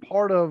wasn't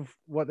part of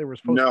what they were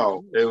supposed to do.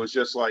 No, it was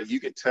just like you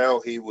could tell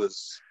he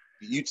was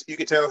you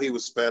could tell he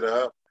was sped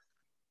up.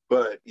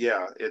 But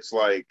yeah, it's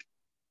like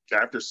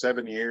after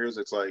 7 years,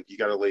 it's like you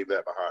got to leave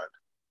that behind.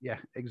 Yeah,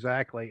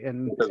 exactly.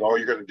 And because all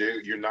you're going to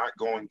do,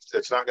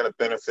 it's not going to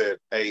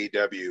benefit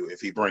AEW if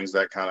he brings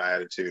that kind of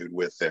attitude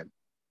with them.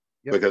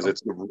 Yep. Because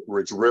it's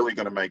really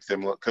going to make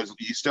them look, because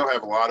you still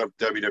have a lot of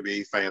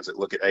WWE fans that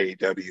look at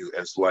AEW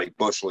as like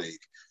Bush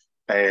League.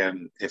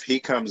 And if he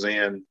comes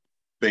in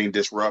being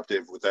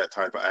disruptive with that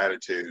type of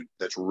attitude,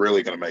 that's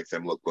really going to make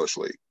them look Bush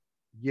League.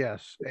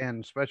 Yes.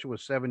 And especially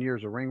with 7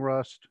 years of ring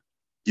rust.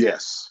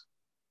 Yes.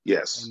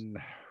 And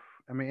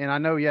I mean, and I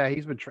know,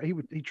 he's been,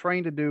 he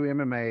trained to do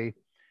MMA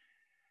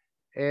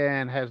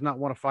and has not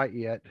won a fight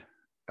yet.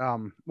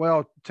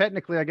 Well,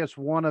 technically, I guess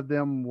one of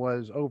them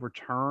was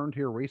overturned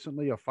here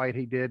recently, a fight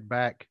he did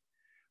back,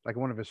 like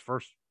one of his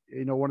first,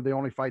 one of the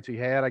only fights he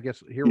had, I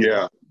guess here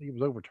he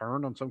was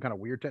overturned on some kind of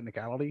weird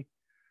technicality.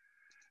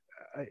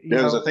 I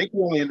think he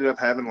only ended up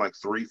having like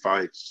 3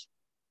 fights.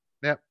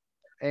 Yep.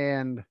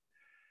 And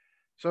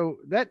so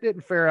that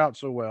didn't fare out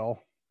so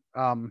well.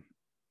 And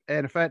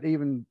in fact,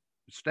 even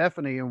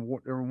Stephanie, and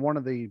one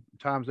of the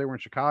times they were in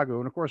Chicago,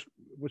 and of course,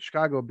 with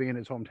Chicago being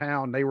his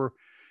hometown, they were,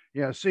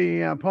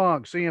 CM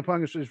Punk. She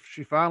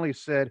finally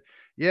said,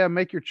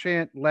 make your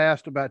chant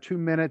last about 2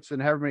 minutes and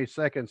however many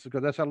seconds,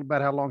 because that's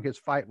about how long his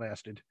fight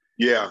lasted.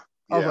 Yeah.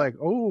 I was like,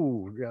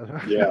 oh,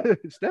 yeah.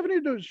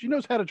 Stephanie, she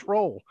knows how to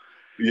troll.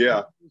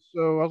 Yeah.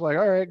 So I was like,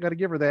 all right, got to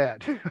give her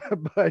that.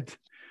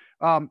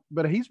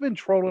 But he's been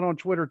trolling on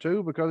Twitter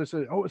too, because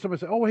somebody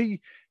said,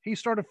 he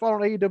started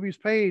following AEW's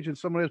page, and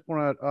somebody else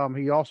pointed out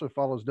he also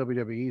follows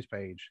WWE's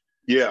page.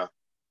 Yeah.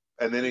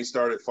 And then he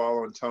started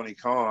following Tony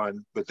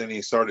Khan, but then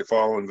he started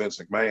following Vince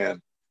McMahon.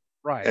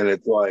 Right. And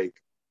it's like,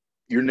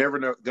 you're never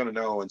going to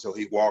know until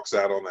he walks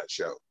out on that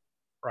show.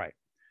 Right.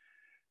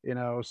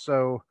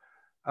 So.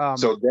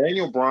 So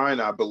Daniel Bryan,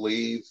 I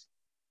believe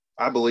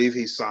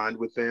he signed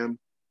with them,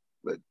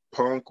 but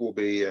Punk will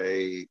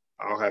be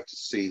I'll have to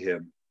see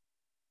him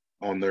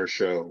on their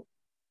show.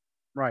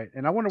 Right.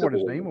 And I wonder what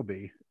his name will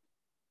be.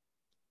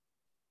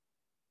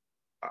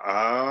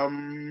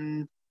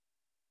 I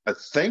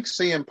think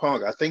CM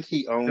Punk. I think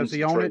he owns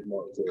the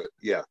trademark to it.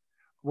 Yeah.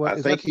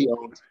 I think he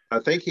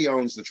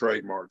owns the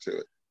trademark to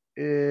it.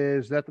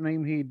 Is that the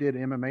name he did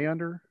MMA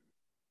under?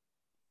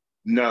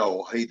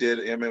 No, he did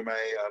MMA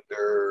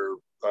under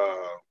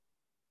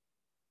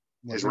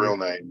his real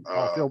name.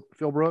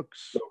 Phil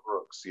Brooks. Phil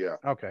Brooks, yeah.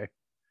 Okay.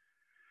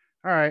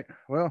 All right.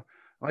 Well,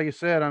 like you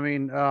said, I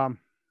mean,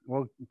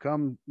 well,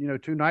 come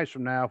 2 nights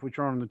from now, if we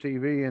turn on the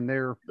TV and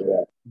they're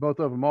both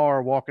of them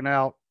are walking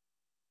out,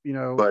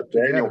 But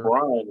together. Daniel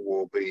Bryan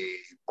will be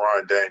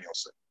Bryan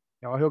Danielson.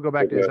 He'll go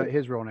back to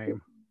his real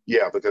name.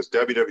 Yeah, because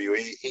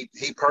WWE,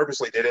 he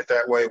purposely did it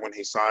that way when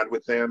he signed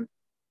with them.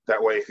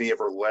 That way, if he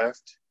ever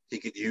left, he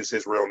could use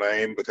his real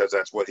name, because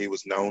that's what he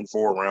was known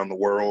for around the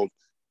world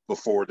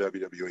before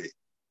WWE.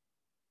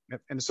 And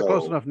it's a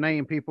close enough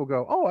name, people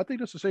go, oh, I think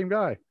that's the same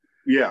guy.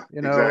 Yeah,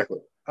 exactly.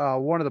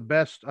 One of the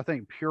best, I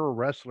think, pure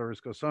wrestlers,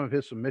 because some of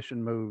his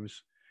submission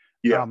moves.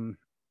 Yeah.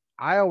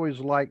 I always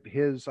liked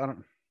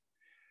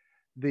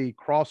the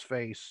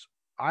crossface.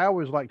 I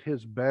always liked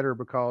his better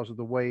because of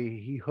the way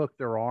he hooked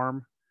their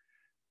arm.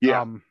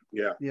 Yeah.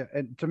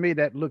 And to me,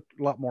 that looked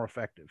a lot more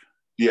effective.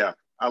 Yeah.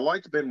 I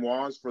liked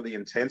Benoit's for the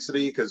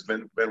intensity, because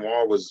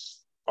Benoit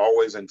was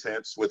always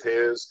intense with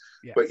his.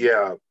 Yeah. But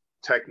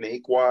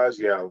technique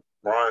wise,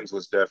 Bryan's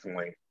was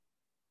definitely,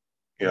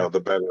 the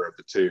better of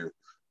the two.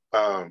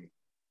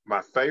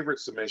 My favorite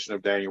submission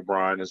of Daniel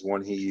Bryan is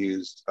one he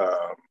used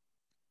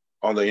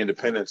on the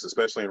independents,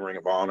 especially in Ring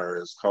of Honor,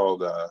 is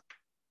called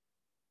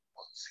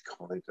what's he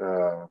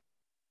called?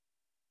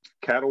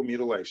 Cattle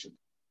mutilation.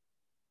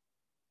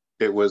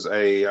 It was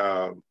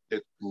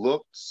it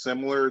looked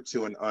similar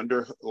to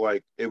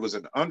it was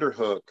an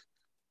underhook.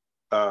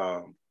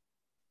 Um,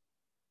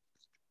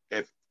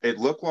 if it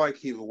looked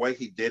like the way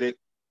he did it,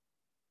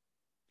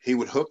 he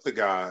would hook the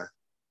guy,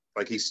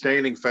 like he's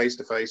standing face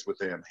to face with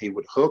him. He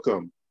would hook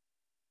him,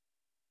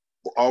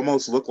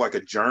 almost look like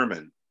a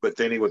German, but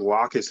then he would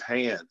lock his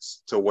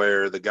hands to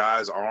where the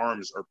guy's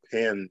arms are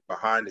pinned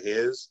behind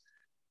his,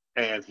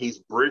 and he's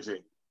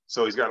bridging.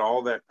 So he's got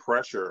all that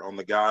pressure on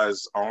the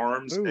guy's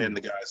arms and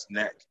the guy's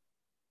neck.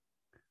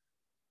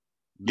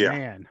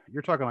 Man,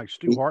 you're talking like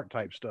Stu Hart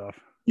type stuff.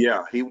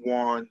 Yeah, he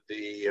won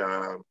the,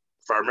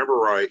 if I remember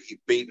right, he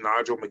beat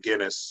Nigel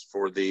McGuinness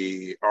for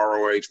the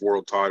ROH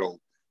world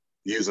title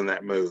using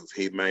that move.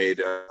 He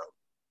made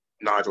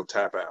Nigel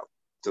tap out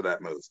to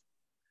that move.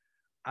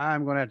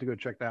 I'm going to have to go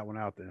check that one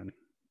out then.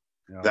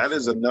 That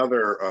is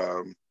another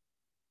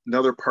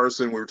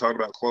person. We were talking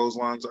about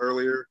clotheslines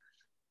earlier.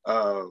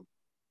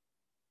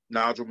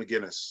 Nigel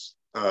McGuinness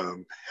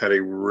had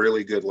a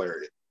really good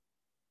lariat.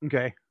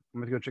 Okay, I'm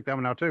going to go check that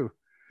one out too.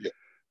 Yeah.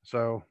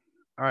 So,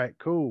 all right,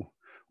 cool.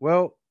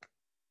 Well,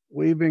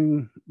 we've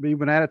been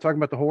at it talking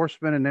about the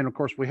Horsemen, and then of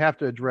course we have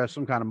to address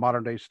some kind of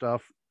modern day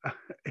stuff,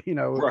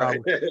 right?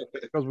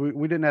 Because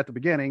we didn't at the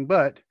beginning,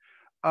 but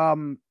I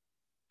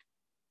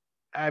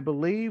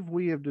believe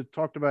we have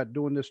talked about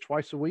doing this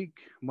twice a week,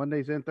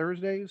 Mondays and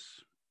Thursdays,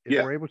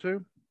 if we're able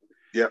to.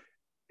 Yep.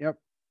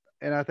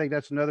 And I think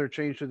that's another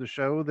change to the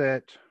show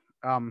that,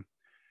 I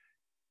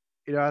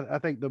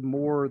think the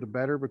more the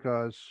better,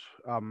 because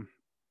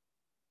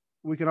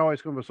we can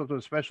always come up with something,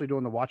 especially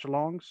doing the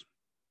watch-alongs.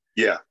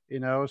 Yeah.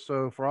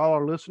 So for all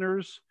our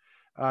listeners,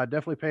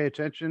 definitely pay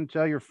attention.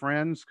 Tell your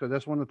friends, because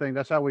that's one of the things.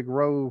 That's how we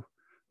grow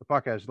the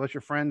podcast. Let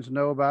your friends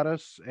know about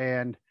us,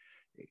 and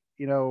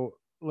let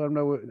them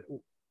know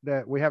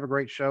that we have a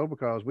great show,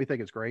 because we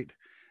think it's great.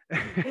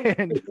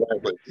 And,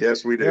 exactly.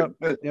 Yes, we do.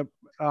 Yep.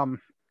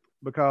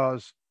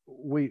 Because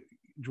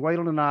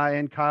Dwaylen and I,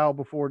 and Kyle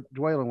before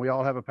Dwaylen, we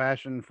all have a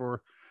passion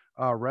for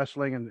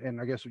wrestling, and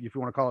I guess if you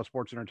want to call it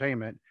sports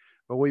entertainment.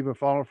 But we've been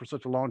following for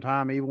such a long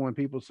time. Even when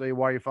people say,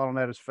 "Why are you following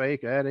that as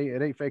fake?"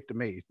 It ain't fake to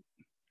me.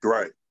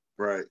 Right.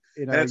 And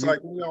it's like,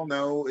 we all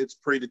know it's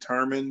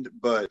predetermined,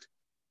 but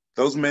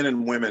those men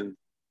and women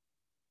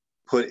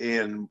put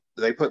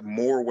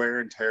more wear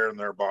and tear in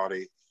their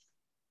body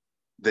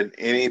than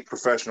any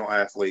professional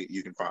athlete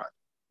you can find.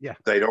 Yeah.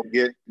 They don't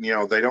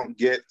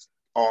get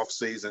off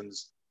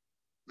seasons.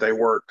 They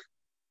work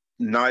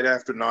night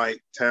after night,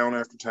 town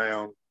after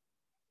town.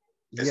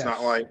 It's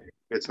not like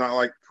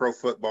pro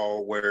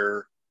football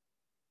where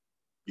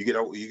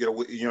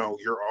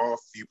you're off,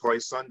 you play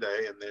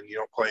Sunday, and then you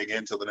don't play again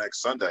until the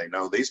next Sunday.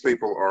 No, these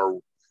people are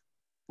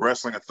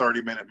wrestling a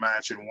 30-minute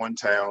match in one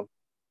town,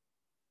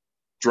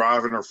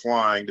 driving or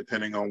flying,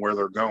 depending on where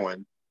they're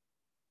going,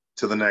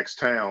 to the next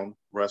town,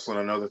 wrestling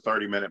another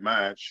 30-minute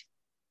match,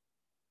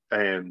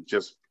 and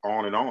just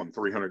on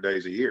 300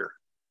 days a year.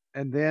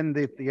 And then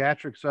the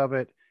theatrics of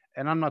it,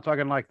 and I'm not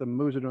talking like the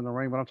moves in the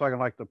ring, but I'm talking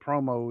like the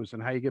promos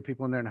and how you get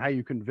people in there and how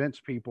you convince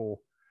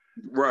people,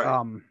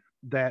 right,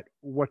 that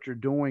what you're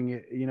doing,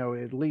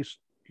 at least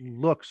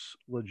looks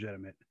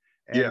legitimate,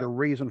 and the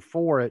reason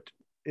for it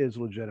is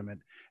legitimate.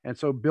 And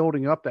so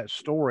building up that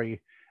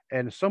story,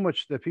 and so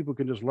much that people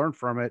can just learn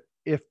from it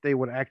if they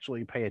would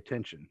actually pay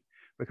attention,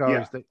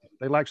 because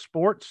they like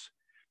sports,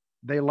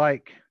 they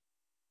like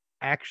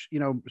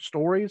action,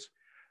 stories.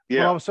 Yeah.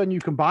 But all of a sudden you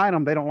combine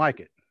them, they don't like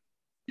it.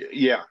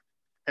 Yeah.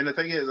 And the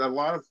thing is, a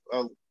lot of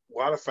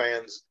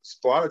fans,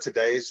 a lot of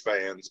today's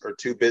fans are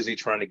too busy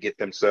trying to get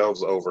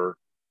themselves over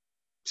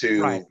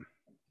to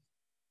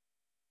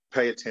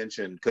pay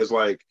attention. Because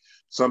like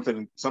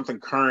something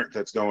current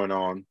that's going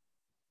on,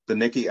 the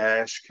Nikki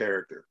Ash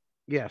character.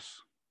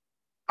 Yes.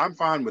 I'm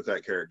fine with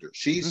that character.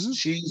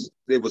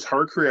 It was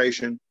her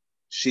creation.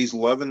 She's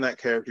loving that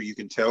character. You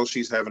can tell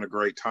she's having a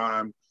great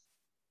time.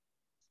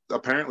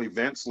 Apparently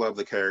Vince loved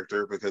the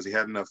character because he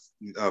had enough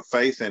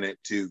faith in it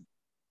to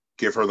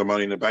give her the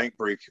Money in the Bank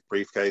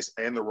briefcase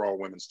and the Raw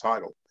Women's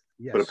title.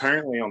 Yes. But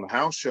apparently on the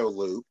house show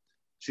loop,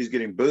 she's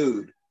getting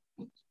booed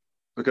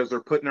because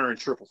they're putting her in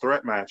triple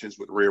threat matches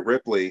with Rhea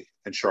Ripley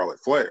and Charlotte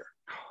Flair.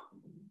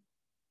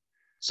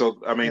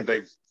 So, I mean,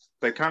 they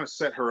kind of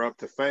set her up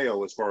to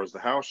fail as far as the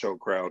house show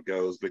crowd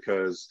goes,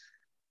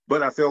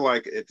 but I feel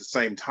like at the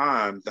same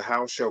time, the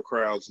house show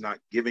crowd's not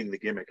giving the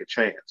gimmick a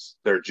chance.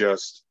 They're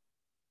just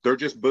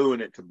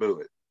booing it to boo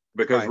it,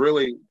 because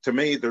really, to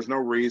me, there's no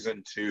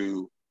reason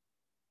to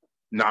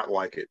not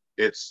like it.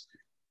 It's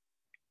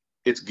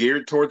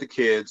geared toward the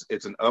kids.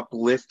 It's an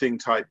uplifting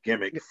type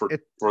gimmick for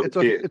the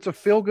kids. It's a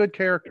feel-good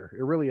character.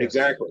 It really is.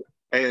 Exactly.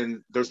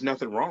 And there's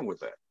nothing wrong with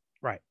that.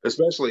 Right.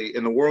 Especially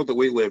in the world that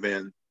we live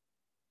in.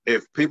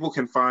 If people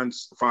can find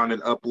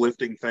an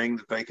uplifting thing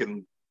that they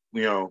can,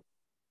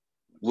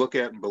 look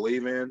at and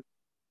believe in,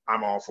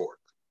 I'm all for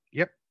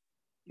it.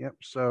 Yep.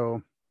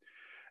 So,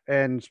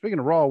 and speaking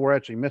of Raw, we're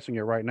actually missing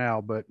it right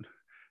now, but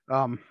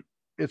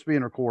it's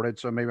being recorded,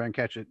 so maybe I can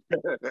catch it.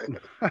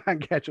 I can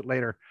catch it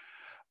later.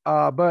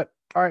 But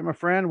all right, my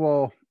friend.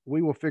 Well,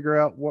 we will figure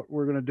out what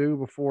we're going to do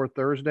before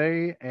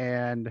Thursday,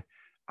 and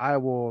I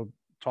will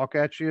talk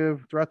at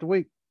you throughout the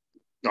week.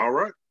 All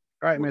right.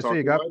 All right, man. See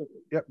you.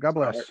 God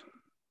bless. Right.